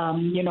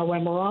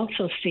 When we're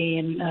also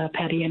seeing,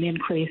 Patty, an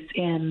increase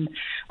in,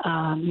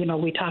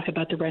 we talk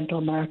about the rental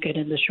market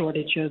and the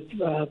shortage of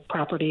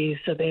properties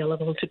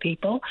available to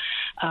people.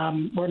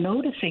 We're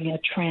noticing a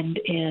trend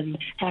in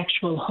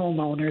actual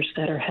homeowners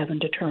that are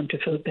having to turn to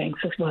food banks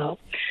as well.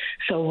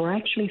 So we're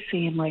actually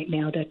seeing right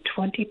now that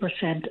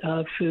 20%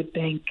 of food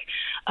bank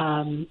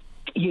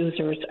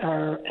users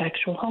are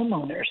actual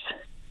homeowners.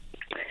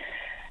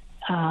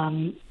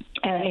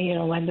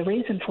 And the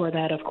reason for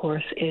that, of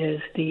course, is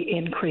the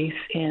increase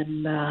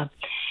in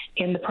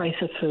the price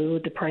of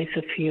food, the price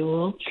of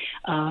fuel,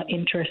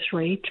 interest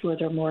rates, where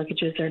their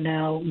mortgages are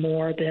now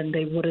more than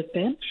they would have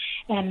been,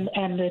 and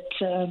that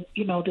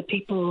the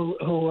people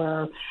who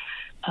are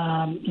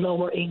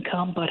lower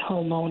income but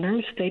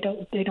homeowners, they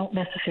don't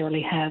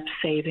necessarily have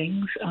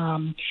savings,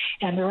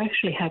 and they're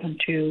actually having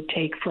to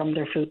take from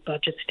their food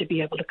budgets to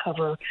be able to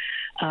cover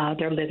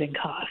their living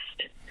cost.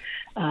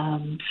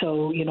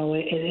 So,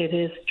 it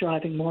is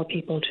driving more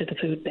people to the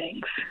food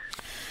banks.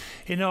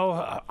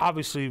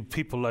 Obviously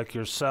people like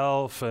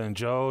yourself and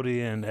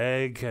Jody and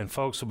Egg and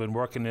folks who've been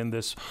working in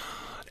this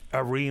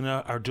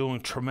arena are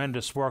doing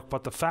tremendous work,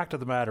 but the fact of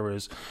the matter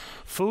is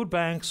food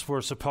banks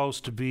were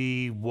supposed to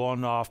be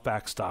one-off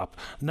backstop,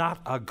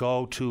 not a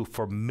go-to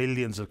for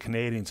millions of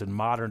Canadians in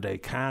modern day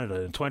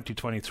Canada in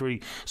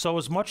 2023. So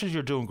as much as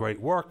you're doing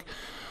great work,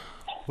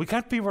 we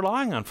can't be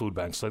relying on food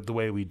banks like the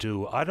way we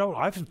do.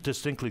 I've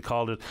distinctly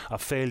called it a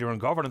failure in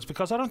governance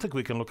because I don't think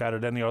we can look at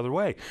it any other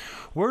way.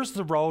 Where's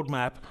the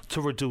roadmap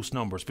to reduce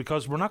numbers?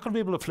 Because we're not going to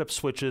be able to flip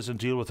switches and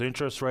deal with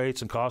interest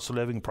rates and cost of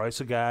living, price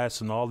of gas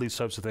and all these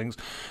types of things.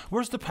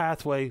 Where's the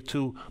pathway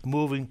to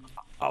moving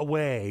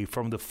away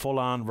from the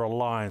full-on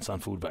reliance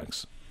on food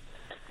banks?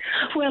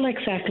 Well,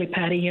 exactly,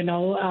 Patty. We've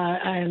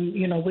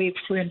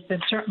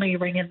been certainly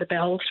ringing the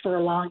bells for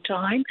a long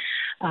time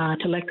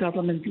to let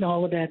governments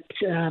know that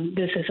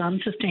this is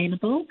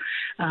unsustainable.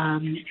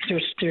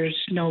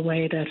 There's no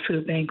way that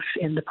food banks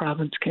in the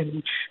province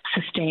can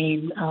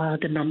sustain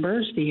the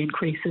numbers, the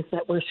increases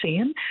that we're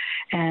seeing.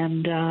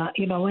 And,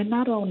 and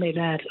not only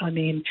that,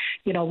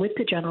 with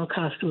the general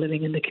cost of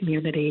living in the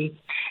community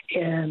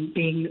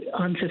being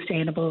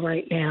unsustainable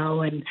right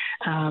now, and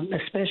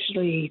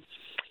especially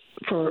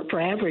for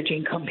average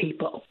income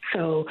people.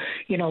 So,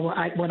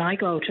 when I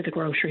go to the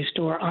grocery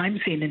store, I'm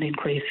seeing an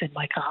increase in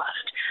my cost.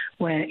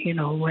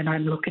 When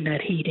I'm looking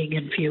at heating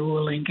and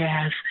fuel and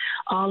gas,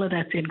 all of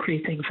that's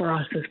increasing for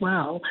us as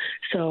well.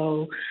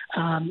 So,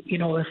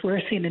 if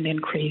we're seeing an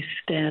increase,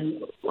 then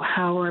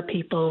how are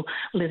people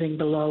living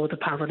below the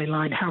poverty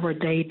line? How are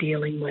they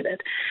dealing with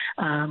it?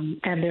 And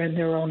then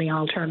their only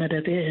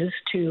alternative is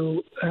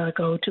to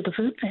go to the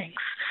food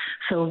banks.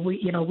 So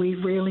we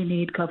really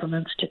need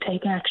governments to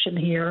take action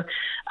here,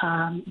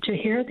 to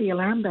hear the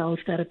alarm bells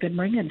that have been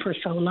ringing for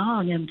so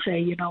long and say,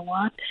 you know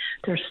what,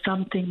 there's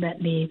something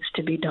that needs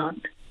to be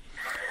done.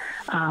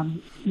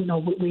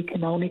 We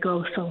can only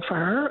go so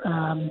far.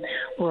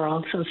 We're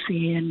also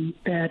seeing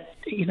that,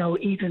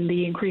 even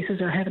the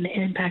increases are having an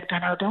impact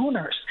on our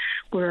donors,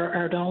 where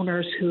our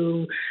donors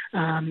who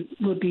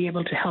would be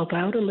able to help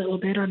out a little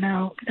bit are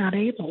now not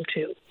able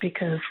to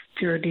because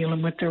they're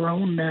dealing with their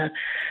own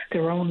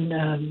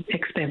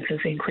expenses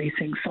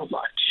increasing so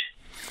much.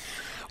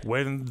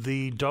 When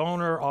the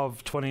donor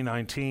of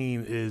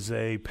 2019 is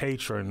a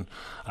patron,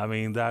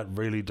 that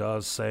really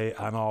does say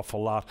an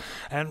awful lot.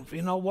 And,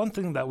 one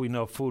thing that we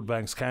know food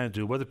banks can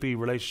do, whether it be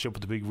relationship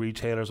with the big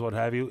retailers, what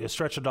have you, is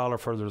stretch a dollar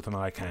further than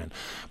I can.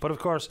 But, of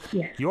course,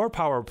 your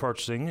power of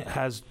purchasing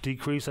has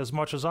decreased as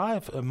much as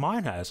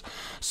mine has.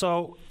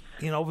 So,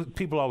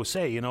 people always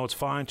say, it's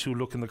fine to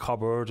look in the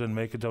cupboard and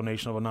make a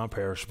donation of a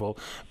non-perishable,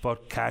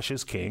 but cash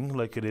is king,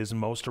 like it is in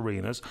most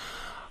arenas.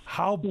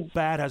 How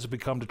bad has it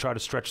become to try to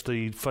stretch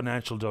the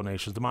financial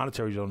donations, the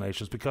monetary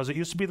donations? Because it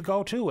used to be the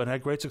go-to and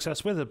had great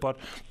success with it, but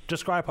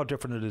describe how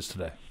different it is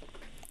today.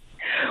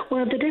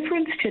 Well, the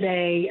difference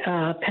today,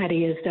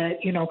 Patty, is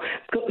that,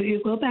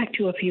 you go back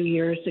to a few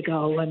years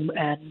ago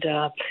and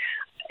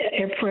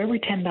for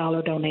every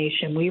 $10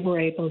 donation, we were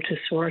able to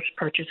source,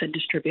 purchase, and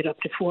distribute up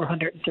to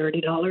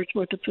 $430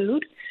 worth of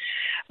food.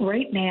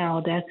 Right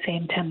now, that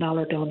same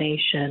 $10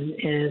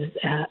 donation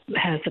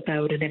has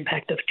about an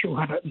impact of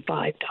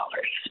 $205.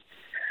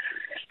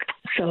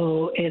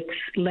 So it's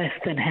less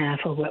than half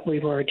of what we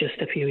were just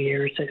a few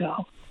years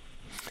ago.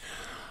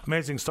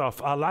 Amazing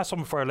stuff. Last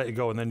one before I let you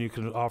go, and then you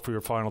can offer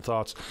your final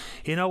thoughts.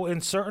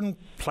 In certain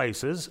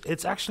places,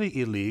 it's actually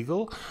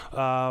illegal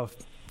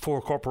for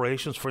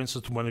corporations, for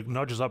instance, when it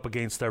nudges up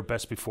against their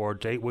best before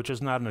date, which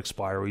is not an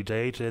expiry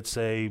date, it's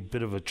a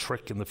bit of a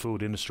trick in the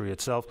food industry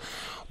itself.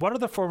 What are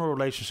the former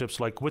relationships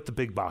like with the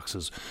big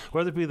boxes,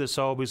 whether it be the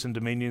Sobeys and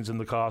Dominions and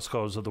the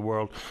Costcos of the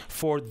world,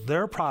 for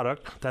their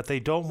product that they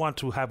don't want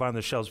to have on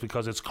the shelves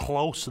because it's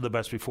close to the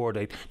best before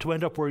date to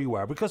end up where you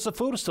are? Because the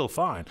food is still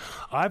fine.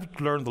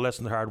 I've learned the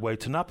lesson the hard way,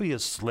 to not be a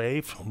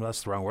slave,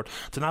 that's the wrong word,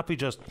 to not be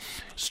just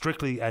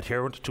strictly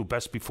adherent to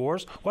best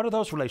befores. What are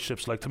those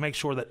relationships like to make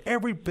sure that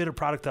every bit of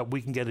product that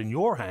we can get in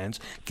your hands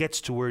gets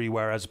to where you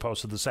are as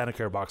opposed to the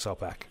Sanacare box out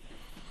back?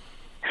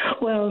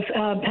 Well,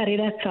 Patty,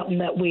 that's something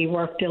that we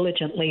work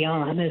diligently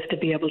on, is to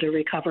be able to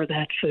recover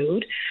that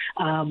food.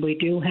 We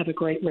do have a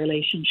great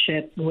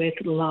relationship with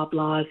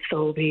Loblaws,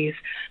 Sobeys,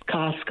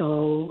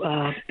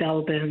 Costco,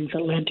 Belbin's,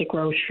 Atlantic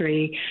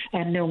Grocery,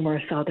 and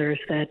numerous others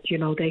that,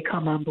 they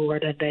come on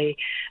board and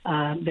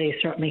they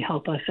certainly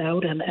help us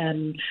out.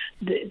 And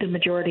the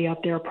majority of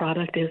their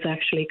product is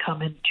actually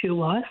coming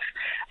to us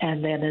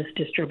and then is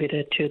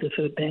distributed to the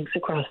food banks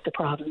across the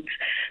province.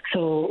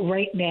 So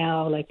right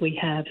now, we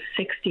have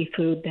 60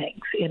 food banks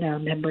in our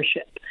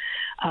membership.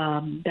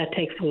 That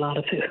takes a lot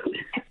of food.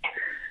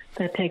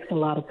 That takes a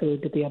lot of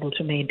food to be able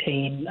to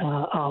maintain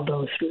all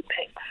those food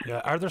banks.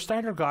 Yeah. Are there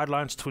standard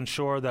guidelines to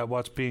ensure that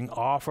what's being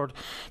offered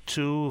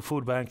to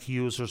food bank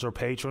users or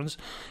patrons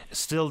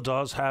still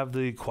does have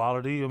the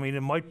quality? I mean,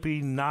 it might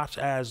be not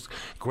as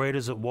great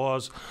as it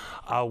was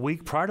a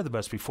week prior to the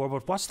best before,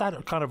 but what's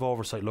that kind of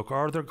oversight look?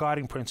 Are there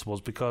guiding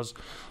principles? Because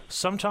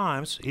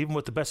sometimes, even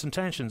with the best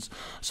intentions,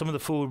 some of the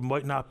food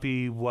might not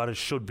be what it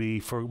should be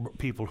for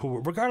people who,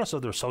 regardless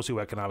of their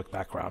socioeconomic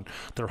background,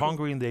 they're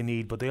hungry and they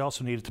need, but they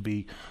also need it to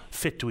be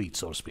fit to eat,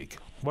 so to speak.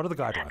 What are the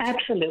guidelines?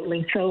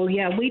 Absolutely. So,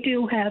 yeah, we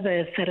do have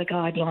a set of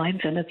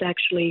guidelines, and it's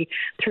actually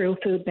through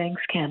Food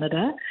Banks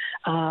Canada,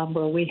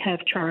 where we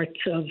have charts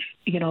of,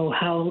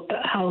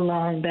 how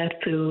long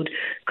that food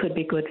could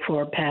be good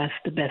for past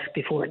the best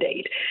before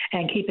date.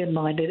 And keep in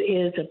mind, it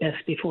is a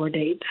best before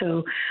date.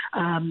 So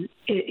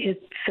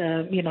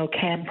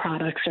canned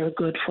products are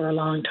good for a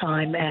long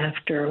time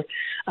after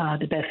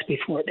the best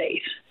before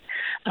date.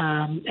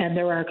 And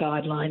there are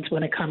guidelines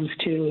when it comes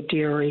to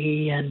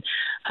dairy and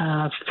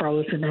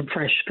frozen and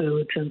fresh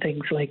foods and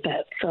things like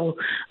that. So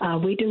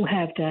we do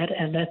have that,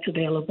 and that's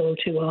available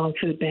to all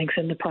food banks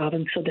in the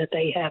province so that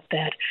they have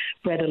that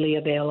readily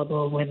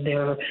available when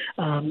they're,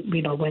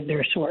 when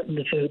they're sorting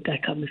the food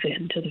that comes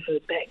into the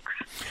food banks.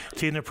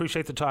 Tina,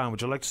 appreciate the time.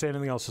 Would you like to say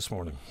anything else this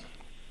morning?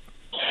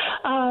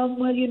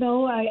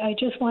 I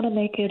just want to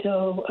make it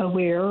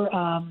aware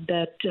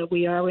that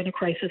we are in a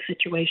crisis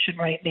situation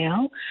right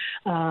now.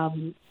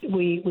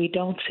 We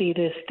don't see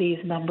these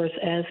numbers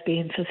as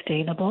being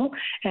sustainable,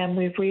 and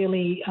we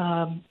really,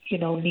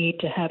 need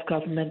to have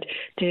government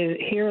to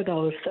hear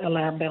those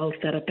alarm bells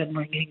that have been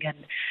ringing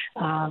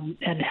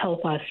and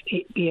help us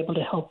be able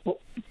to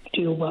help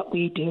do what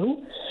we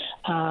do.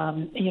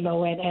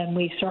 And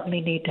we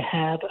certainly need to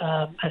have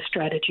a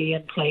strategy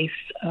in place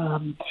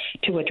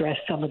to address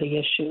some of the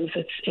issues.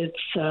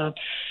 It's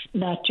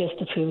not just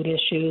the food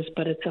issues,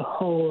 but it's a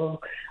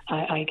whole,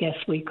 I guess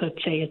we could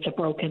say it's a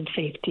broken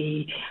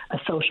a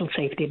social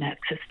safety net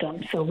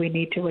system. So we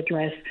need to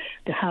address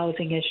the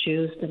housing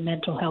issues, the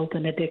mental health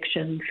and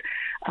addictions,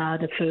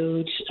 the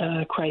food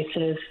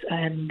crisis,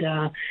 and,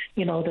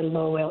 the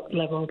low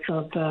levels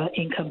of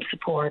income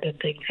support and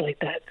things like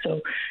that.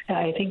 So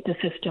I think the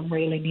system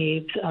really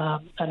needs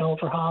an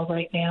overhaul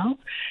right now,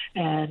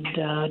 and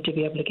to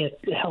be able to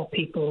help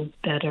people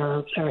that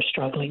are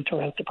struggling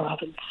throughout the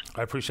province.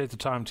 I appreciate the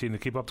time, Tina.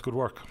 Keep up the good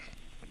work.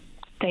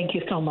 Thank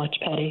you so much,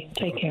 Patty.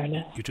 Take care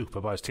now. You too.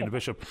 Bye-bye. It's Tina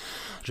Bishop,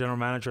 General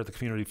Manager at the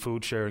Community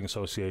Food Sharing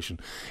Association.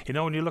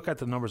 When you look at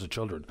the numbers of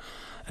children,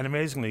 and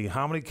amazingly,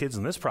 how many kids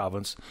in this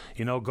province,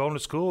 going to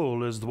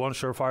school is the one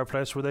surefire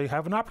place where they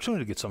have an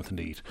opportunity to get something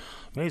to eat.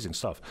 Amazing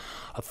stuff.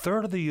 A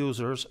third of the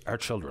users are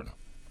children.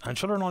 And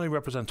children only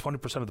represent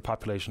 20% of the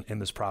population in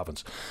this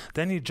province.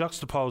 Then you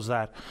juxtapose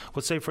that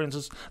with, say, for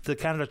instance, the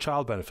Canada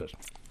Child Benefit.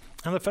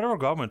 And the federal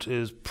government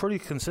is pretty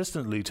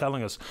consistently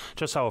telling us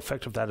just how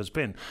effective that has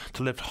been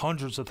to lift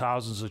hundreds of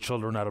thousands of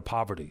children out of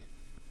poverty.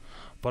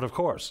 But of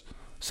course,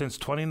 since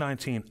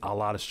 2019, a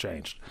lot has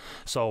changed.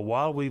 So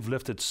while we've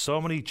lifted so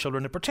many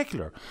children in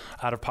particular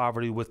out of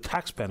poverty with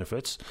tax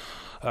benefits,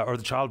 or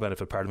the child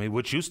benefit,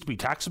 which used to be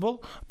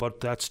taxable,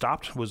 but that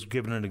stopped, was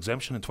given an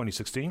exemption in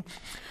 2016.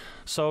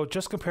 So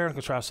just compare and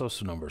contrast those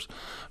two numbers.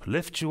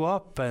 Lift you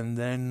up, and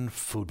then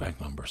food bank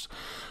numbers.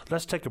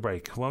 Let's take a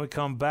break. When we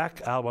come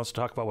back, Al wants to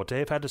talk about what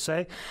Dave had to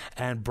say,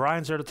 and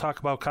Brian's there to talk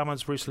about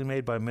comments recently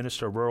made by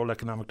Minister of Rural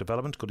Economic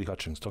Development, Goody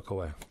Hutchings. Don't go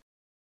away.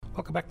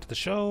 Welcome back to the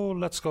show.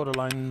 Let's go to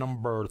line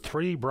number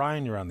 3.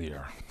 Brian, you're on the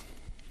air.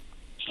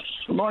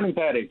 Good morning,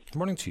 Patty. Good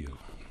morning to you.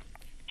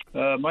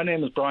 My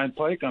name is Brian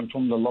Pike. I'm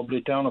from the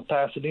lovely town of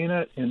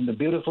Pasadena in the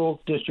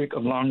beautiful district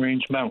of Long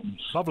Range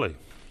Mountains. Lovely.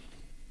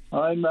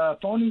 I'm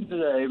phoning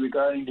today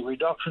regarding the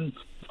reduction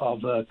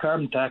of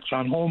carbon tax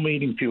on home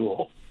heating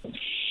fuel,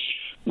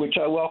 which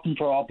I welcome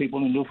for all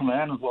people in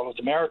Newfoundland as well as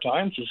the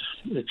Maritimes.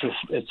 It's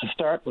a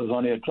start, but it's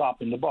only a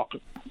drop in the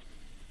bucket.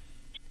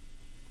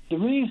 The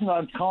reason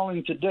I'm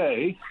calling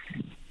today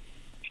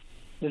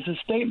is a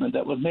statement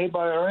that was made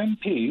by our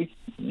MP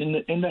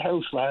in the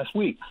House last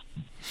week,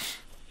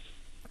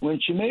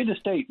 when she made a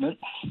statement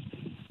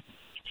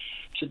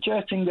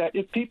suggesting that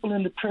if people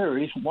in the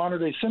prairies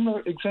wanted a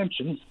similar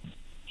exemption,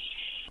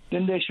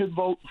 then they should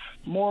vote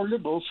more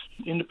Liberals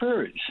in the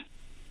prairies.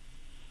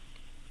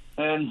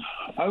 And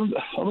I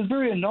was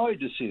very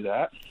annoyed to see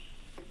that,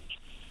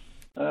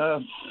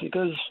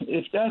 because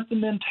if that's the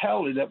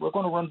mentality that we're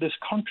going to run this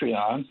country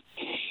on,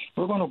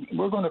 we're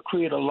going to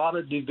create a lot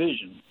of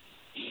division.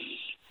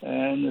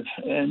 And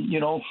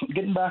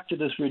getting back to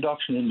this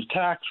reduction in the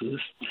taxes,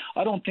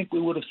 I don't think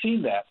we would have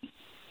seen that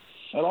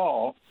at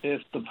all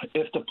if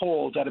the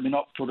polls had been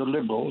up for the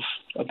Liberals.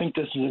 I think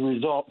this is a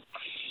result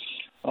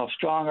of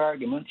strong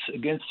arguments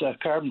against that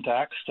carbon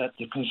tax that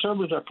the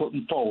Conservatives are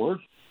putting forward,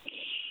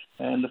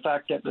 and the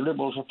fact that the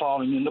Liberals are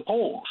falling in the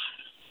polls.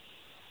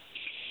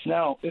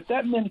 Now, if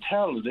that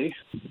mentality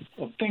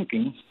of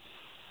thinking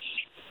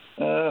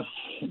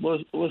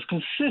was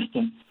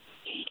consistent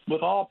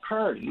with all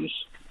parties,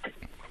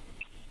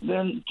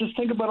 then just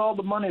think about all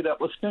the money that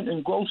was spent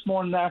in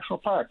Grossmore National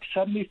Park,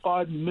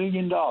 $75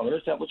 million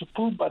that was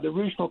approved by the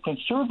regional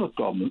Conservative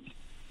government.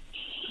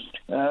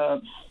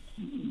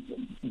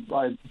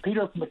 by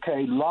Peter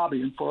MacKay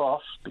lobbying for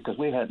us because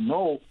we had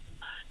no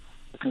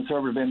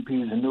Conservative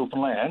MPs in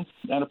Newfoundland,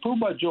 and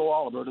approved by Joe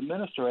Oliver, the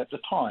minister at the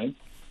time.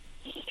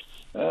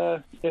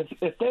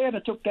 If they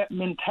had took that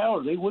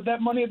mentality, would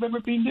that money have ever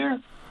been there?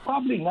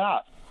 Probably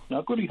not.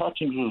 Now, Goody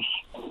Hutchings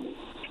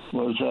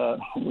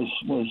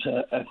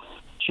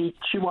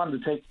she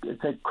wanted to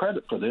take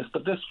credit for this,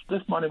 but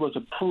this money was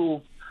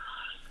approved.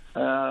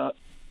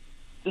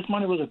 This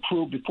money was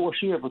approved before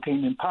she ever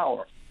came in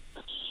power.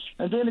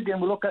 And then again,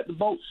 we look at the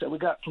boats that we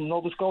got from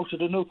Nova Scotia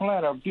to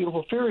Newfoundland, our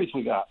beautiful ferries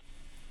we got.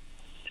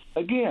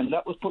 Again,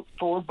 that was put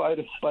forward by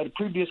the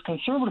previous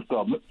Conservative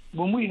government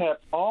when we had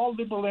all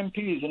Liberal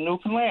MPs in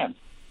Newfoundland.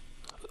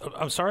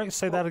 I'm sorry,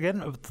 say that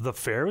again. The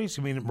ferries?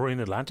 You mean Marine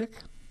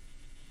Atlantic?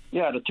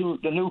 Yeah, the two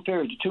new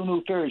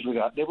ferries we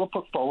got. They were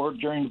put forward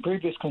during the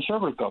previous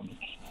Conservative government.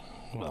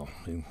 Well,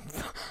 I mean,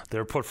 they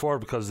were put forward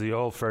because the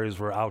old ferries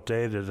were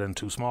outdated and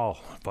too small.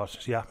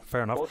 But yeah,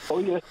 fair enough. Oh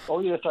yes,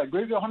 I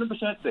agree with you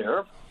 100%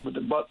 there.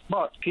 But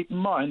keep in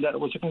mind that it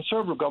was a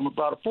Conservative government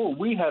brought it forward.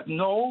 We had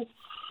no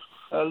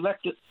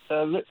elected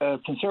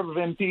Conservative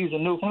MPs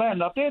in Newfoundland.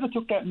 Now, if they had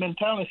took that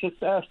mentality and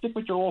said, stick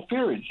with your old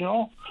ferries, you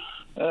know.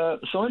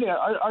 So anyway,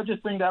 I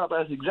just bring that up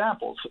as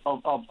examples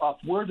of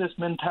where this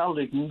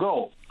mentality can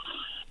go.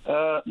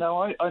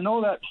 Now, I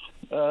know that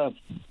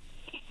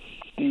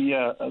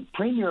the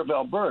Premier of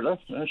Alberta,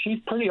 she's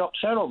pretty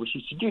upset over it.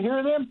 She said, "Do you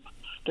hear them?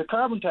 The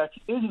carbon tax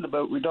isn't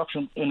about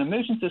reduction in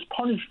emissions. It's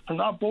punishment for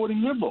not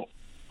voting Liberal."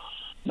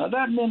 Now,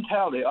 that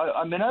mentality,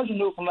 I mean, as a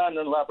Newfoundland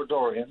and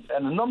Labradorian,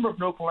 and a number of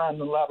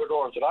Newfoundland and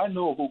Labradors that I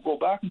know who go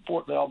back and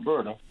forth to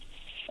Alberta,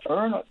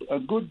 earn a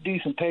good,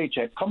 decent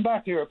paycheck, come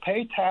back here,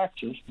 pay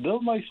taxes,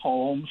 build nice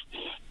homes,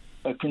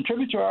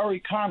 contribute to our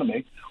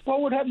economy.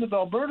 What would happen if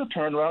Alberta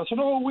turned around and said,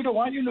 "Oh, we don't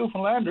want you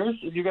Newfoundlanders"?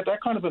 You get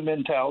that kind of a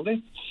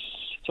mentality.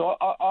 So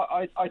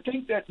I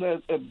think that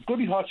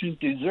Goody Hutchings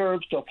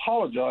deserves to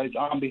apologize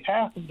on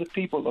behalf of the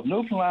people of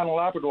Newfoundland and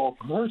Labrador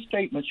for her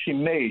statements she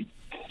made.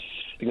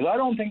 Because I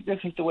don't think this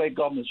is the way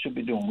government should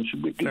be doing. We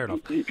should be, fair enough.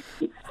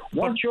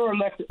 Once you're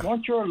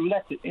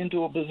elected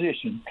into a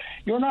position,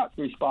 you're not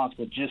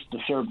responsible just to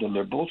serve the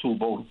Liberals who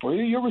voted for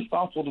you. You're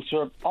responsible to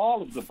serve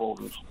all of the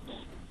voters.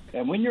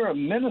 And when you're a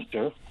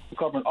minister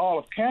covering all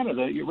of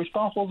Canada, you're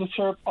responsible to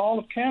serve all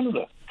of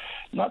Canada,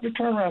 not to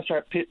turn around and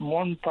start pitting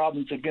one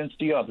province against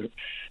the other.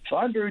 So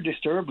I'm very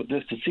disturbed with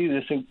this to see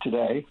this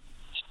today,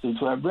 since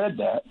I've read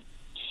that.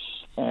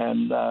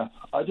 And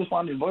I just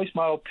wanted to voice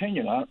my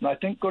opinion on it. And I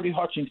think Goody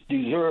Hutchings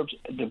deserves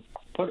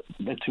to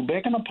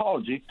make an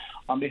apology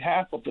on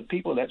behalf of the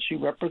people that she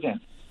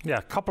represents. Yeah,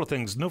 a couple of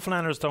things.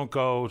 Newfoundlanders don't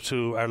go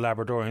to our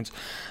Labradorians,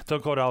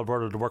 don't go to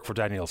Alberta to work for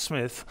Danielle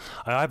Smith.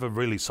 I have a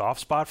really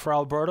soft spot for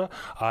Alberta.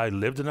 I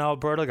lived in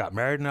Alberta, got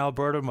married in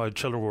Alberta. My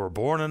children were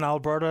born in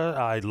Alberta.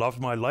 I loved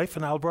my life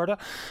in Alberta.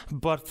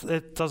 But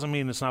it doesn't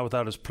mean it's not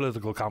without its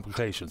political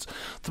complications.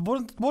 The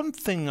one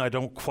thing I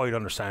don't quite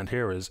understand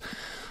here is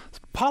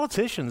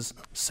politicians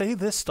say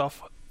this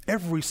stuff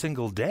every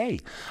single day.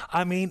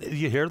 I mean,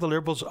 you hear the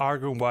Liberals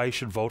arguing why you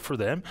should vote for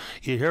them.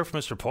 You hear from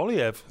Mr.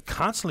 Poilievre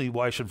constantly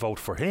why you should vote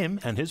for him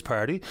and his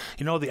party.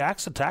 You know, the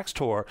accent tax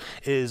tour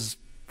is,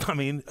 I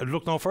mean,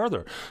 look no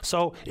further.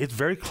 So it's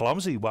very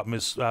clumsy what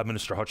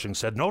Minister Hutchings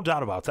said, no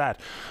doubt about that.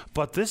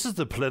 But this is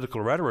the political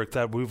rhetoric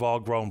that we've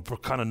all grown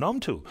kind of numb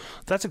to.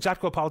 That's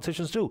exactly what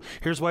politicians do.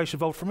 Here's why you should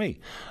vote for me,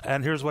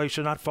 and here's why you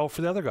should not vote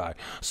for the other guy.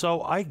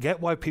 So I get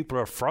why people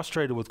are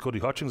frustrated with Goody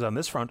Hutchings on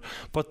this front,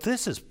 but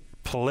this is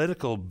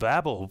political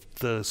babble,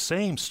 the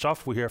same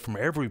stuff we hear from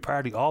every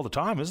party all the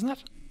time, isn't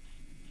it?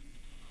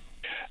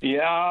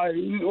 Yeah,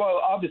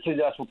 well, obviously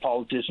that's what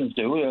politicians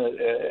do.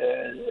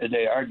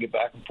 They argue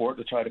back and forth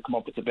to try to come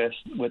up with the best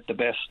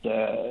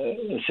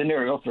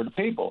scenario for the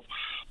people.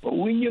 But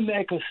when you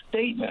make a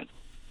statement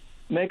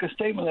like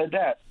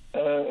that,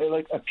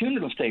 like a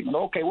punitive statement,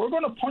 okay, we're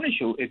going to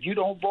punish you if you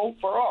don't vote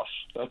for us.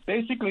 That's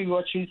basically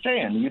what she's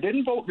saying. You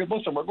didn't vote for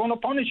us, so we're going to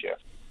punish you.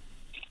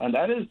 And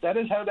that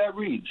is how that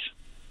reads.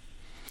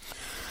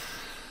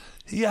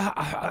 Yeah,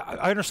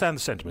 I understand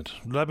the sentiment.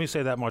 Let me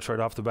say that much right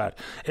off the bat.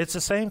 It's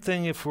the same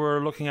thing if we're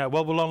looking at,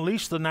 well, we'll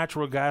unleash the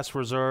natural gas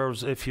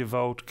reserves if you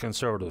vote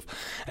Conservative.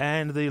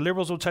 And the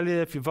Liberals will tell you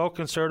if you vote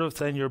Conservative,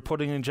 then you're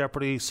putting in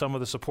jeopardy some of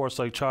the supports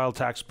like child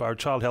tax or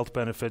child health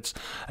benefits,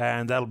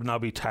 and that'll now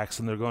be taxed,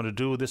 and they're going to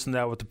do this and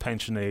that with the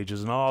pension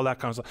ages and all that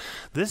kind of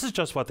stuff. This is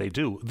just what they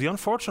do. The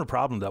unfortunate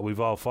problem that we've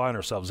all found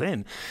ourselves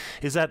in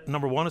is that,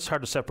 number one, it's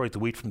hard to separate the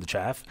wheat from the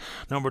chaff.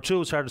 Number two,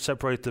 it's hard to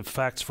separate the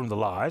facts from the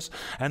lies.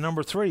 And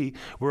number three,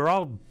 we're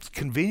all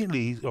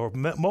conveniently, or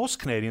most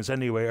Canadians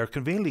anyway, are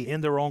conveniently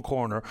in their own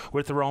corner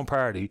with their own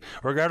party,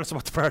 regardless of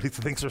what the party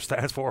thinks or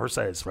stands for or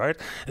says, right?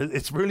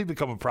 It's really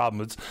become a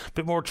problem. It's a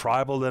bit more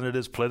tribal than it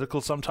is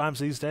political sometimes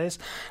these days.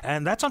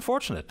 And that's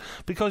unfortunate,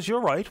 because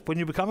you're right, when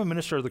you become a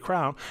Minister of the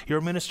Crown, you're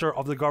a Minister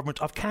of the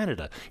Government of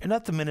Canada. You're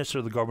not the Minister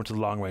of the Government of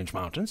the Long Range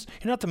Mountains.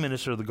 You're not the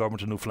Minister of the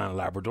Government of Newfoundland and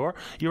Labrador.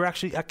 You're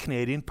actually a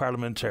Canadian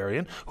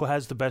parliamentarian who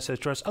has the best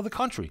interests of the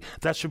country.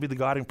 That should be the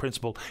guiding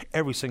principle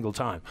every single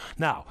time.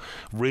 Now,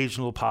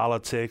 regional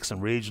politics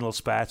and regional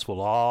spats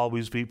will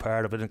always be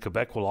part of it, and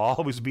Quebec will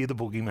always be the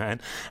boogeyman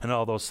and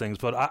all those things.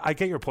 But I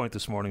get your point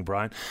this morning,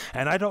 Brian,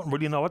 and I don't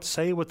really know what to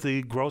say with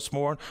the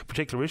Grossmoor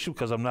particular issue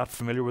because I'm not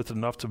familiar with it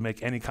enough to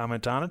make any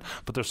comment on it.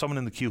 But there's someone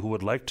in the queue who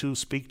would like to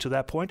speak to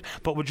that point.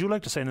 But would you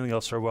like to say anything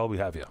else, sir, while we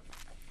have you?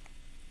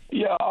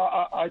 Yeah,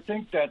 I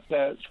think that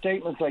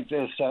statements like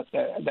this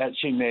that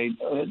she made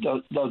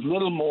does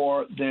little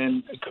more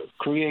than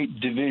create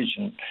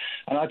division.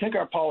 And I think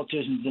our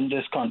politicians in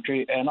this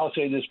country, and I'll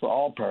say this for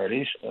all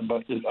parties,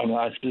 but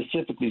I'm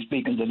specifically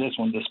speaking to this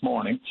one this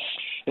morning,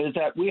 is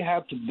that we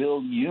have to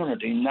build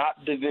unity,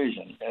 not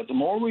division. The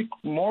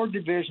more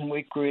division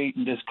we create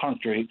in this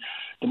country,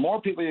 the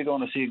more people you're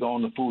going to see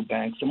going to food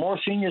banks, the more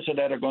seniors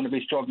that are going to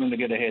be struggling to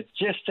get ahead,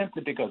 just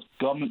simply because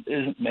government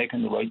isn't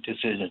making the right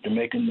decisions.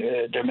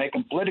 They're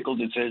making political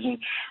decisions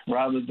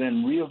rather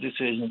than real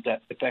decisions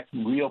that affect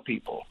real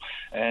people.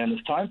 And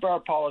it's time for our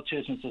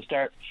politicians to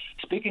start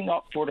speaking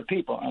up for the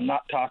people and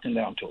not talking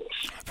down to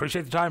us.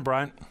 Appreciate the time,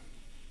 Brian.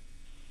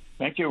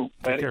 Thank you.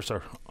 Take care,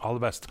 sir. All the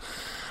best.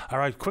 All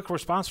right, quick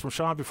response from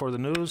Sean before the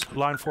news.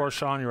 Line 4,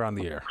 Sean, you're on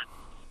the air.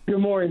 Good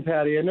morning,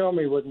 Patty. I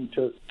normally wouldn't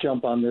just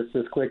jump on this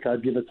quick.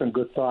 I'd give it some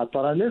good thought.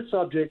 But on this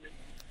subject,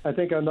 I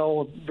think I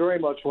know very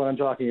much what I'm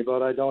talking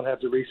about. I don't have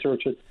to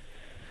research it.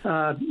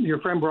 Your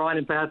friend Brian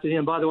in Pasadena,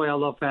 and by the way, I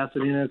love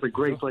Pasadena. It's a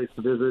great place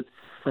to visit.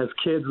 As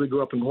kids, we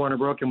grew up in Corner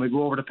Brook, and we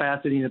go over to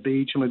Pasadena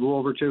Beach, and we go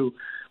over to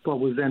what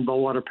was then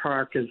Bowater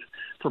Park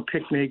for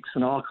picnics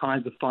and all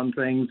kinds of fun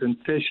things, and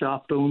fish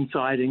off boom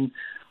siding.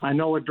 I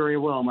know it very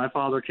well. My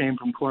father came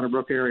from Corner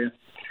Brook area,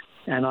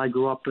 and I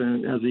grew up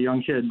as a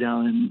young kid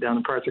down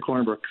in parts of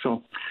Corner Brook.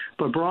 So,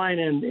 but Brian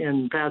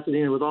in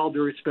Pasadena, with all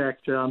due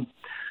respect,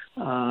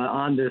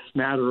 on this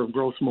matter of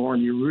Grossmoor,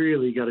 and you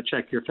really got to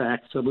check your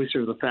facts. At least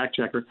there's a fact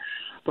checker.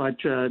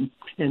 But in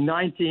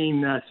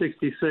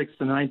 1966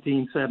 to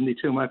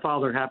 1972, my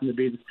father happened to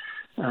be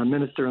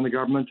minister in the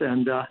government,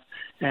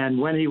 and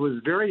when he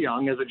was very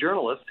young as a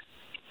journalist,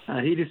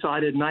 he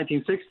decided in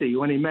 1960,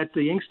 when he met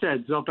the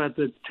Inksteads up at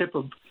the tip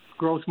of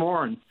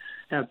Grossmoor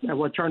at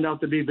what turned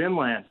out to be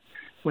Vinland,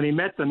 when he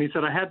met them, he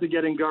said, I had to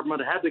get in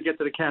government, I had to get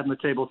to the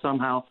cabinet table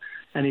somehow,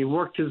 and he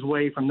worked his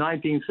way from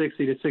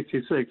 1960 to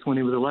 66 when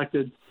he was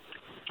elected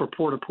for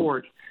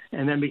port-to-port,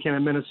 and then became a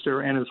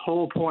minister, and his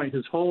whole point,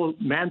 his whole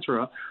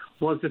mantra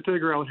was to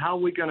figure out how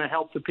we're going to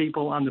help the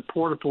people on the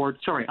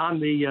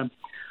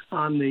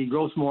on the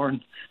Grossmoor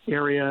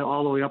area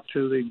all the way up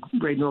to the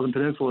Great Northern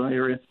Peninsula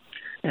area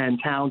and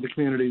towns and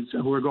communities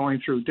who are going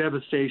through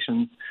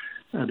devastation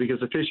because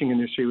the fishing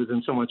industry was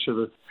in so much of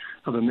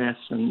a mess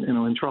and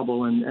in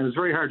trouble, and it was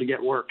very hard to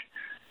get work.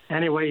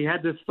 Anyway, he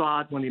had this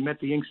thought when he met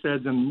the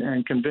Inksteads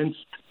and convinced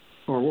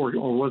or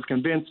was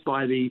convinced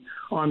by the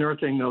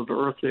unearthing of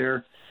Earth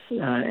there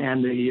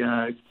and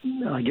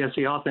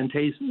the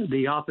authentication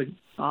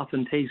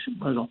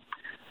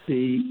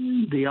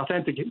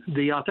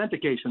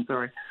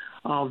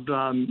of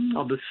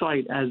the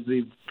site as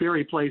the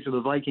very place where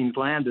the Vikings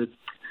landed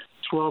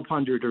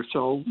 1,200 or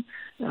so,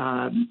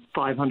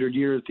 500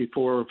 years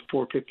before,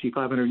 450,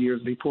 500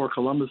 years before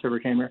Columbus ever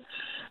came here,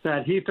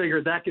 that he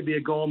figured that could be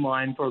a gold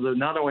mine for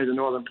not only the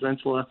Northern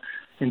Peninsula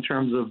in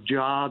terms of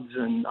jobs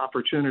and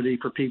opportunity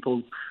for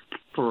people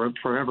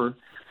forever,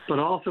 but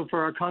also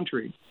for our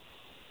country.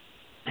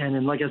 And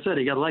then, like I said,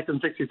 he got elected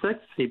in 66.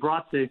 He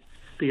brought the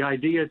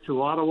idea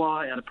to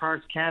Ottawa at a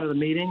Parks Canada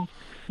meeting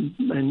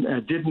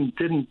and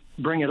didn't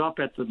bring it up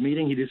at the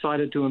meeting. He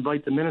decided to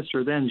invite the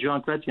minister then,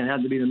 Jean Chrétien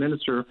had to be the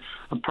Minister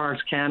of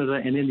Parks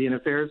Canada and Indian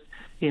Affairs.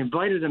 He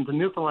invited him to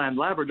Newfoundland,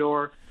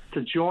 Labrador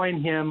to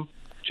join him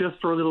just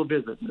for a little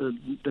visit.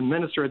 The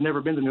minister had never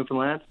been to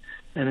Newfoundland,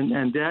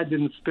 and Dad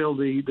didn't spill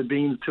the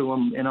beans to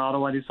him in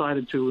Ottawa. I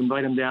decided to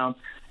invite him down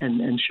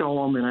and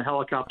show him in a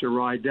helicopter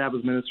ride. Dad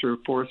was Minister of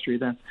Forestry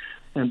then.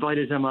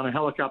 Invited him on a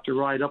helicopter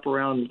ride up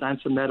around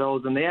Anson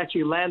Meadows, and they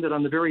actually landed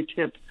on the very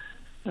tip,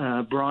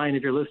 Brian,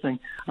 if you're listening,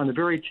 on the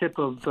very tip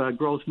of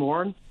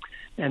Grossmoor,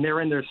 and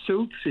they're in their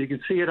suits, so you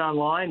can see it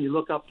online. You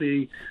look up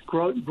the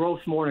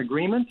Grossmoor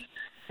Agreement,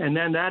 and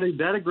then that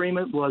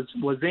agreement was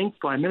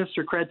inked by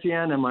Minister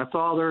Chrétien and my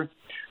father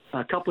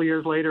a couple of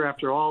years later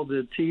after all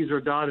the T's were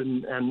dotted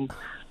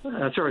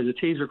the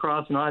T's were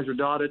crossed and I's were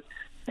dotted.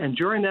 And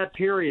during that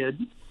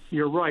period,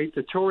 you're right,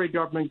 the Tory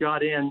government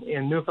got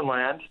in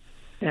Newfoundland,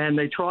 and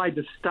they tried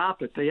to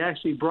stop it. They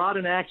actually brought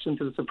an action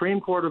to the Supreme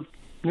Court of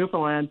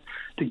Newfoundland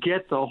to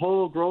get the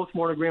whole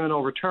Grossmoor Agreement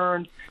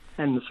overturned,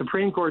 and the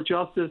Supreme Court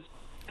Justice,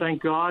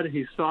 thank God,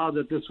 he saw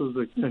that this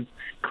was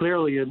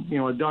clearly a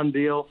done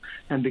deal,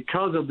 and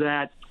because of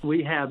that,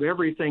 we have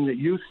everything that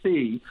you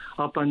see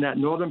up on that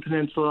Northern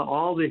Peninsula,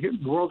 all the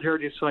World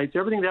Heritage Sites,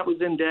 everything that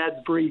was in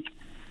Dad's brief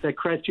that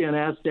Chrétien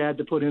asked Dad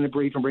to put in a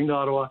brief and bring to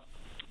Ottawa,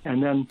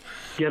 and then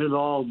get it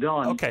all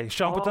done. Okay,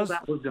 Sean,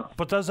 that was done.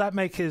 But does that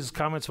make his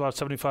comments about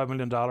 $75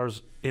 million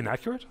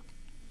inaccurate?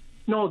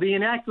 No, the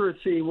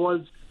inaccuracy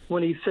was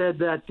when he said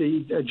that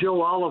the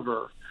Joe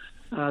Oliver,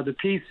 the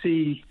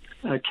PC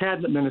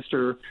cabinet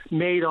minister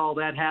made all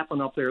that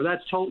happen up there.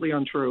 That's totally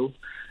untrue.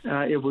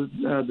 It was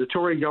the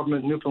Tory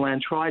government in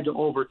Newfoundland tried to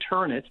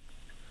overturn it,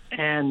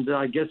 and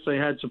I guess they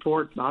had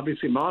support,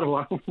 obviously, in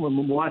Ottawa.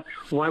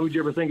 Why would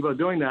you ever think about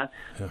doing that?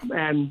 Yeah.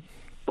 And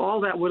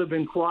all that would have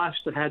been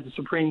quashed had the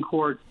Supreme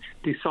Court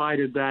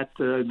decided that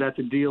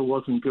the deal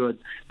wasn't good.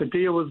 The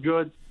deal was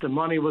good. The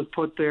money was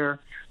put there.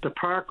 The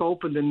park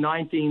opened in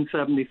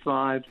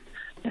 1975,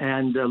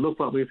 and look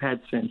what we've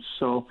had since.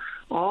 So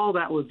all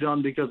that was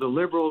done because a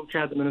Liberal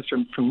cabinet minister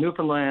from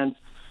Newfoundland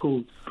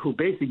who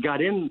basically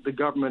got in the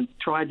government,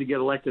 tried to get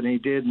elected, and he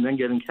did, and then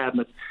get in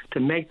cabinet to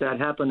make that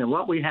happen. And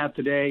what we have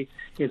today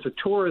is a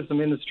tourism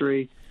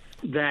industry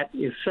that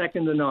is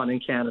second to none in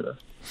Canada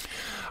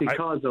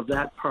because of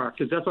that park.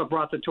 Because that's what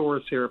brought the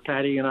tourists here,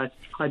 Patty. And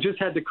I just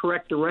had to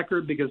correct the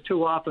record because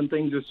too often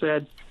things are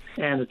said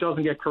and it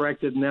doesn't get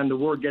corrected, and then the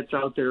word gets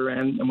out there,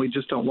 and we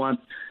just don't want,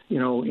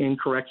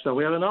 incorrect stuff.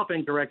 We have enough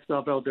incorrect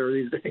stuff out there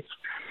these days.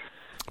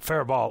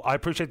 Fair ball. I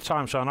appreciate the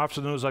time, Sean. Off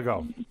to the news I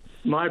go.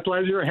 My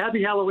pleasure.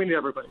 Happy Halloween to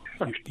everybody.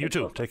 You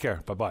too. Take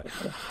care. Bye-bye.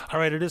 All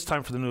right, it is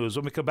time for the news.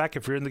 When we come back,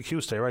 if you're in the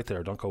queue, stay right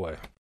there. Don't go away.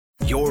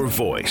 Your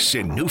voice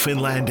in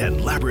Newfoundland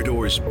and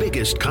Labrador's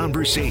biggest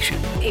conversation.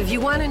 If you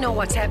want to know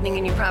what's happening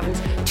in your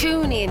province,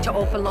 tune in to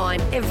Open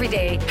Line every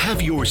day.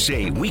 Have your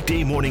say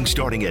weekday morning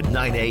starting at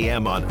 9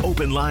 a.m. on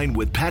Open Line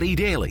with Patty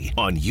Daly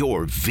on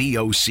your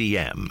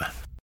VOCM.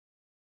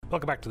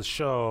 Welcome back to the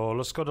show.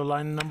 Let's go to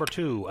line number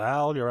 2.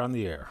 Al, you're on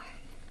the air.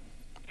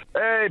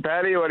 Hey,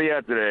 Patty, what are you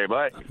at today,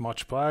 bud? Not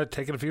much, bud.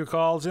 Taking a few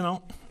calls,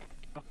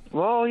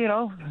 Well,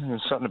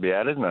 there's something to be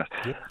at, isn't it?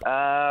 Yep.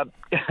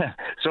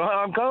 So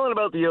I'm calling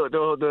about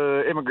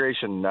the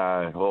immigration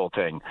whole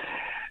thing.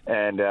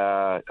 And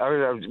I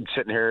was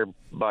sitting here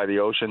by the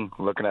ocean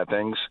looking at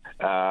things.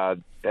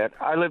 And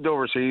I lived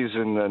overseas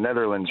in the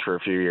Netherlands for a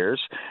few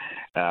years,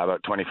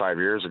 about 25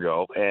 years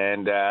ago.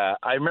 And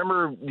I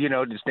remember,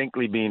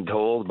 distinctly being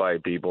told by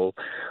people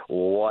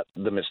what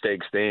the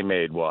mistakes they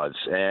made was.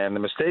 And the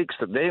mistakes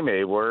that they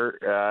made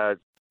were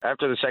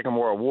after the Second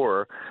World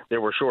War, they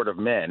were short of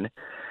men.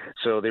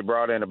 So they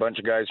brought in a bunch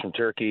of guys from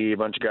Turkey, a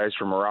bunch of guys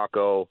from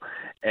Morocco,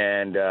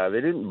 and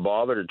they didn't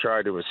bother to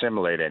try to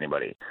assimilate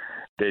anybody.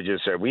 They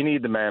just said, we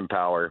need the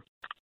manpower,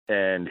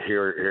 and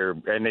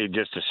and they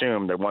just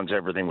assumed that once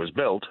everything was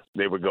built,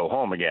 they would go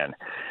home again.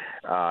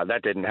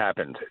 That didn't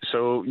happen.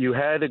 So you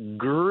had a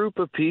group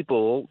of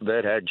people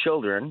that had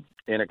children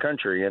in a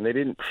country, and they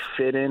didn't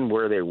fit in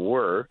where they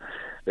were.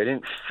 They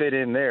didn't fit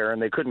in there,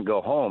 and they couldn't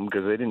go home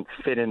because they didn't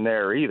fit in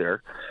there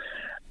either.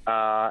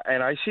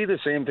 And I see the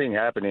same thing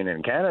happening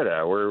in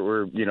Canada.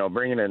 We're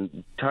bringing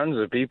in tons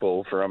of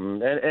people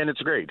from, and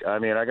it's great. I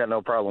mean, I got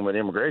no problem with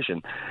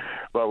immigration,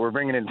 but we're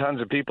bringing in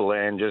tons of people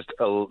and just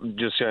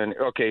saying,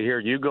 okay, here,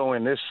 you go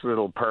in this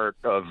little part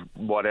of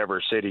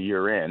whatever city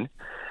you're in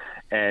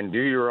and do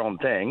your own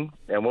thing,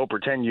 and we'll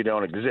pretend you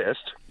don't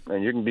exist,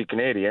 and you can be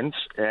Canadians.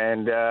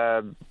 And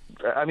I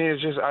mean,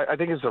 it's just, I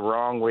think it's the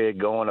wrong way of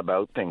going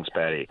about things,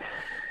 Patty.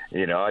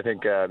 I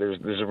think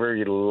there's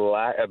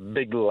a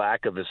big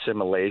lack of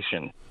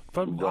assimilation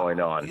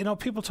going on.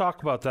 People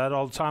talk about that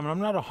all the time, and I'm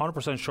not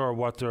 100% sure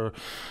what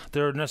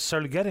they're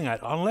necessarily getting at.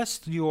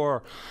 Unless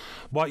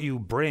what you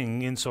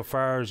bring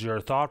insofar as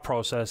your thought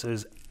process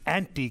is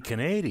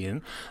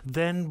anti-Canadian,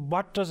 then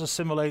what does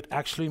assimilate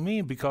actually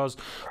mean? Because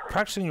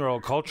practicing your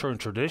own culture and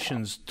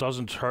traditions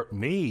doesn't hurt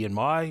me in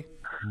the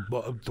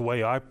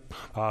way I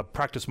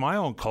practice my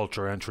own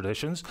culture and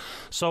traditions.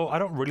 So I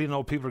don't really know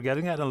what people are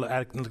getting at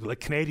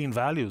like Canadian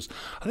values.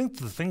 I think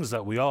the things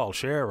that we all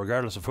share,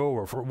 regardless of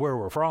where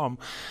we're from,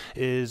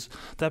 is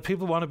that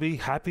people want to be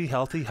happy,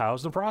 healthy,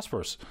 housed, and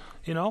prosperous.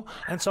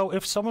 And so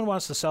if someone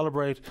wants to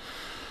celebrate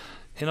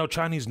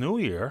Chinese New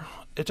Year,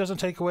 it doesn't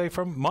take away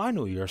from my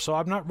New Year. So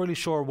I'm not really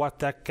sure what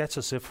that gets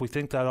us if we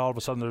think that all of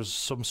a sudden there's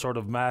some sort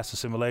of mass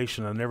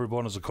assimilation and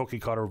everyone is a cookie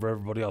cutter of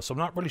everybody else. So I'm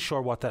not really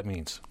sure what that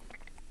means.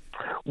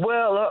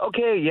 Well,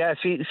 okay, yeah.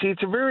 See,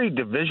 it's a very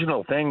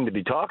divisional thing to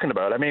be talking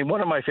about. I mean,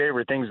 one of my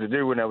favorite things to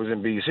do when I was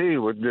in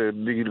BC would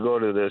be to go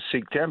to the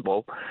Sikh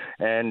temple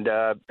and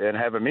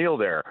have a meal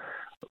there.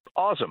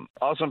 Awesome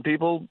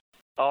people,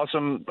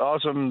 awesome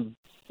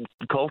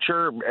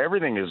culture.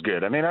 Everything is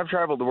good. I mean, I've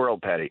traveled the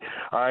world, Patty.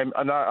 I'm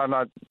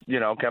not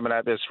coming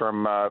at this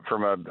from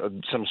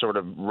some sort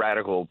of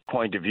radical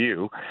point of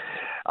view.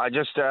 I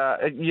just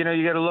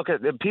you got to look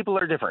at people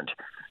are different.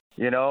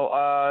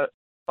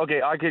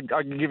 Okay, I could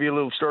give you a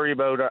little story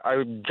about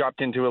I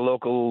dropped into a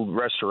local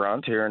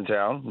restaurant here in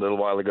town a little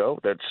while ago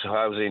that's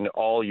housing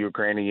all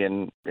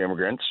Ukrainian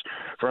immigrants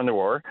from the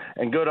war,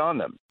 and good on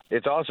them.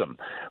 It's awesome.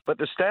 But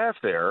the staff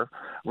there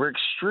were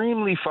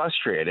extremely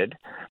frustrated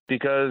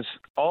because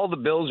all the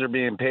bills are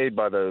being paid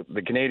by the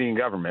Canadian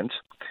government.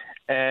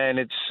 And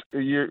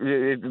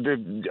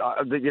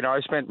I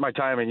spent my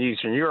time in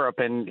Eastern Europe,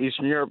 and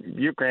Eastern Europe,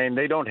 Ukraine,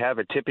 they don't have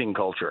a tipping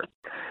culture.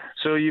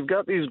 So you've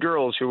got these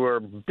girls who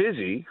are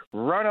busy,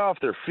 run off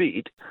their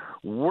feet,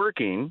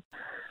 working,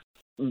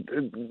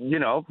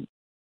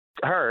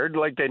 hard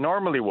like they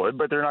normally would,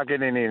 but they're not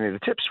getting any of the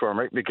tips from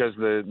it because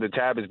the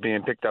tab is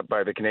being picked up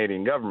by the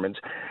Canadian government.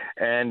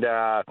 And,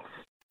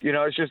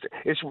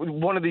 it's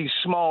one of these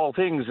small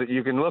things that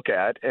you can look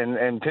at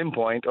and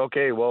pinpoint,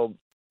 okay, well,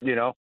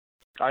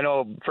 I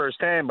know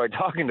firsthand by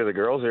talking to the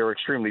girls, they were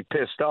extremely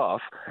pissed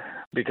off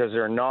because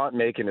they're not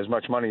making as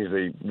much money as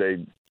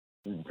they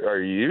are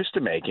used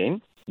to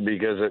making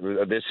because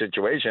of this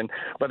situation.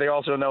 But they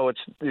also know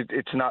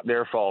it's not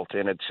their fault,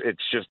 and it's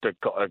just a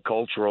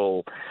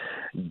cultural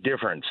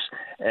difference.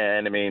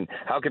 And I mean,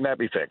 how can that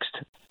be fixed?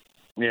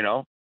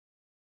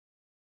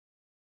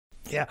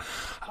 Yeah,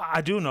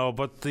 I do know,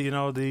 but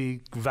the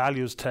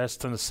values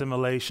test and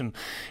assimilation,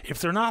 if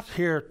they're not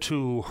here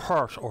to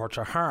hurt or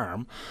to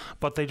harm,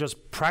 but they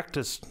just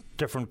practice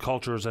different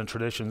cultures and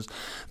traditions,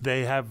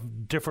 they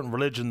have different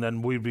religion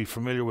than we'd be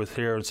familiar with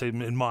here, say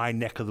in my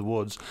neck of the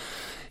woods.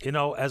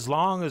 As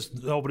long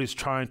as nobody's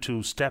trying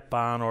to step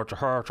on or to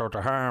hurt or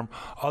to harm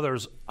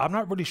others, I'm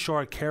not really sure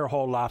I care a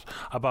whole lot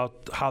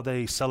about how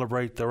they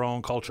celebrate their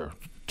own culture,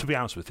 to be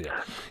honest with you.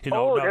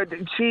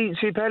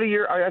 See, Patty,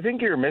 I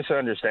think you're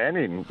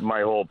misunderstanding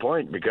my whole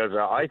point because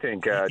I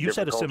think you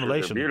said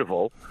assimilation. Are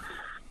beautiful.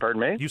 Pardon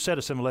me? You said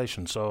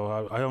assimilation,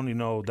 so I only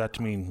know that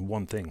to mean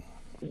one thing.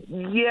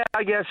 Yeah,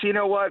 I guess you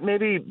know what?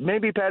 Maybe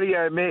Patty,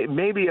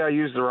 maybe I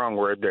used the wrong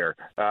word there.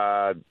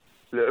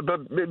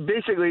 But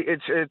basically,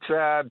 it's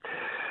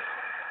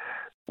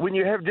when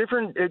you have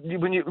different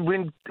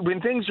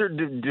when things are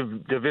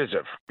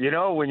divisive.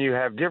 When you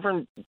have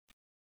different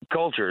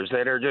cultures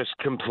that are just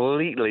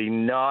completely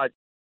not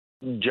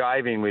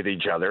jiving with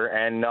each other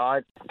and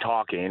not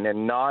talking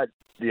and not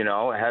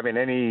having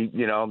any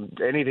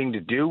anything to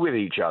do with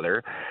each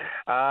other,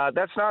 I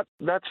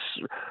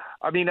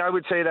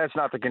would say that's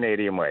not the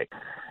Canadian way,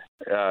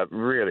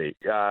 really.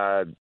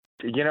 And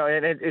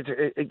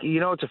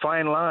it's a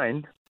fine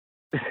line.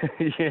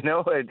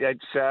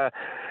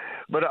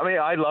 But I mean,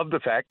 I love the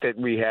fact that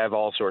we have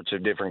all sorts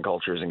of different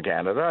cultures in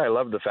Canada. I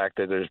love the fact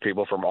that there's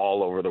people from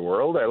all over the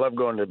world. I love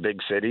going to big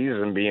cities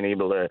and being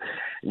able to,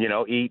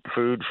 eat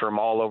food from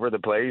all over the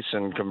place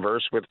and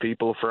converse with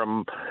people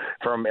from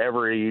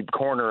every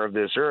corner of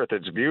this earth.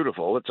 It's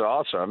beautiful. It's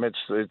awesome. It's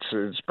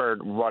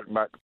part of what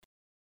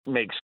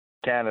makes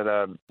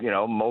Canada,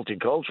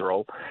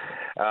 multicultural.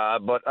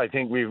 But I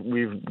think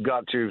we've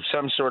got to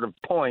some sort of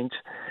point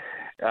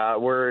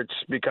where it's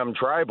become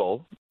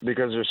tribal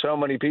because there's so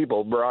many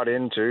people brought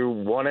into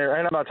one area.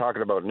 And I'm not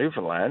talking about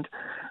Newfoundland,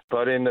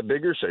 but in the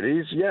bigger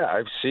cities, yeah,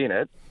 I've seen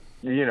it.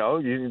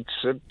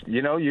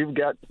 You've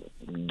got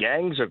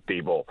gangs of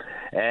people,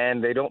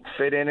 and they don't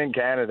fit in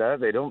Canada.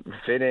 They don't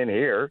fit in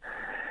here,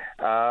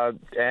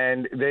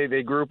 and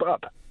they group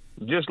up,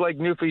 just like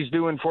Newfies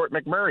do in Fort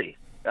McMurray.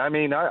 I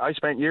mean, I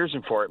spent years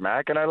in Fort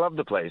Mac, and I loved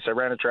the place. I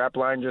ran a trap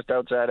line just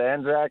outside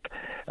Anzac.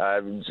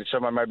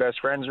 Some of my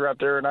best friends are up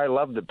there, and I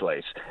loved the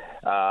place.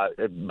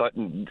 But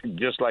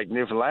just like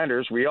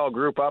Newfoundlanders, we all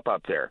group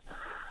up there.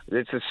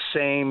 It's the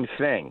same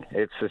thing.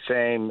 It's the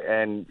same,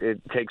 and it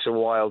takes a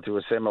while to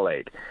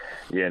assimilate.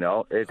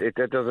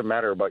 It doesn't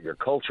matter about your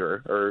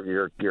culture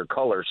or your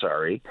color.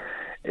 Sorry,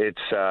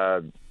 it's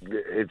a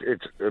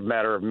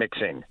matter of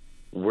mixing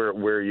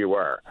where you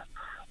are.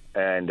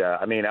 And,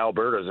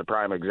 Alberta is a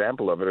prime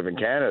example of it in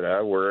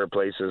Canada, where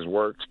places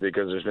worked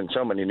because there's been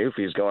so many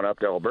Newfies going up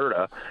to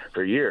Alberta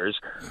for years.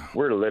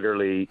 We're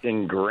literally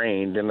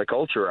ingrained in the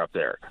culture up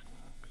there.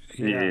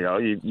 Yeah.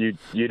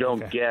 You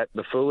don't get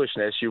the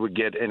foolishness you would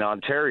get in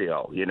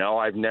Ontario.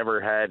 I've never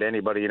had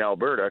anybody in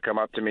Alberta come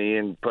up to me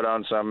and put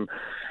on some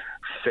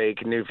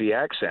fake Newfie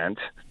accent.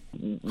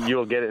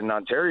 You'll get it in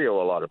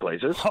Ontario a lot of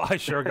places. Oh, I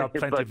sure got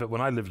plenty of it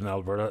when I lived in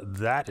Alberta,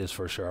 that is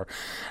for sure.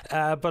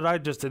 But I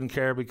just didn't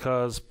care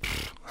because,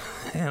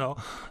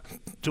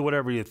 do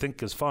whatever you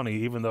think is funny,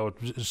 even though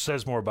it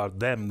says more about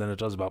them than it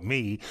does about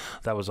me.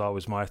 That was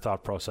always my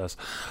thought process.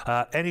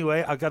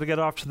 Anyway, I've got to get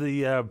off to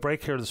the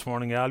break here this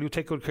morning, Al. You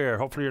take good care.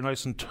 Hopefully you're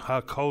nice and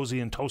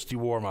cozy and toasty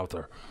warm out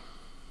there.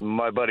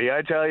 My buddy,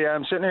 I tell you,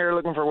 I'm sitting here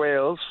looking for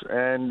whales,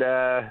 and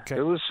okay.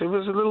 It was a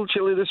little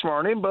chilly this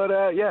morning,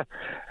 but yeah.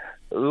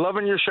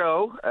 Loving your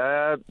show.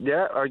 I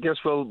guess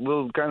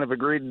we'll kind of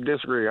agree to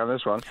disagree on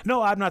this one.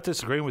 No, I'm not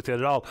disagreeing with you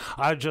at all.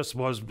 I just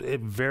was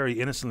very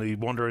innocently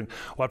wondering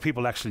what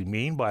people actually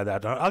mean by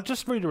that. I'll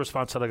just read a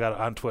response that I got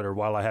on Twitter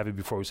while I have you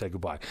before we say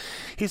goodbye.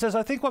 He says,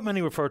 I think what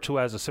many refer to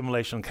as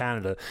assimilation in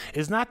Canada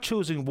is not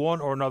choosing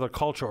one or another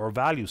culture or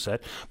value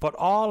set, but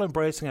all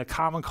embracing a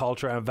common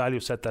culture and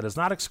value set that is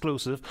not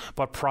exclusive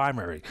but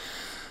primary.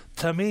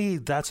 To me,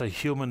 that's a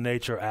human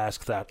nature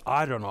ask that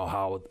I don't know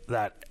how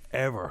that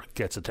ever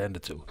gets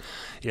attended to,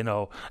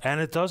 and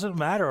it doesn't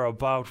matter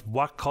about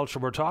what culture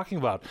we're talking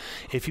about.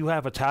 If you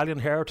have Italian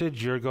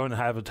heritage, you're going to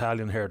have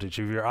Italian heritage.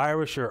 If you're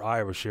Irish, you're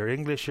Irish. You're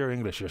English, you're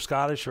English. You're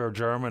Scottish, or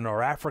German,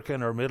 or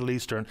African, or Middle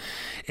Eastern.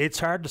 It's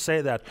hard to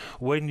say that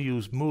when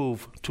you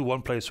move to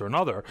one place or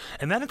another,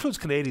 and that includes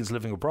Canadians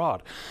living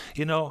abroad.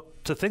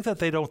 To think that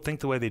they don't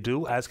think the way they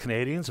do as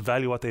Canadians,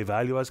 value what they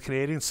value as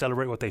Canadians,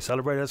 celebrate what they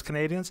celebrate as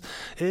Canadians,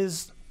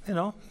 is,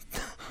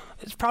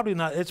 it's probably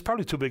not. It's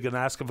probably too big an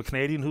ask of a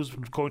Canadian who's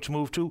going to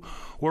move to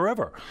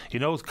wherever.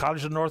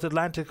 College of North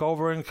Atlantic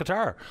over in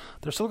Qatar.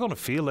 They're still going to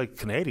feel like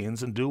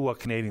Canadians and do what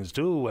Canadians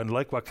do and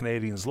like what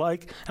Canadians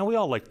like. And we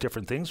all like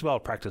different things. We all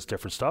practice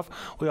different stuff.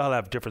 We all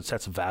have different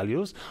sets of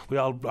values. We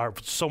all are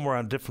somewhere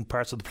on different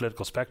parts of the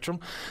political spectrum.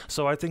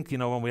 So I think,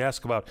 when we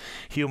ask about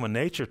human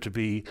nature to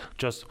be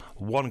just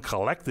one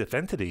collective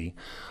entity,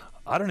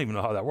 I don't even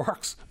know how that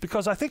works,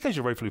 because I think, as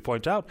you rightfully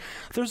point out,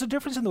 there's a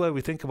difference in the way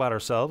we think about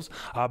ourselves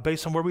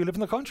based on where we live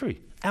in the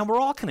country. And we're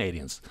all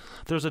Canadians.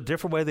 There's a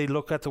different way they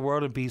look at the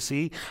world in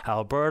BC,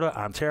 Alberta,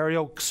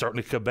 Ontario,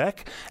 certainly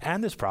Quebec,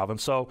 and this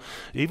province. So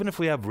even if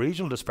we have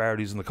regional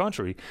disparities in the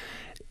country,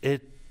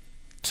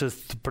 to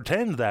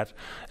pretend that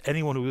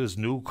anyone who is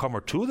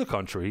newcomer to the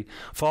country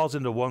falls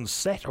into one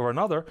set or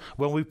another,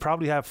 when we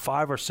probably have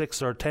 5 or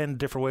 6 or 10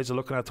 different ways of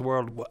looking at the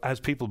world as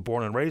people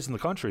born and raised in the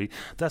country,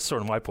 that's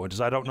sort of my point. Is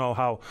I don't know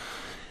how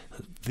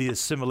the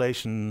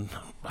assimilation,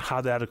 how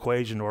that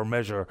equation or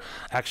measure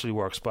actually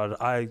works, but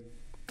I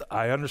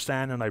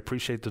understand and I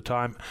appreciate the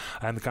time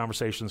and the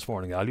conversation this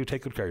morning. Al, you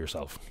take good care of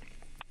yourself.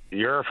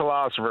 You're a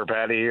philosopher,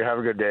 Patty. You have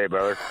a good day,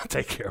 brother.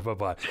 Take care.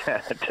 Bye-bye.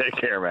 Take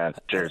care, man.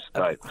 Cheers.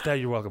 Bye.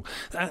 You're welcome.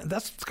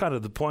 That's kind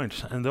of the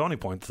point, and the only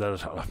point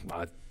that,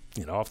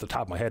 off the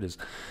top of my head is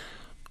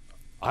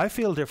I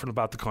feel different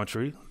about the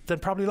country than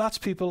probably lots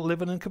of people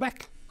living in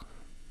Quebec.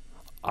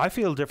 I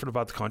feel different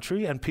about the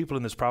country, and people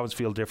in this province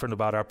feel different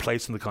about our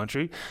place in the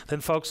country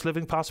than folks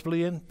living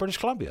possibly in British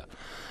Columbia.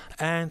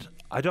 And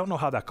I don't know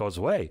how that goes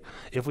away.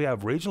 If we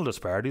have regional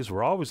disparities,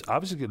 we're always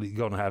obviously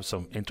going to have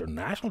some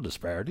international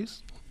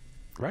disparities.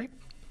 Right?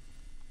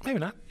 Maybe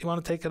not. You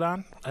want to take it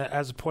on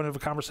as a point of a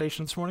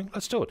conversation this morning?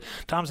 Let's do it.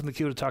 Tom's in the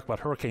queue to talk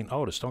about Hurricane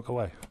Otis. Don't go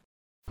away.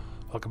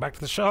 Welcome back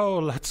to the show.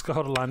 Let's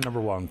go to line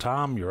number 1.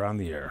 Tom, you're on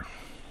the air.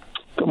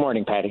 Good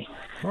morning, Patty.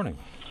 Morning.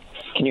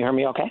 Can you hear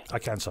me okay? I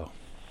can so.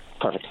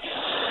 Perfect.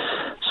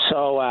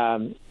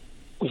 So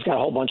we've got a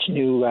whole bunch of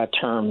new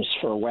terms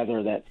for weather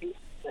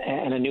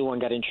and a new one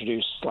got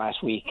introduced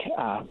last week.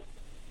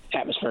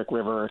 Atmospheric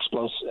river,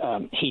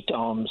 heat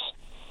domes,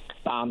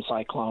 bomb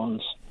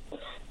cyclones.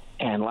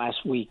 And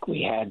last week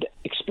we had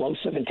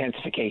explosive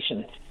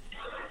intensification.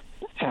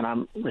 And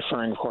I'm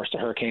referring, of course, to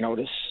Hurricane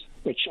Otis,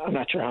 which I'm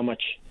not sure how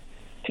much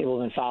people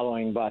have been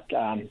following, but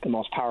the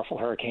most powerful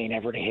hurricane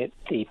ever to hit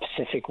the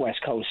Pacific West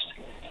Coast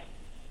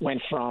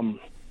went from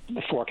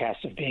the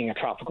forecast of being a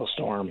tropical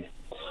storm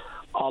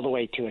all the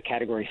way to a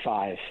Category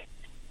 5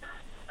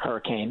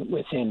 hurricane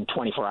within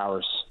 24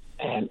 hours,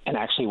 and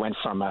actually went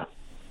from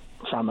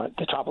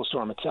the tropical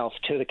storm itself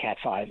to the Cat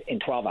 5 in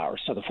 12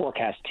 hours. So the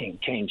forecasting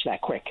changed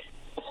that quick.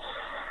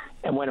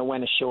 And when it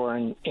went ashore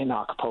in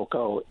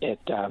Acapulco, it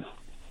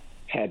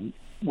had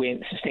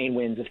sustained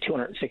winds of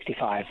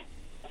 265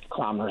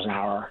 kilometers an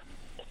hour.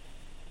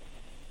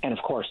 And,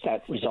 of course,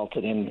 that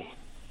resulted in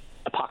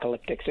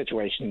apocalyptic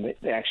situation.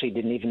 They actually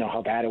didn't even know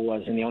how bad it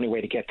was, and the only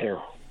way to get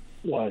there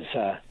was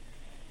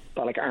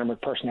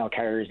armored personnel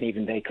carriers, and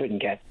even they couldn't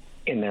get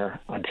in there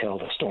until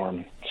the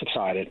storm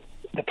subsided.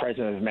 The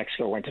president of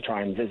Mexico went to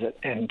try and visit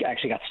and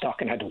actually got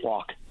stuck and had to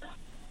walk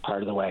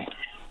part of the way.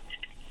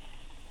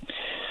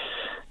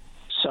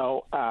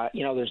 So,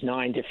 there's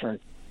 9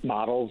 different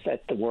models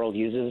that the world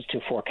uses to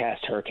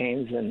forecast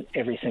hurricanes, and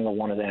every single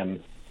one of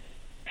them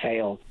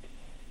failed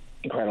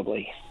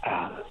incredibly.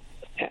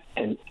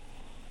 And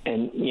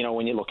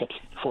when you look at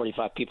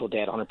 45 people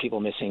dead, 100 people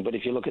missing, but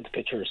if you look at the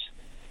pictures,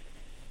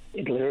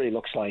 it literally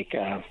looks like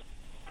a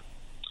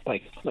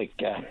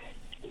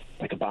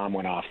bomb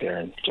went off there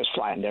and just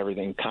flattened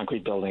everything,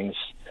 concrete buildings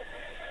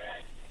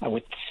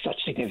with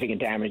such significant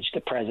damage.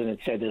 The president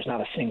said there's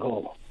not a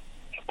single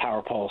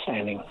power pole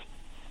standing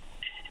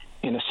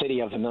in a city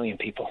of 1 million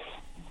people.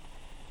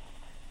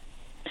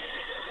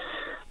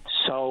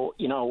 So,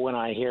 when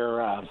I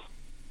hear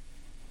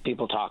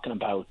people talking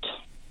about,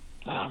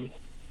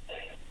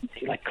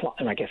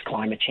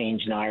 climate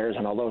change deniers,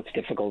 and although it's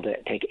difficult to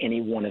take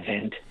any one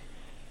event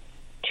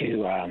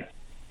to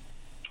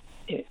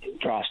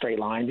draw a straight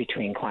line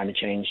between climate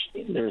change,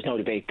 there's no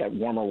debate that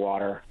warmer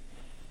water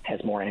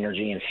has more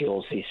energy and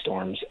fuels these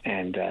storms,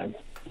 and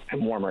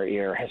warmer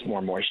air has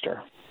more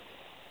moisture.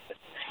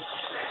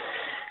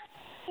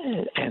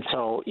 And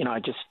so, I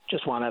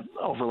just want to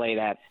overlay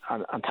that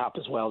on top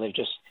as well. They've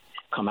just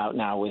come out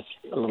now with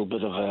a little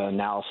bit of an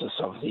analysis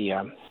of the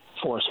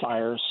forest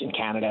fires in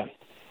Canada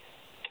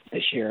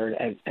this year,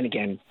 and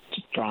again,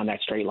 drawing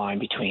that straight line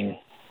between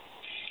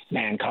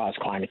man-caused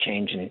climate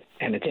change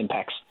and its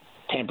impacts.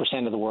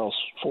 10% of the world's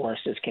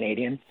forest is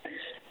Canadian.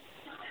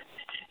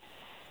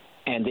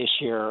 And this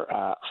year,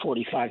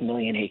 45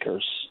 million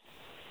acres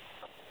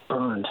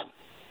burned.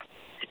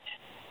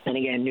 And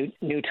again,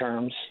 new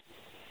terms,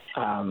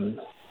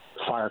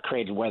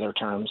 fire-created weather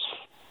terms,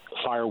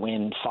 fire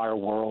wind, fire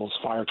whirls,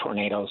 fire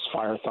tornadoes,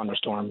 fire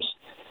thunderstorms,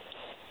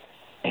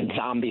 and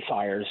zombie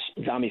fires.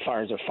 Zombie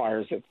fires are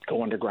fires that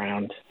go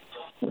underground.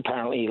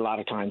 Apparently, a lot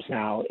of times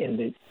now,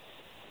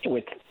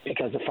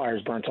 because the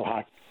fires burn so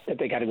hot that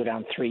they got to go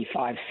down 3,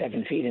 5,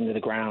 7 feet into the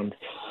ground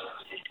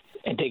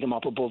and dig them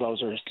up with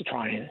bulldozers to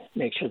try and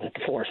make sure that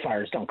the forest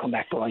fires don't come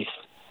back to life.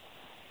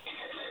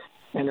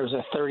 And there was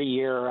a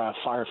 30-year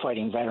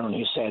firefighting veteran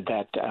who said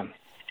that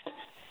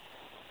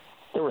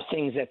there were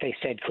things that they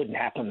said couldn't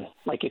happen,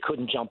 like it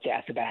couldn't jump the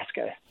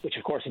Athabasca, which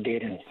of course it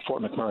did in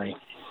Fort McMurray.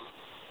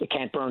 It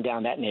can't burn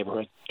down that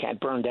neighborhood, can't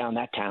burn down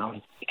that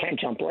town. It can't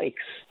jump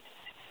lakes,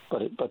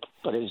 but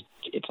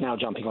it's now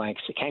jumping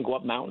lakes. It can't go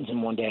up mountains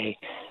in one day.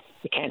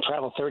 It can't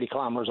travel 30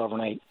 kilometers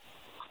overnight.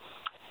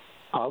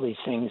 All these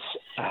things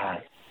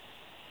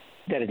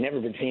that had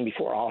never been seen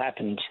before all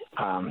happened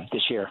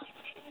this year.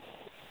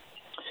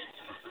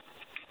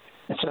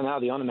 And so now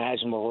the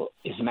unimaginable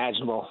is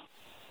imaginable,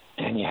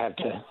 and you have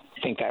to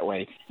think that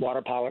way.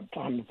 Water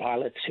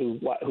pilots who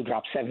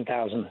drop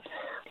 7,000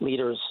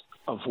 liters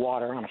of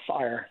water on a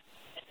fire,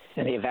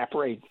 and they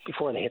evaporate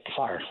before they hit the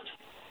fire.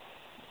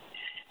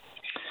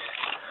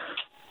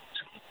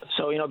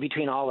 So,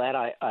 between all that,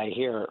 I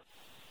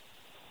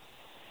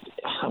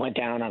went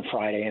down on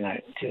Friday and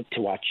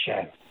to watch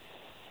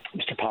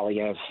Mr.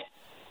 Polyev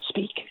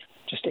speak,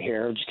 just to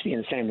be in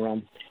the same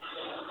room.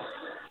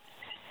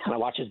 And I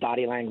watched his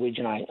body language,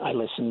 and I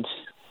listened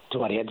to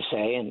what he had to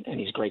say, and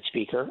he's a great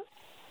speaker.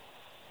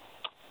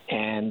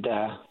 And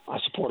I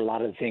support a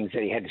lot of the things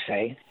that he had to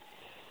say,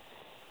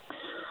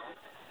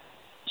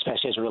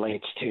 especially as it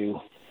relates to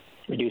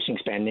reducing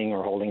spending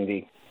or holding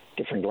the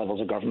different levels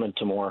of government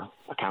to more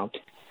account.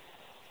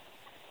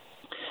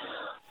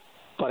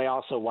 But I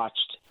also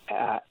watched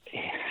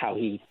how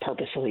he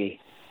purposely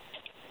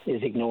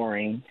is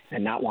ignoring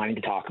and not wanting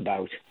to talk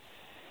about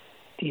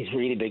these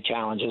really big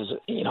challenges,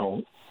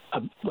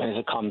 when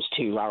it comes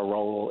to our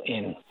role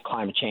in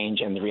climate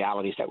change and the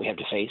realities that we have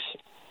to face.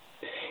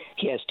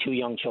 He has 2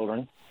 young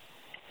children,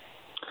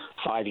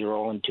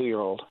 5-year-old and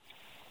 2-year-old.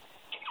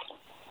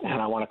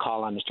 And I want to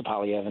call on Mr.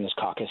 Polyev and his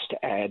caucus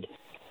to add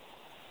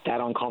that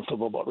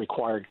uncomfortable but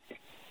required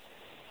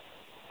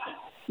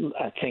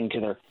thing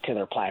to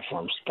their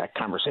platforms, that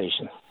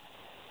conversation.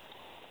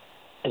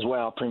 As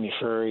well, Premier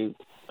Furey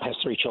has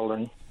 3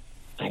 children,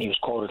 and he was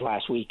quoted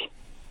last week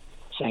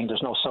saying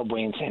there's no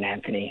subway in St.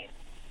 Anthony.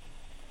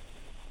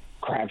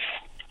 Crab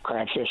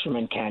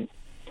fishermen can't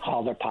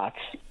haul their pots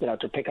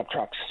without their pickup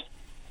trucks.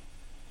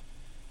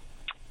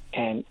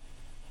 And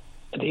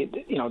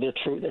they're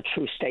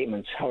true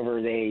statements.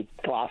 However, they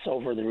gloss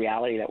over the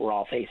reality that we're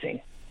all facing.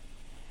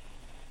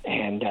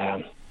 And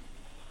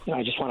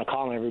I just want to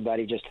call on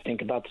everybody just to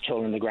think about the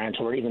children, the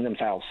grandchildren, even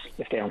themselves,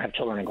 if they don't have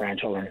children and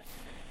grandchildren.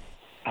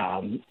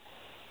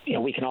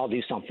 We can all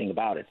do something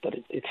about it, but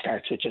it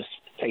starts with just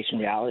facing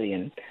reality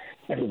and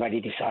everybody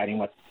deciding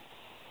what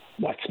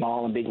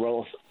small and big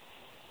roles.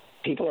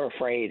 People are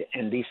afraid,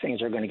 and these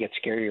things are going to get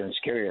scarier and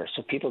scarier.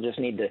 So people just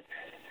need to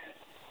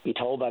be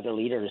told by their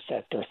leaders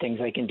that there are things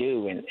they can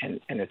do, and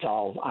it's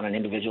all on an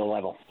individual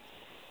level.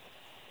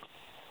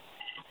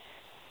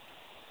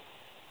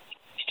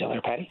 Still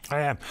there, Patty?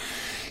 I am.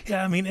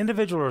 Yeah,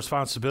 individual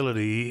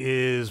responsibility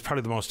is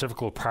probably the most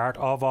difficult part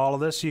of all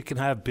of this. You can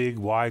have big,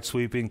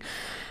 wide-sweeping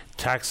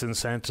tax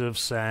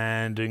incentives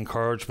and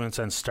encouragements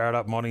and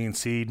startup money and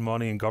seed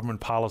money and government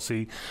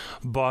policy,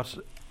 but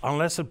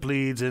unless it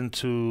bleeds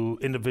into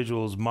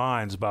individuals'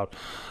 minds about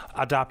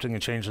adapting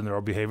and changing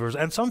their behaviours,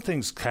 and some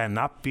things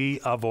cannot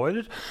be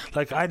avoided.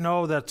 Like, I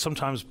know that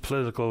sometimes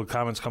political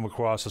comments come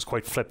across as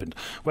quite flippant,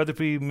 whether it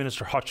be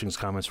Minister Hutchings'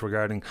 comments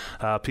regarding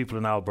people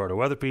in Alberta,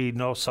 whether it be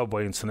no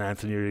subway in St.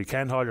 Anthony, or you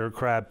can't hold your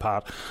crab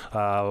pot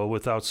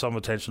without some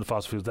attention to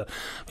fossil fuels.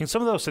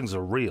 Some of those things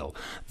are real.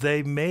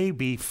 They may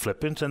be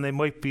flippant, and they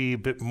might be a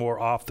bit more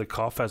off the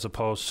cuff as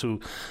opposed to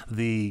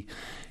the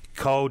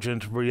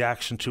cogent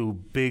reaction to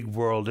big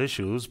world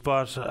issues,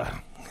 but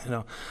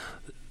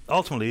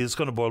ultimately it's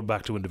going to boil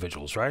back to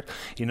individuals, right?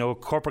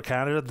 Corporate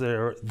Canada,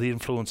 the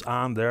influence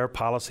on their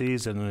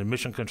policies and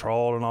emission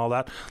control and all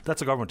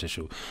that's a government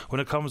issue.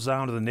 When it comes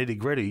down to the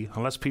nitty-gritty,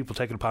 unless people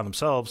take it upon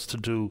themselves to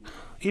do,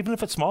 even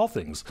if it's small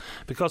things,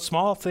 because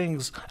small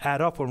things add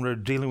up when we're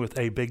dealing with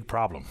a big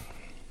problem.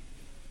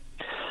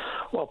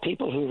 Well,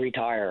 people who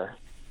retire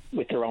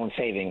with their own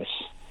savings,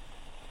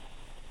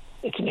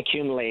 it's an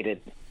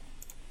accumulated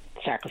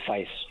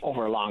sacrifice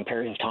over a long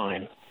period of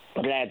time,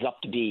 but it adds up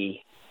to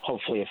be,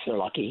 hopefully, if they're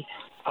lucky.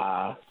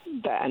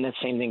 And the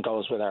same thing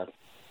goes with our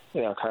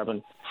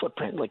carbon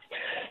footprint.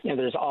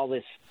 There's all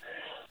this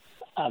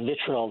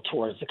vitriol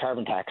towards the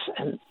carbon tax,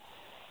 and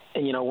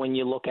when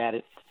you look at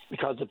it,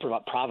 because the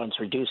province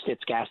reduced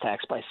its gas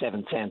tax by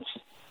 7 cents,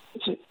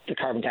 so the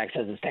carbon tax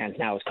as it stands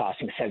now is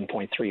costing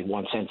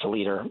 7.31 cents a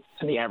litre,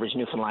 and the average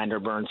Newfoundlander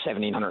burns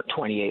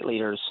 1,728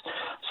 litres,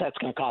 so that's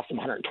going to cost them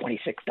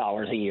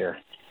 $126 a year.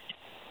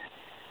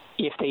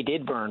 If they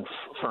did burn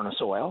furnace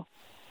oil,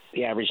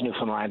 the average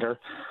Newfoundlander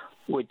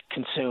would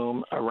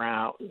consume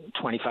around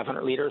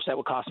 2,500 litres. That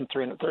would cost them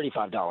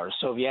 $335.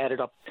 So if you added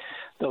up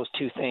those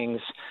two things,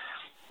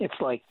 it's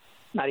like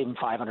not even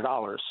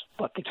 $500.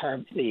 But the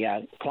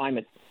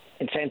climate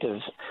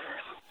incentive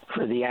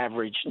for the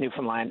average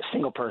Newfoundland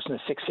single person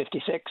is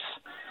 $656,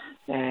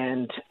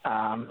 and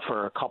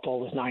for a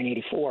couple is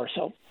 $984.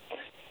 So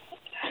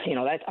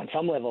that on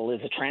some level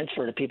is a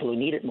transfer to people who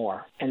need it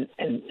more. And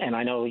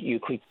I know you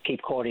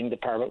keep quoting the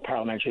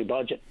Parliamentary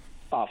Budget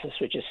Office,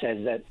 which just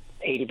says that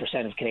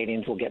 80% of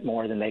Canadians will get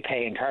more than they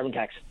pay in carbon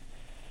tax.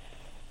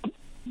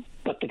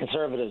 But the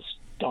Conservatives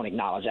don't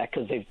acknowledge that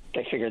because they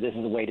figure this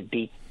is a way to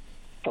beat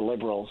the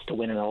Liberals to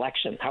win an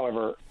election.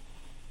 However,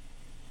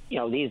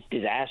 these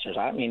disasters,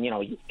 a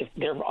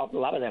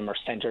lot of them are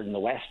centered in the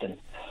West, and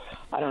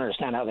I don't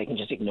understand how they can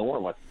just ignore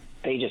what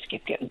they just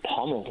keep getting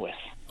pummeled with.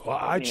 Well,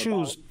 I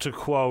choose to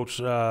quote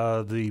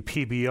the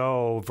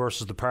PBO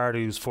versus the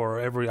parties for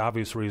every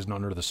obvious reason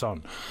under the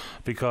sun,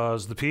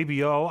 because the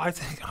PBO, I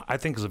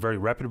think, is a very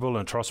reputable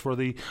and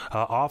trustworthy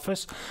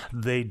office.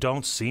 They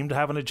don't seem to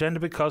have an agenda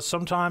because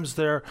sometimes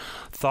their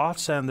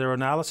thoughts and their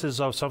analysis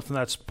of something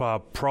that's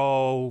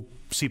pro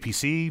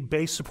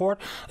CPC-based support,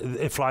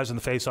 it flies in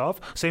the face of.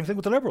 Same thing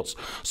with the Liberals.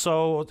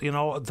 So,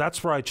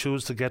 that's where I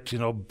choose to get,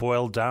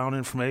 boiled down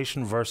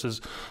information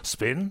versus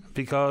spin,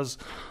 because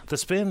the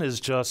spin is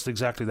just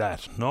exactly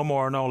that. No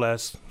more, no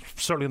less.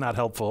 Certainly not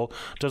helpful.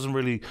 Doesn't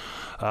really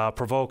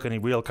provoke any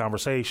real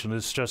conversation.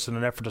 It's just in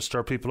an effort to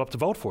stir people up to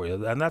vote for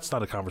you. And that's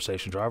not a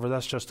conversation driver.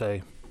 That's just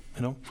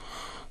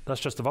that's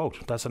just a vote.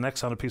 That's an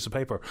X on a piece of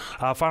paper.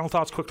 Final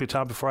thoughts quickly,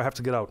 Tom, before I have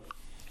to get out.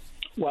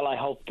 Well, I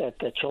hope that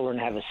the children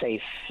have a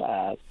safe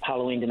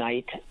Halloween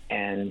tonight,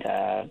 and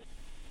I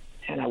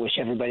wish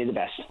everybody the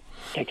best.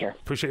 Take care.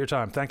 Appreciate your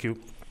time. Thank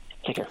you.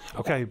 Take care.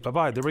 Okay,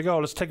 bye-bye. There we go.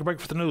 Let's take a break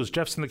for the news.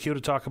 Jeff's in the queue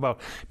to talk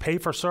about pay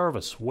for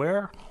service.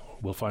 Where?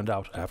 We'll find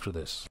out after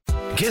this.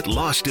 Get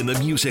lost in the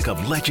music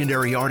of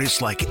legendary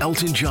artists like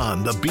Elton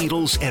John, the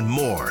Beatles, and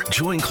more.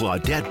 Join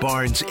Claudette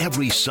Barnes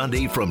every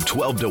Sunday from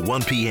 12 to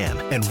 1 p.m.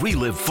 and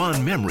relive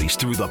fond memories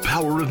through the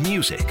power of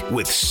music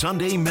with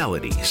Sunday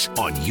Melodies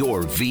on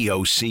your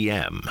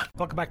VOCM.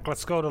 Welcome back.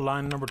 Let's go to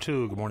line number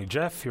 2. Good morning,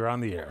 Jeff. You're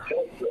on the air.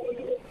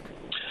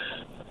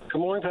 Good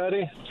morning,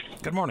 Paddy.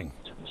 Good morning.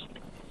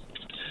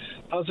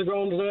 How's it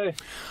going today?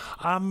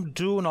 I'm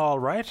doing all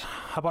right.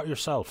 How about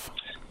yourself?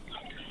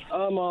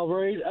 I'm all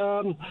right.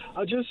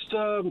 I just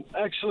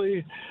actually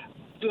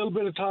a little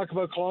bit of talk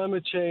about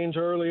climate change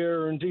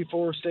earlier and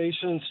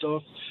deforestation and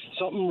stuff.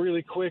 Something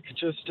really quick,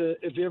 just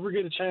if you ever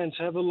get a chance,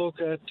 have a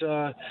look at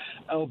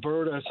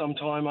Alberta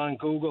sometime on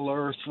Google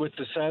Earth with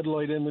the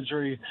satellite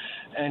imagery,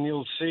 and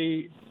you'll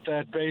see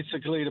that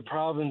basically the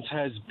province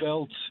has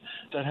belts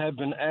that have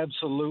been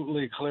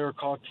absolutely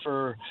clear-cut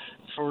for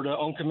the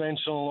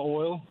unconventional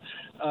oil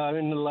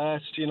in the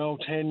last,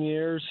 10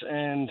 years.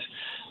 And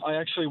I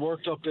actually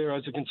worked up there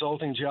as a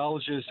consulting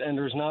geologist, and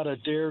there's not a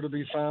dare to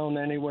be found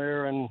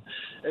anywhere. And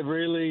it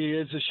really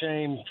is a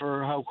shame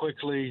for how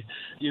quickly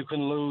you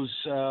can lose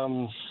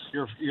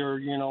your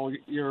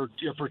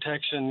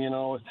protection,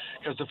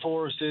 because the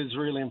forest is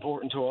really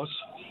important to us.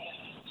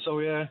 So,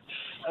 yeah.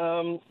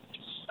 I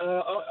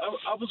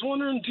was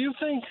wondering, do you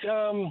think,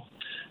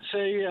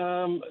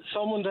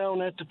 someone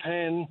down at the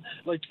pen,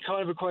 like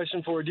kind of a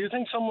question for you, do you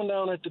think someone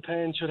down at the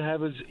pen should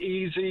have as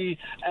easy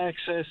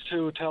access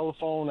to a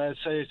telephone as,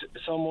 say,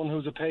 someone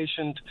who's a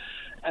patient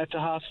at the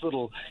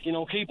hospital?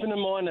 Keeping in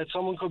mind that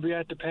someone could be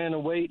at the pen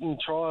awaiting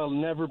trial,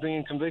 never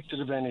being convicted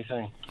of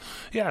anything.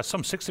 Yeah,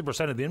 some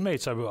 60% of the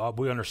inmates,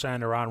 we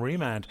understand, are on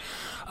remand.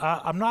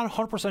 I'm not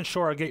 100%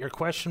 sure I get your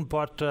question,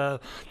 but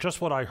just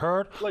what I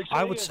heard,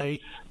 I would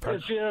say...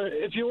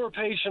 If you're a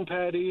patient,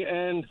 Paddy,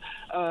 and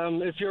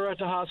if you're at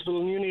the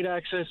hospital and you need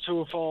access to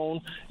a phone,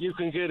 you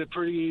can get it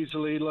pretty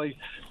easily.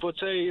 But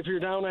say if you're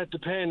down at the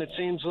pen, it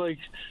seems like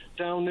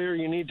down there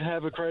you need to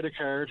have a credit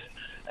card.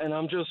 And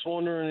I'm just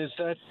wondering, is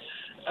that...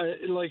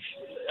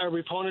 are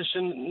we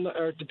punishing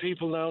the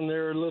people down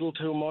there a little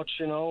too much,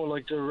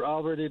 like they're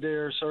already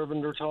there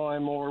serving their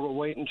time or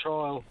awaiting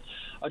trial?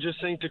 I just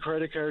think the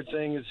credit card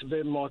thing is a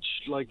bit much,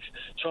 like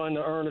trying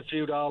to earn a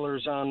few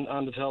dollars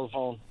on the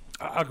telephone.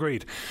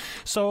 Agreed.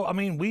 So,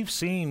 we've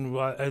seen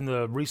in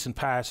the recent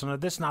past,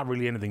 and this is not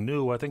really anything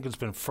new, I think it's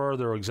been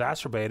further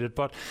exacerbated,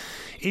 but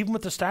even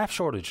with the staff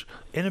shortage,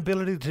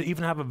 inability to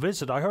even have a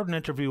visit. I heard an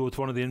interview with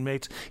one of the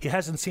inmates. He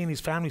hasn't seen his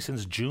family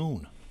since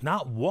June.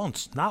 Not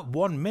once, not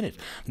 1 minute.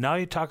 Now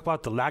you talk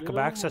about the lack of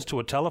access to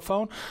a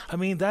telephone.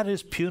 That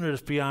is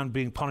punitive beyond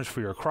being punished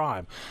for your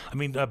crime.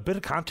 A bit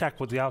of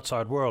contact with the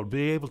outside world,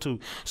 be able to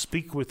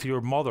speak with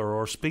your mother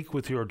or speak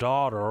with your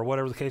daughter or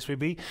whatever the case may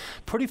be,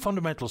 pretty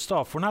fundamental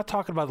stuff. We're not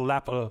talking about the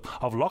lap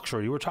of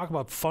luxury. We're talking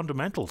about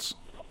fundamentals.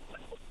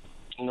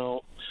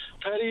 No.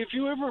 Paddy, have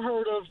you ever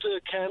heard of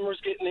the cameras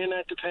getting in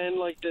at the pen,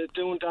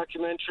 doing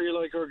documentary,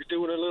 or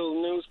doing a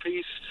little news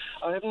piece?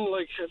 I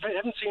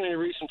haven't seen any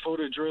recent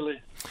footage, really.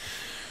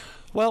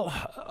 Well,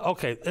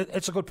 okay,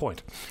 it's a good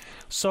point.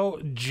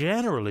 So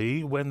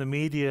generally, when the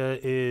media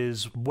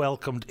is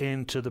welcomed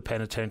into the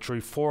penitentiary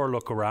for a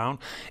look around,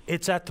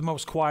 it's at the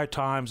most quiet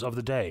times of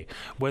the day,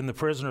 when the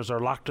prisoners are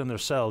locked in their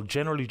cell,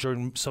 generally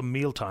during some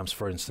meal times,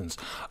 for instance.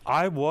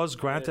 I was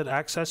granted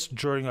access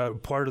during a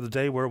part of the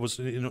day where it was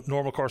in a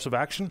normal course of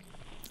action.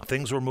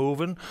 things were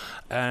moving,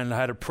 and I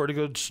had a pretty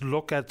good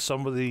look at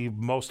some of the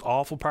most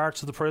awful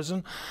parts of the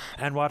prison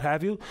and what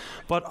have you.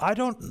 But I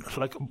don't,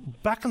 like,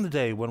 back in the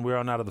day when we were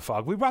on Out of the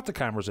Fog, we brought the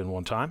cameras in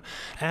one time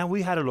and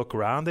we had a look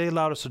around. They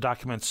allowed us to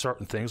document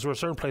certain things. There were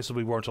certain places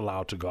we weren't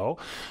allowed to go.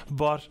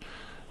 But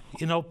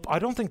you know, I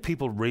don't think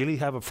people really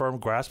have a firm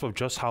grasp of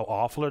just how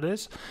awful it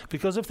is,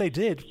 because if they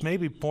did,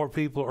 maybe more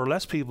people or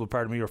less people,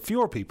 or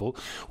fewer people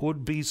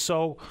would be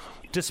so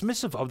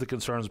dismissive of the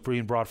concerns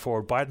being brought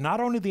forward by not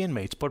only the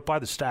inmates but by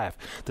the staff.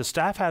 The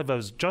staff have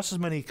just as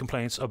many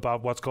complaints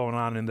about what's going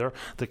on in there,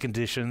 the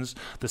conditions,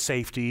 the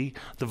safety,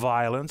 the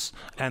violence,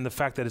 and the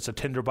fact that it's a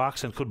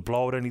tinderbox and could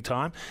blow at any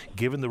time,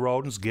 given the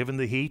rodents, given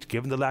the heat,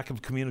 given the lack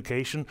of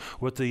communication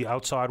with the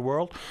outside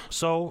world.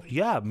 So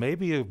yeah,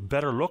 maybe a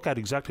better look at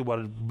exactly what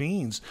it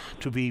means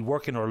to be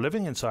working or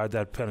living inside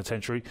that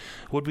penitentiary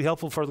would be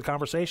helpful for the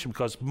conversation,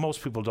 because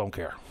most people don't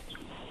care.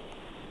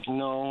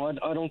 No,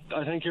 I don't.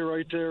 I think you're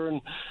right there,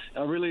 and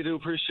I really do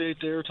appreciate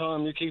the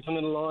airtime. You're keeping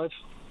it alive.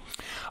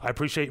 I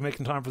appreciate you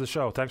making time for the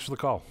show. Thanks for the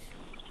call.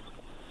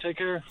 Take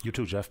care. You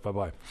too, Jeff.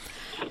 Bye-bye.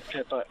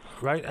 Okay, bye.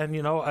 Right, and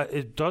you know,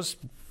 it does,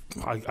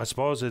 I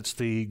suppose it's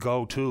the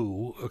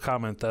go-to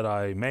comment that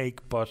I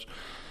make, but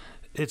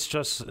it's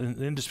just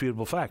an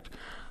indisputable fact.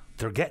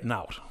 They're getting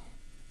out,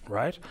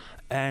 right?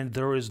 And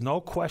there is no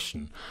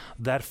question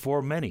that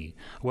for many,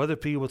 whether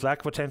it be with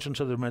lack of attention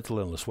to their mental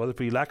illness, whether it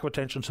be lack of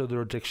attention to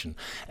their addiction,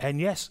 and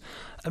yes,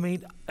 I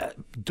mean,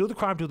 do the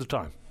crime, do the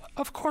time.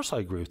 Of course I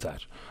agree with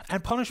that.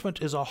 And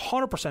punishment is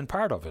 100%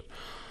 part of it.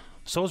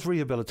 So is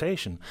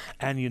rehabilitation.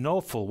 And you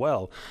know full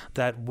well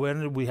that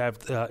when we have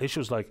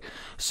issues like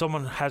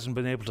someone hasn't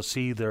been able to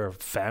see their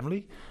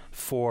family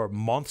for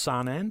months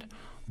on end,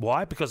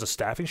 why? Because of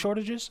staffing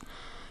shortages?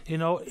 You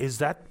know, is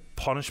that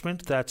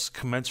punishment that's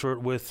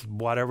commensurate with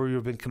whatever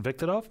you've been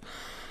convicted of?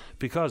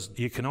 Because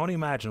you can only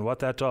imagine what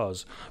that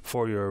does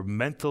for your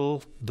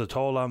the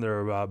toll on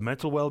their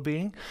mental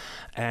well-being,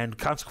 and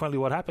consequently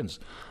what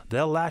happens?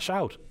 They'll lash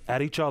out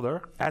at each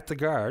other, at the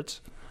guards,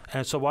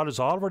 and so what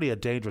is already a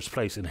dangerous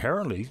place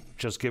inherently,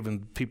 just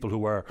given people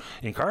who are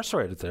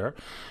incarcerated there,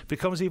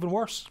 becomes even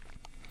worse.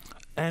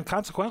 And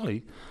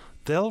consequently,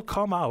 they'll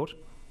come out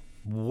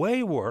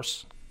way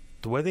worse,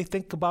 the way they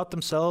think about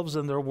themselves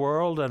and their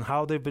world and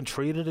how they've been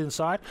treated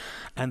inside.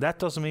 And that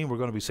doesn't mean we're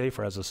going to be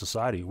safer as a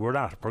society. We're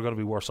not. We're going to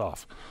be worse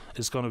off.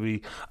 It's going to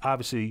be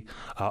obviously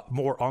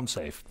more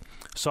unsafe.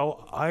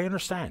 So I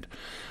understand.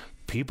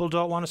 People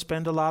don't want to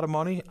spend a lot of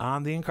money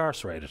on the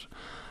incarcerated.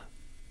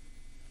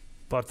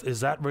 But is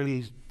that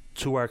really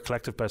to our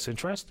collective best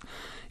interest?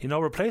 You know,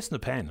 replacing the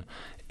pen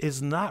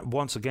is not,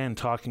 once again,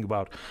 talking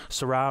about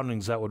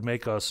surroundings that would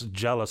make us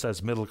jealous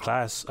as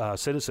middle-class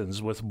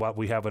citizens with what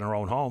we have in our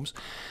own homes.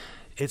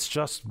 It's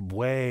just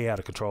way out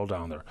of control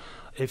down there.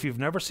 If you've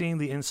never seen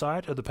the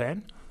inside of the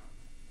pen,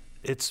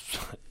 it's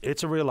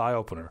a real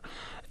eye-opener.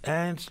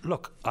 And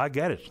look, I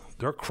get it.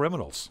 They're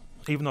criminals,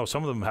 even though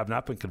some of them have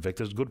not been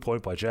convicted. Good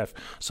point by Jeff.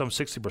 Some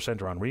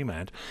 60% are on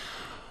remand.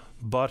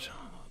 But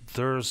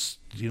there's,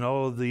 you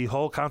know, the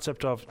whole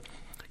concept of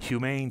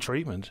humane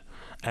treatment,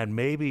 and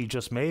maybe,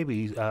 just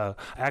maybe,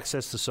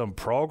 access to some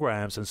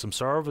programs and some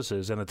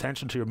services and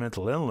attention to your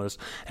mental illness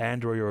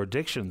and or your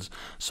addictions,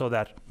 so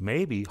that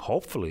maybe,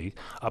 hopefully,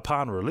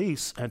 upon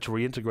release and to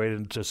reintegrate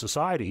into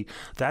society,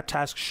 that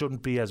task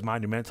shouldn't be as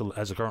monumental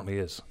as it currently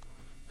is.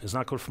 It's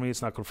not good for me,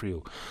 it's not good for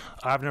you.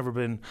 I've never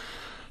been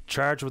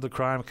charged with a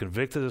crime,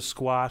 convicted of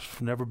squat,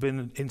 never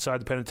been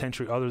inside the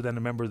penitentiary other than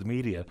a member of the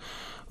media.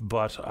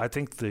 But I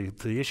think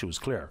the issue is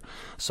clear.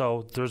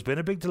 So there's been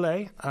a big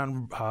delay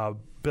on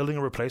building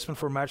a replacement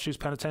for Majesty's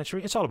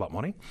Penitentiary. It's all about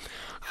money.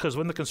 Because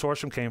when the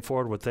consortium came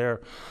forward with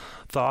their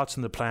thoughts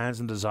and the plans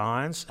and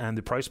designs and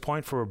the price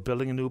point for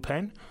building a new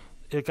pen,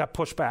 it got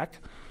pushed back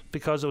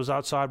because it was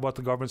outside what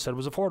the government said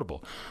was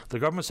affordable. The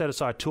government set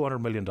aside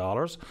 $200 million.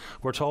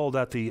 We're told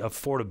that the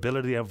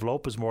affordability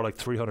envelope is more like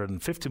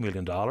 $350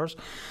 million.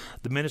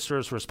 The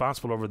ministers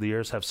responsible over the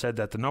years have said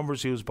that the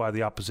numbers used by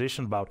the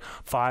opposition, about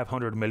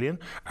 $500 million,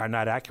 are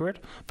not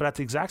accurate, but at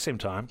the exact same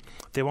time,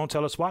 they won't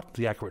tell us what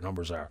the accurate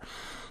numbers are.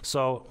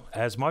 So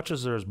as much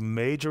as there's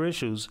major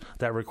issues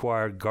that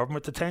require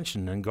government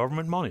attention and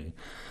government money,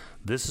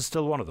 this is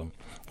still one of them.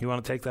 You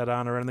want to take that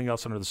on, or anything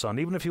else under the sun.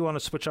 Even if you want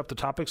to switch up the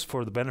topics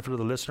for the benefit of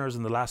the listeners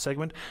in the last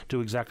segment, do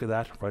exactly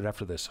that right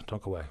after this.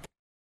 Don't go away.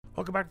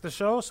 Welcome back to the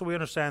show. So we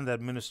understand that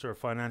Minister of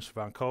Finance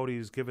Siobhan Cody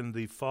is given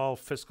the fall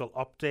fiscal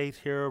update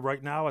here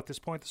right now at this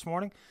point this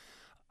morning.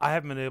 I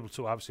haven't been able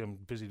to, obviously I'm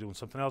busy doing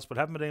something else, but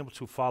haven't been able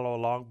to follow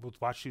along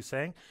with what she's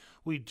saying.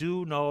 We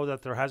do know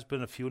that there has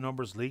been a few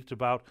numbers leaked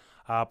about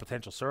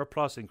potential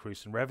surplus,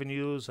 increase in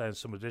revenues, and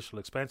some additional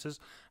expenses.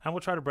 And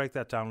we'll try to break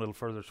that down a little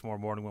further tomorrow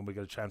morning when we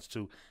get a chance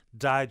to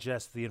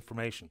digest the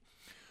information.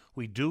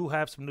 We do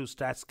have some new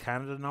Stats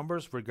Canada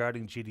numbers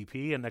regarding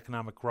GDP and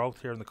economic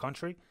growth here in the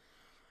country.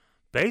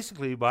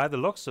 Basically, by the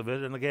looks of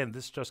it, and again,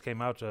 this just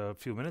came out a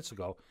few minutes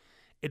ago,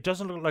 it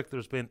doesn't look like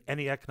there's been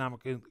any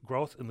economic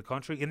growth in the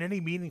country in any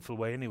meaningful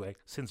way anyway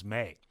since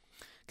May.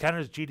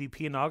 Canada's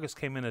GDP in August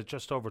came in at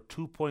just over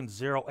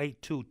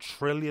 $2.082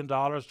 trillion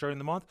during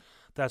the month.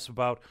 That's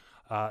about,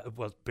 it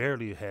was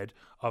barely ahead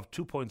of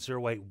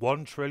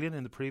 2.081 trillion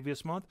in the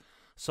previous month.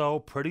 So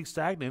pretty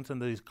stagnant,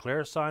 and these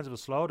clear signs of a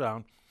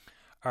slowdown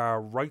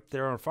are right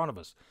there in front of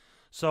us.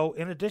 So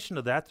in addition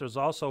to that, there's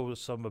also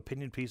some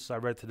opinion pieces I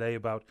read today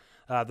about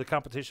the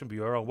Competition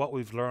Bureau and what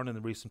we've learned in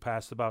the recent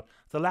past about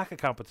the lack of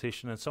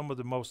competition in some of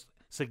the most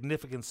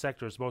significant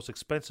sectors, most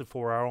expensive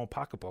for our own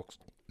pocketbooks.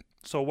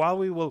 So while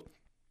we will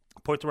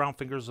point around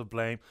fingers of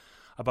blame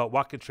about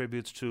what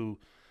contributes to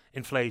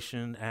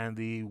inflation and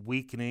the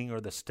weakening or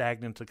the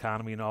stagnant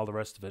economy and all the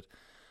rest of it,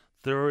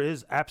 there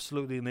is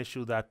absolutely an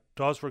issue that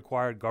does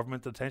require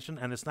government attention,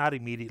 and it's not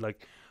immediate,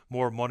 like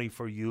more money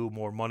for you,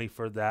 more money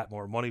for that,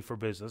 more money for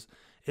business.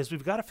 Is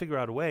we've got to figure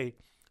out a way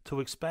to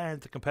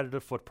expand the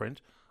competitive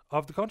footprint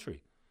of the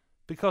country,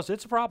 because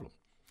it's a problem.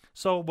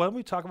 So when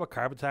we talk about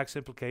carbon tax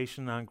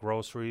implication on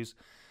groceries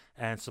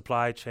and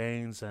supply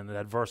chains and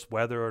adverse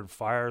weather and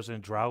fires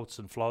and droughts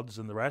and floods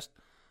and the rest,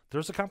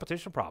 there's a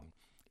competition problem,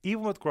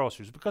 even with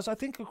groceries, because I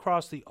think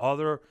across the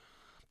other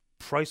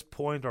price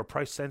point or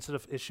price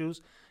sensitive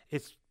issues,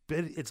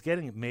 it's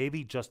getting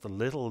maybe just a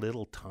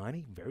little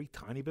tiny, very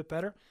tiny bit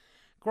better.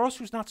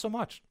 Groceries, not so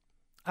much.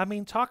 I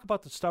mean, talk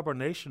about the stubborn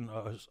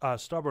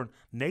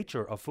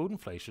nature of food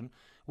inflation,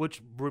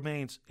 which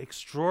remains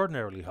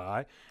extraordinarily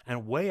high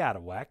and way out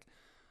of whack.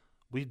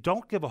 We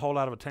don't give a whole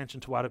lot of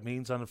attention to what it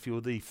means on a few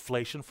of the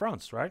inflation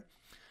fronts, right?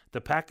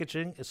 The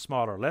packaging is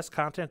smaller, less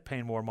content,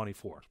 paying more money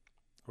for it,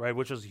 right?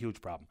 Which is a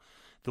huge problem.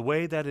 The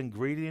way that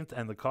ingredient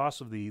and the cost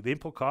of the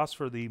input costs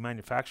for the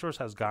manufacturers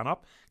has gone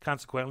up,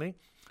 consequently,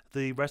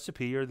 the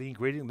recipe or the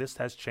ingredient list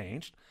has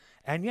changed.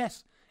 And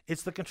yes,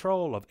 it's the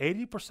control of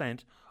 80%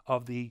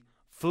 of the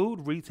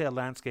food retail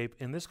landscape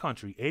in this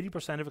country,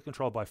 80% of it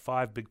controlled by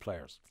 5 big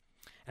players.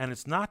 And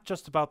it's not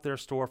just about their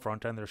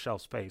storefront and their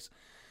shelf space.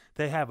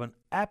 They have an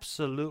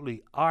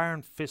absolutely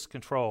iron fist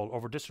control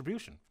over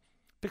distribution.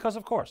 Because,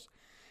 of course,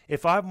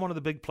 if I'm one of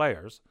the big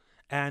players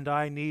and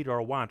I need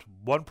or want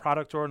one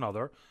product or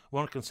another,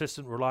 one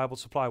consistent, reliable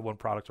supply of one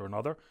product or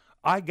another,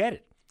 I get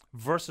it,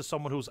 versus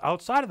someone who's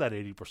outside of that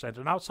 80%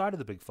 and outside of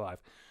the big 5.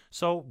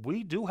 So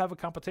we do have a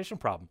competition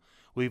problem.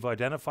 We've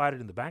identified it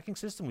in the banking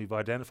system, we've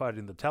identified it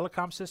in the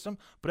telecom system,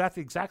 but at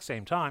the exact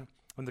same time,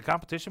 when the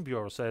Competition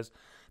Bureau says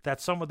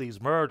that some of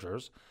these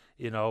mergers,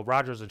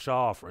 Rogers and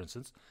Shaw, for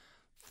instance,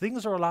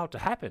 things are allowed to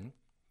happen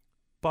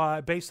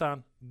based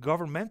on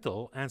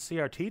governmental and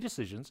CRT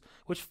decisions,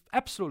 which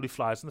absolutely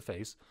flies in the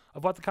face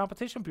of what the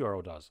Competition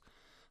Bureau does.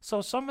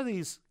 So some of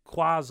these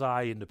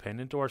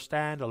quasi-independent or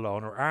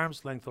standalone or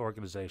arm's-length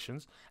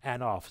organizations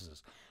and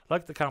offices,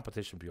 like the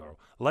Competition Bureau,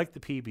 like the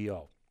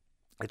PBO,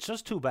 it's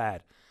just too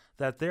bad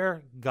that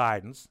their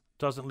guidance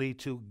doesn't lead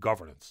to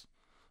governance.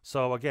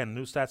 So again,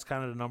 Newstat's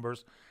Canada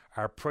numbers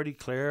are pretty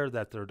clear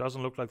that there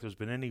doesn't look like there's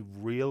been any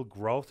real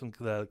growth in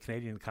the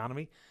Canadian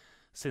economy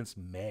since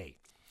May.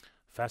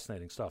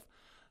 Fascinating stuff.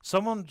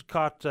 Someone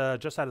caught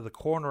just out of the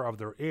corner of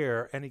their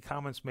ear any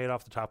comments made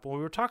off the top. When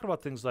we were talking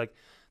about things like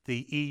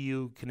the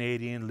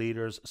EU-Canadian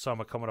Leaders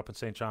Summit coming up in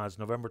St. John's,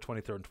 November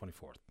 23rd and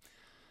 24th.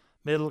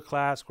 Middle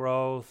class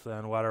growth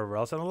and whatever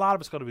else. And a lot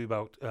of it's going to be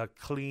about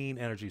clean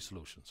energy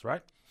solutions,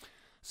 right?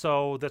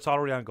 So that's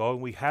already ongoing.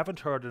 We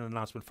haven't heard an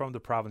announcement from the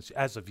province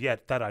as of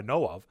yet that I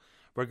know of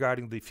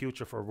regarding the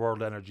future for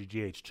World Energy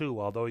GH2,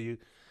 although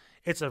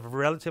it's a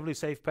relatively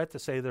safe bet to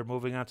say they're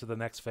moving on to the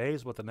next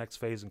phase. What the next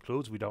phase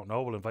includes, we don't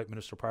know. We'll invite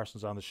Minister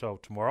Parsons on the show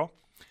tomorrow.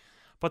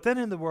 But then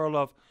in the world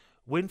of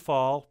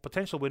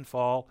potential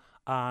windfall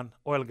on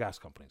oil and gas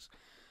companies.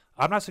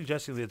 I'm not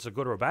suggesting that it's a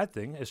good or a bad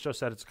thing. It's just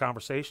that it's a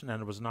conversation,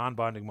 and it was a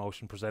non-binding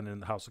motion presented in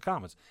the House of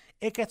Commons.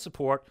 It gets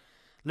support.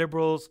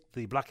 Liberals,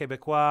 the Bloc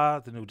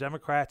Québécois, the New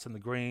Democrats, and the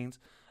Greens,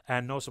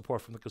 and no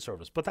support from the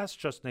Conservatives. But that's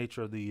just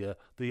nature of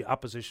the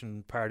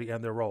opposition party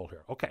and their role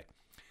here. Okay.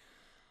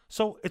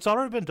 So it's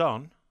already been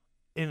done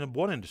in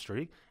one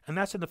industry, and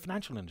that's in the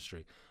financial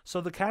industry.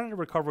 So the Canada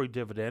Recovery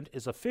Dividend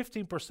is a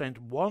 15%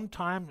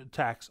 one-time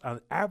tax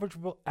on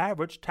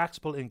average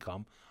taxable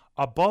income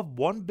above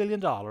 $1 billion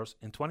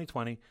in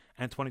 2020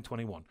 and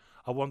 2021,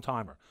 a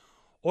one-timer.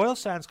 Oil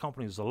sands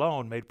companies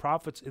alone made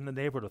profits in the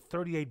neighborhood of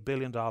 $38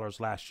 billion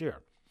last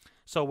year.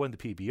 So when the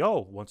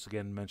PBO, once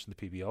again mention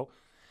the PBO,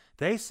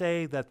 they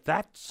say that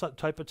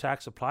type of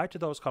tax applied to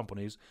those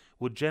companies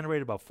would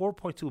generate about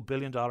 $4.2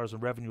 billion in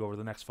revenue over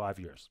the next 5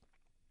 years.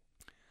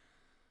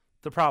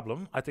 The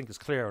problem, I think, is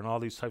clear in all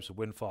these types of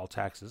windfall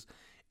taxes.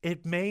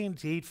 It may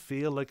indeed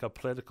feel like a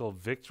political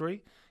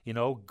victory,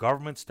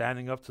 government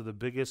standing up to the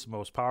biggest,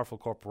 most powerful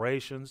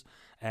corporations,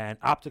 and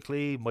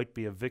optically might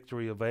be a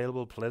victory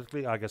available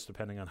politically, I guess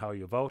depending on how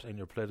you vote and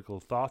your political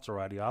thoughts or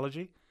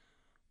ideology.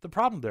 The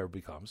problem there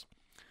becomes,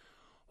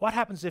 what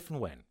happens if and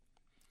when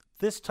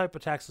this type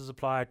of tax is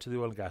applied to the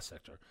oil and gas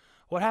sector?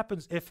 What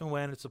happens if and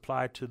when it's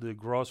applied to the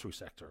grocery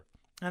sector?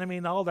 And I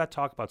mean, all that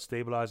talk about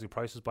stabilizing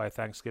prices by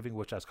Thanksgiving,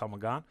 which has come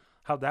and gone,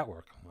 how'd that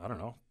work? I don't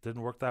know.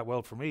 Didn't work that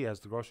well for me as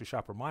the grocery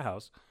shopper in my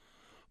house.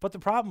 But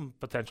the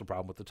potential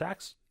problem with the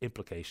tax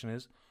implication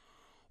is,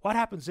 what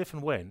happens if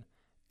and when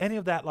any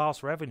of that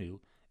lost revenue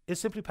is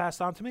simply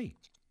passed on to me?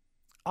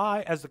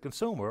 I, as the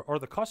consumer or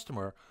the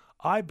customer,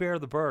 I bear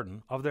the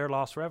burden of their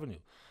lost revenue.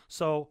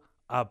 So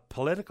a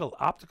political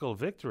optical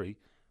victory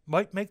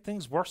might make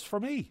things worse for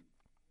me.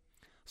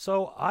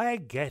 So I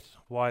get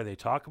why they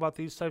talk about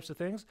these types of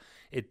things.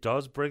 It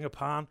does bring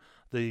upon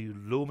the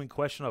looming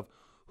question of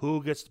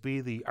who gets to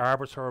be the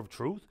arbiter of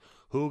truth,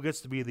 who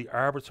gets to be the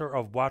arbiter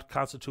of what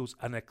constitutes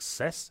an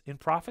excess in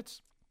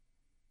profits,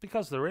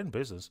 because they're in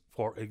business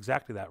for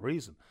exactly that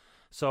reason.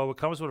 So it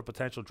comes with a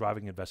potential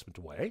driving investment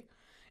away.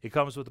 It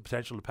comes with the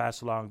potential to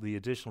pass along the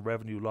additional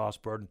revenue loss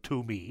burden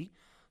to me.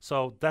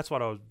 So that's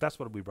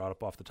what we brought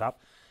up off the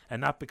top,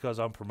 and not because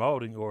I'm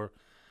promoting or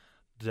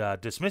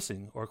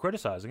dismissing or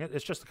criticizing it.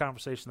 It's just a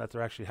conversation that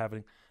they're actually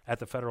having at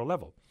the federal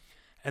level.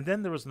 And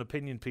then there was an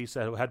opinion piece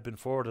that had been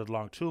forwarded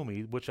along to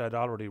me, which I'd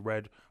already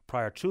read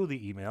prior to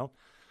the email,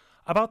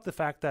 about the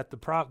fact that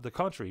the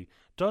country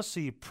does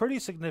see pretty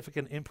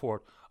significant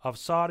import of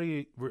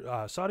Saudi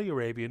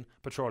Arabian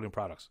petroleum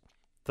products.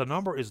 The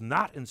number is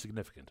not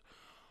insignificant.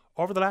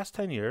 Over the last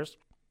 10 years,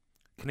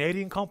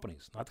 Canadian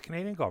companies, not the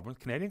Canadian government,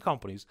 Canadian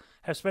companies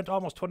have spent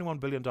almost $21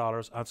 billion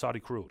on Saudi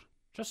crude,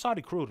 just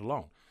Saudi crude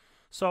alone.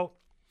 So,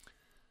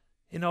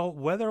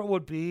 whether it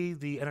would be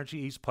the Energy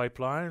East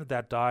pipeline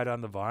that died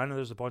on the vine, and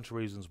there's a bunch of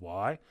reasons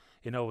why.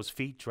 It was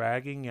feet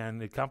dragging and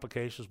the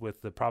complications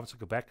with the province of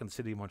Quebec and the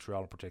city of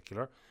Montreal in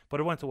particular, but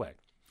it went away.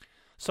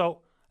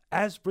 So,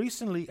 as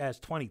recently as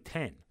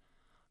 2010,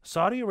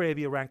 Saudi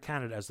Arabia ranked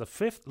Canada as the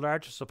 5th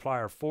largest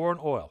supplier of foreign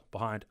oil,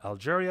 behind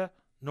Algeria,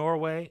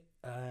 Norway,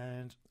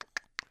 and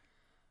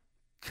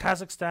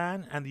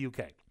Kazakhstan, and the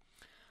UK.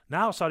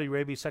 Now Saudi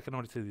Arabia is second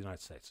only to the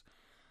United States.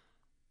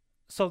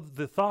 So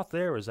the thought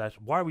there is that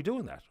why are we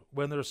doing that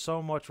when there's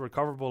so much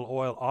recoverable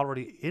oil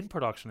already in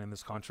production in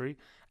this country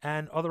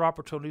and other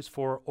opportunities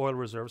for oil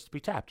reserves to be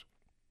tapped?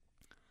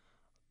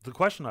 The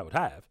question I would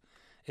have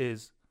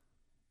is,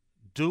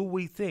 do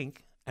we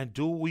think and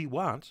do you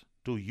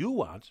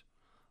want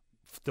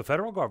the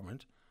federal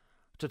government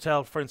to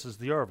tell, for instance,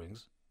 the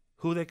Irvings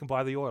who they can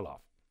buy the oil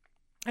off?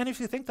 And if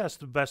you think that's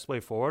the best way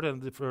forward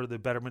and for the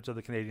betterment of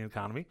the Canadian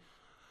economy,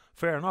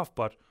 fair enough.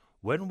 But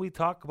when we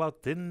talk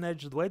about thin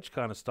edge of the wedge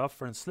kind of stuff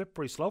and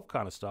slippery slope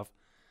kind of stuff,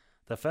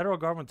 the federal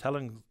government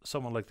telling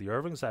someone like the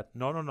Irvings that,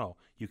 no,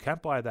 you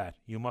can't buy that,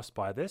 you must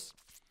buy this,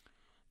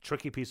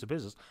 tricky piece of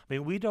business. I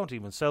mean, we don't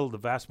even sell the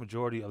vast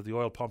majority of the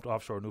oil pumped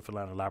offshore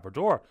Newfoundland and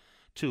Labrador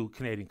to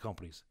Canadian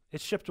companies.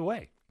 It's shipped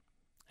away.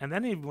 And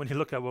then even when you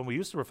look at when we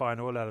used to refine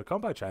oil out of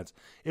Come By Chance,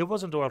 it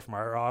wasn't oil from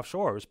our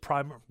offshore. It was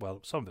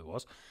some of it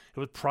was. It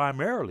was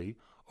primarily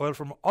oil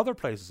from other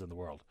places in the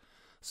world.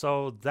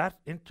 So that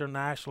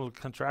international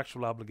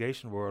contractual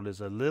obligation world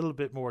is a little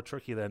bit more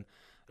tricky than,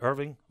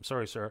 Irving, I'm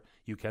sorry, sir,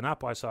 you cannot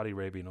buy Saudi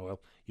Arabian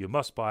oil. You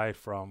must buy it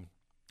from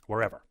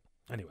wherever.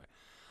 Anyway,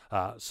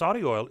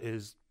 Saudi oil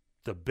is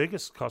the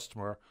biggest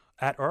customer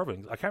at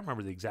Irving. I can't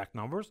remember the exact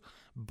numbers,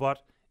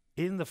 but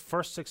in the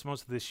first 6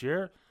 months of this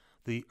year,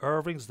 the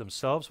Irvings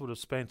themselves would have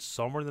spent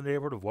somewhere in the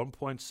neighborhood of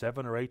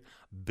 $1.7 or $8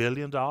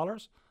 billion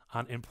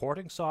on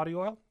importing Saudi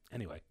oil.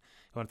 Anyway,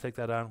 you want to take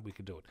that on? We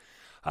can do it.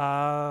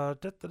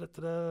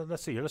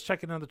 Let's see here. Let's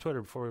check in on the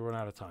Twitter before we run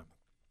out of time.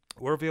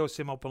 We're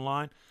VOCM Open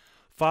Line.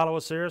 Follow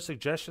us there.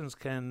 Suggestions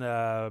can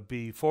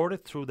be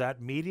forwarded through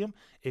that medium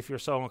if you're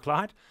so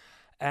inclined.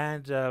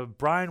 And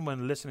Brian,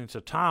 when listening to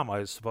Tom,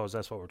 I suppose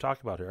that's what we're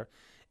talking about here,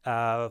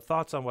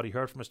 thoughts on what he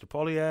heard from Mr.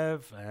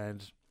 Polyev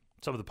and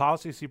some of the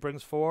policies he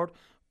brings forward.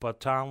 But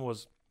Tom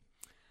was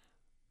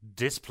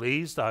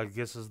displeased, I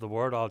guess is the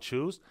word I'll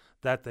choose,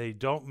 that they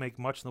don't make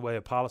much in the way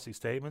of policy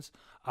statements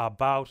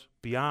about,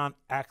 beyond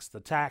axe the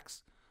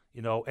tax,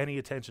 any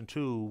attention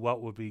to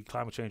what would be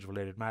climate change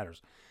related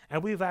matters.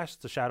 And we've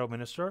asked the Shadow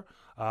Minister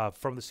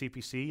from the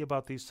CPC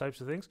about these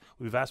types of things.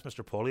 We've asked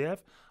Mr. Polyev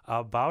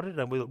about it,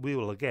 and we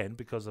will again,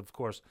 because of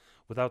course,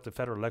 without the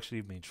federal election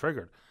even being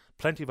triggered,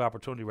 plenty of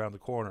opportunity around the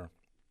corner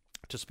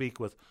to speak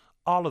with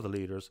all of the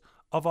leaders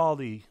of all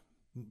the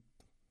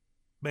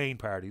main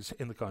parties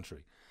in the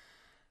country.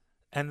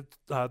 And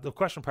the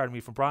question, pardon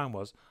me, from Brian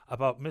was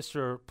about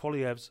Mr.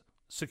 Polyev's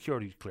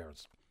security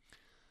clearance.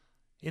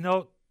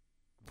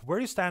 Where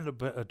you stand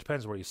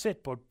depends where you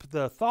sit, but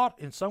the thought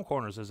in some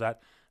corners is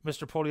that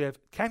Mr. Polyev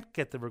can't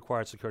get the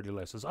required security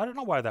license. I don't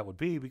know why that would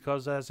be,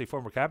 because as a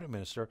former cabinet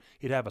minister,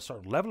 he'd have a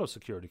certain level of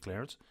security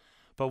clearance.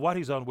 But what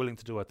he's unwilling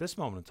to do at this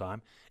moment in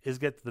time is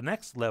get to the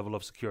next level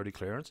of security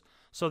clearance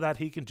so that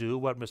he can do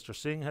what Mr.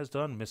 Singh has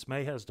done, Miss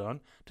May has done,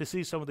 to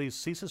see some of these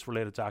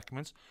CSIS-related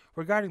documents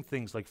regarding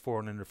things like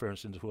foreign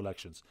interference into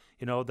elections.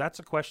 That's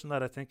a question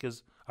that I think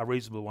is a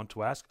reasonable one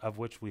to ask, of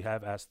which we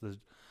have asked the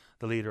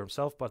leader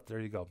himself. But there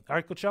you go. All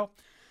right, good show.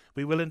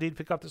 We will indeed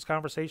pick up this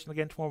conversation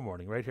again tomorrow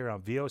morning right here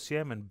on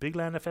VOCM and Big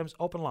Land FM's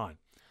Open Line.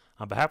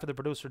 On behalf of the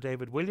producer,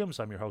 David Williams,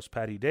 I'm your host,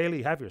 Paddy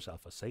Daly. Have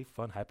yourself a safe,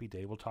 fun, happy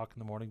day. We'll talk in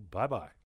the morning. Bye-bye.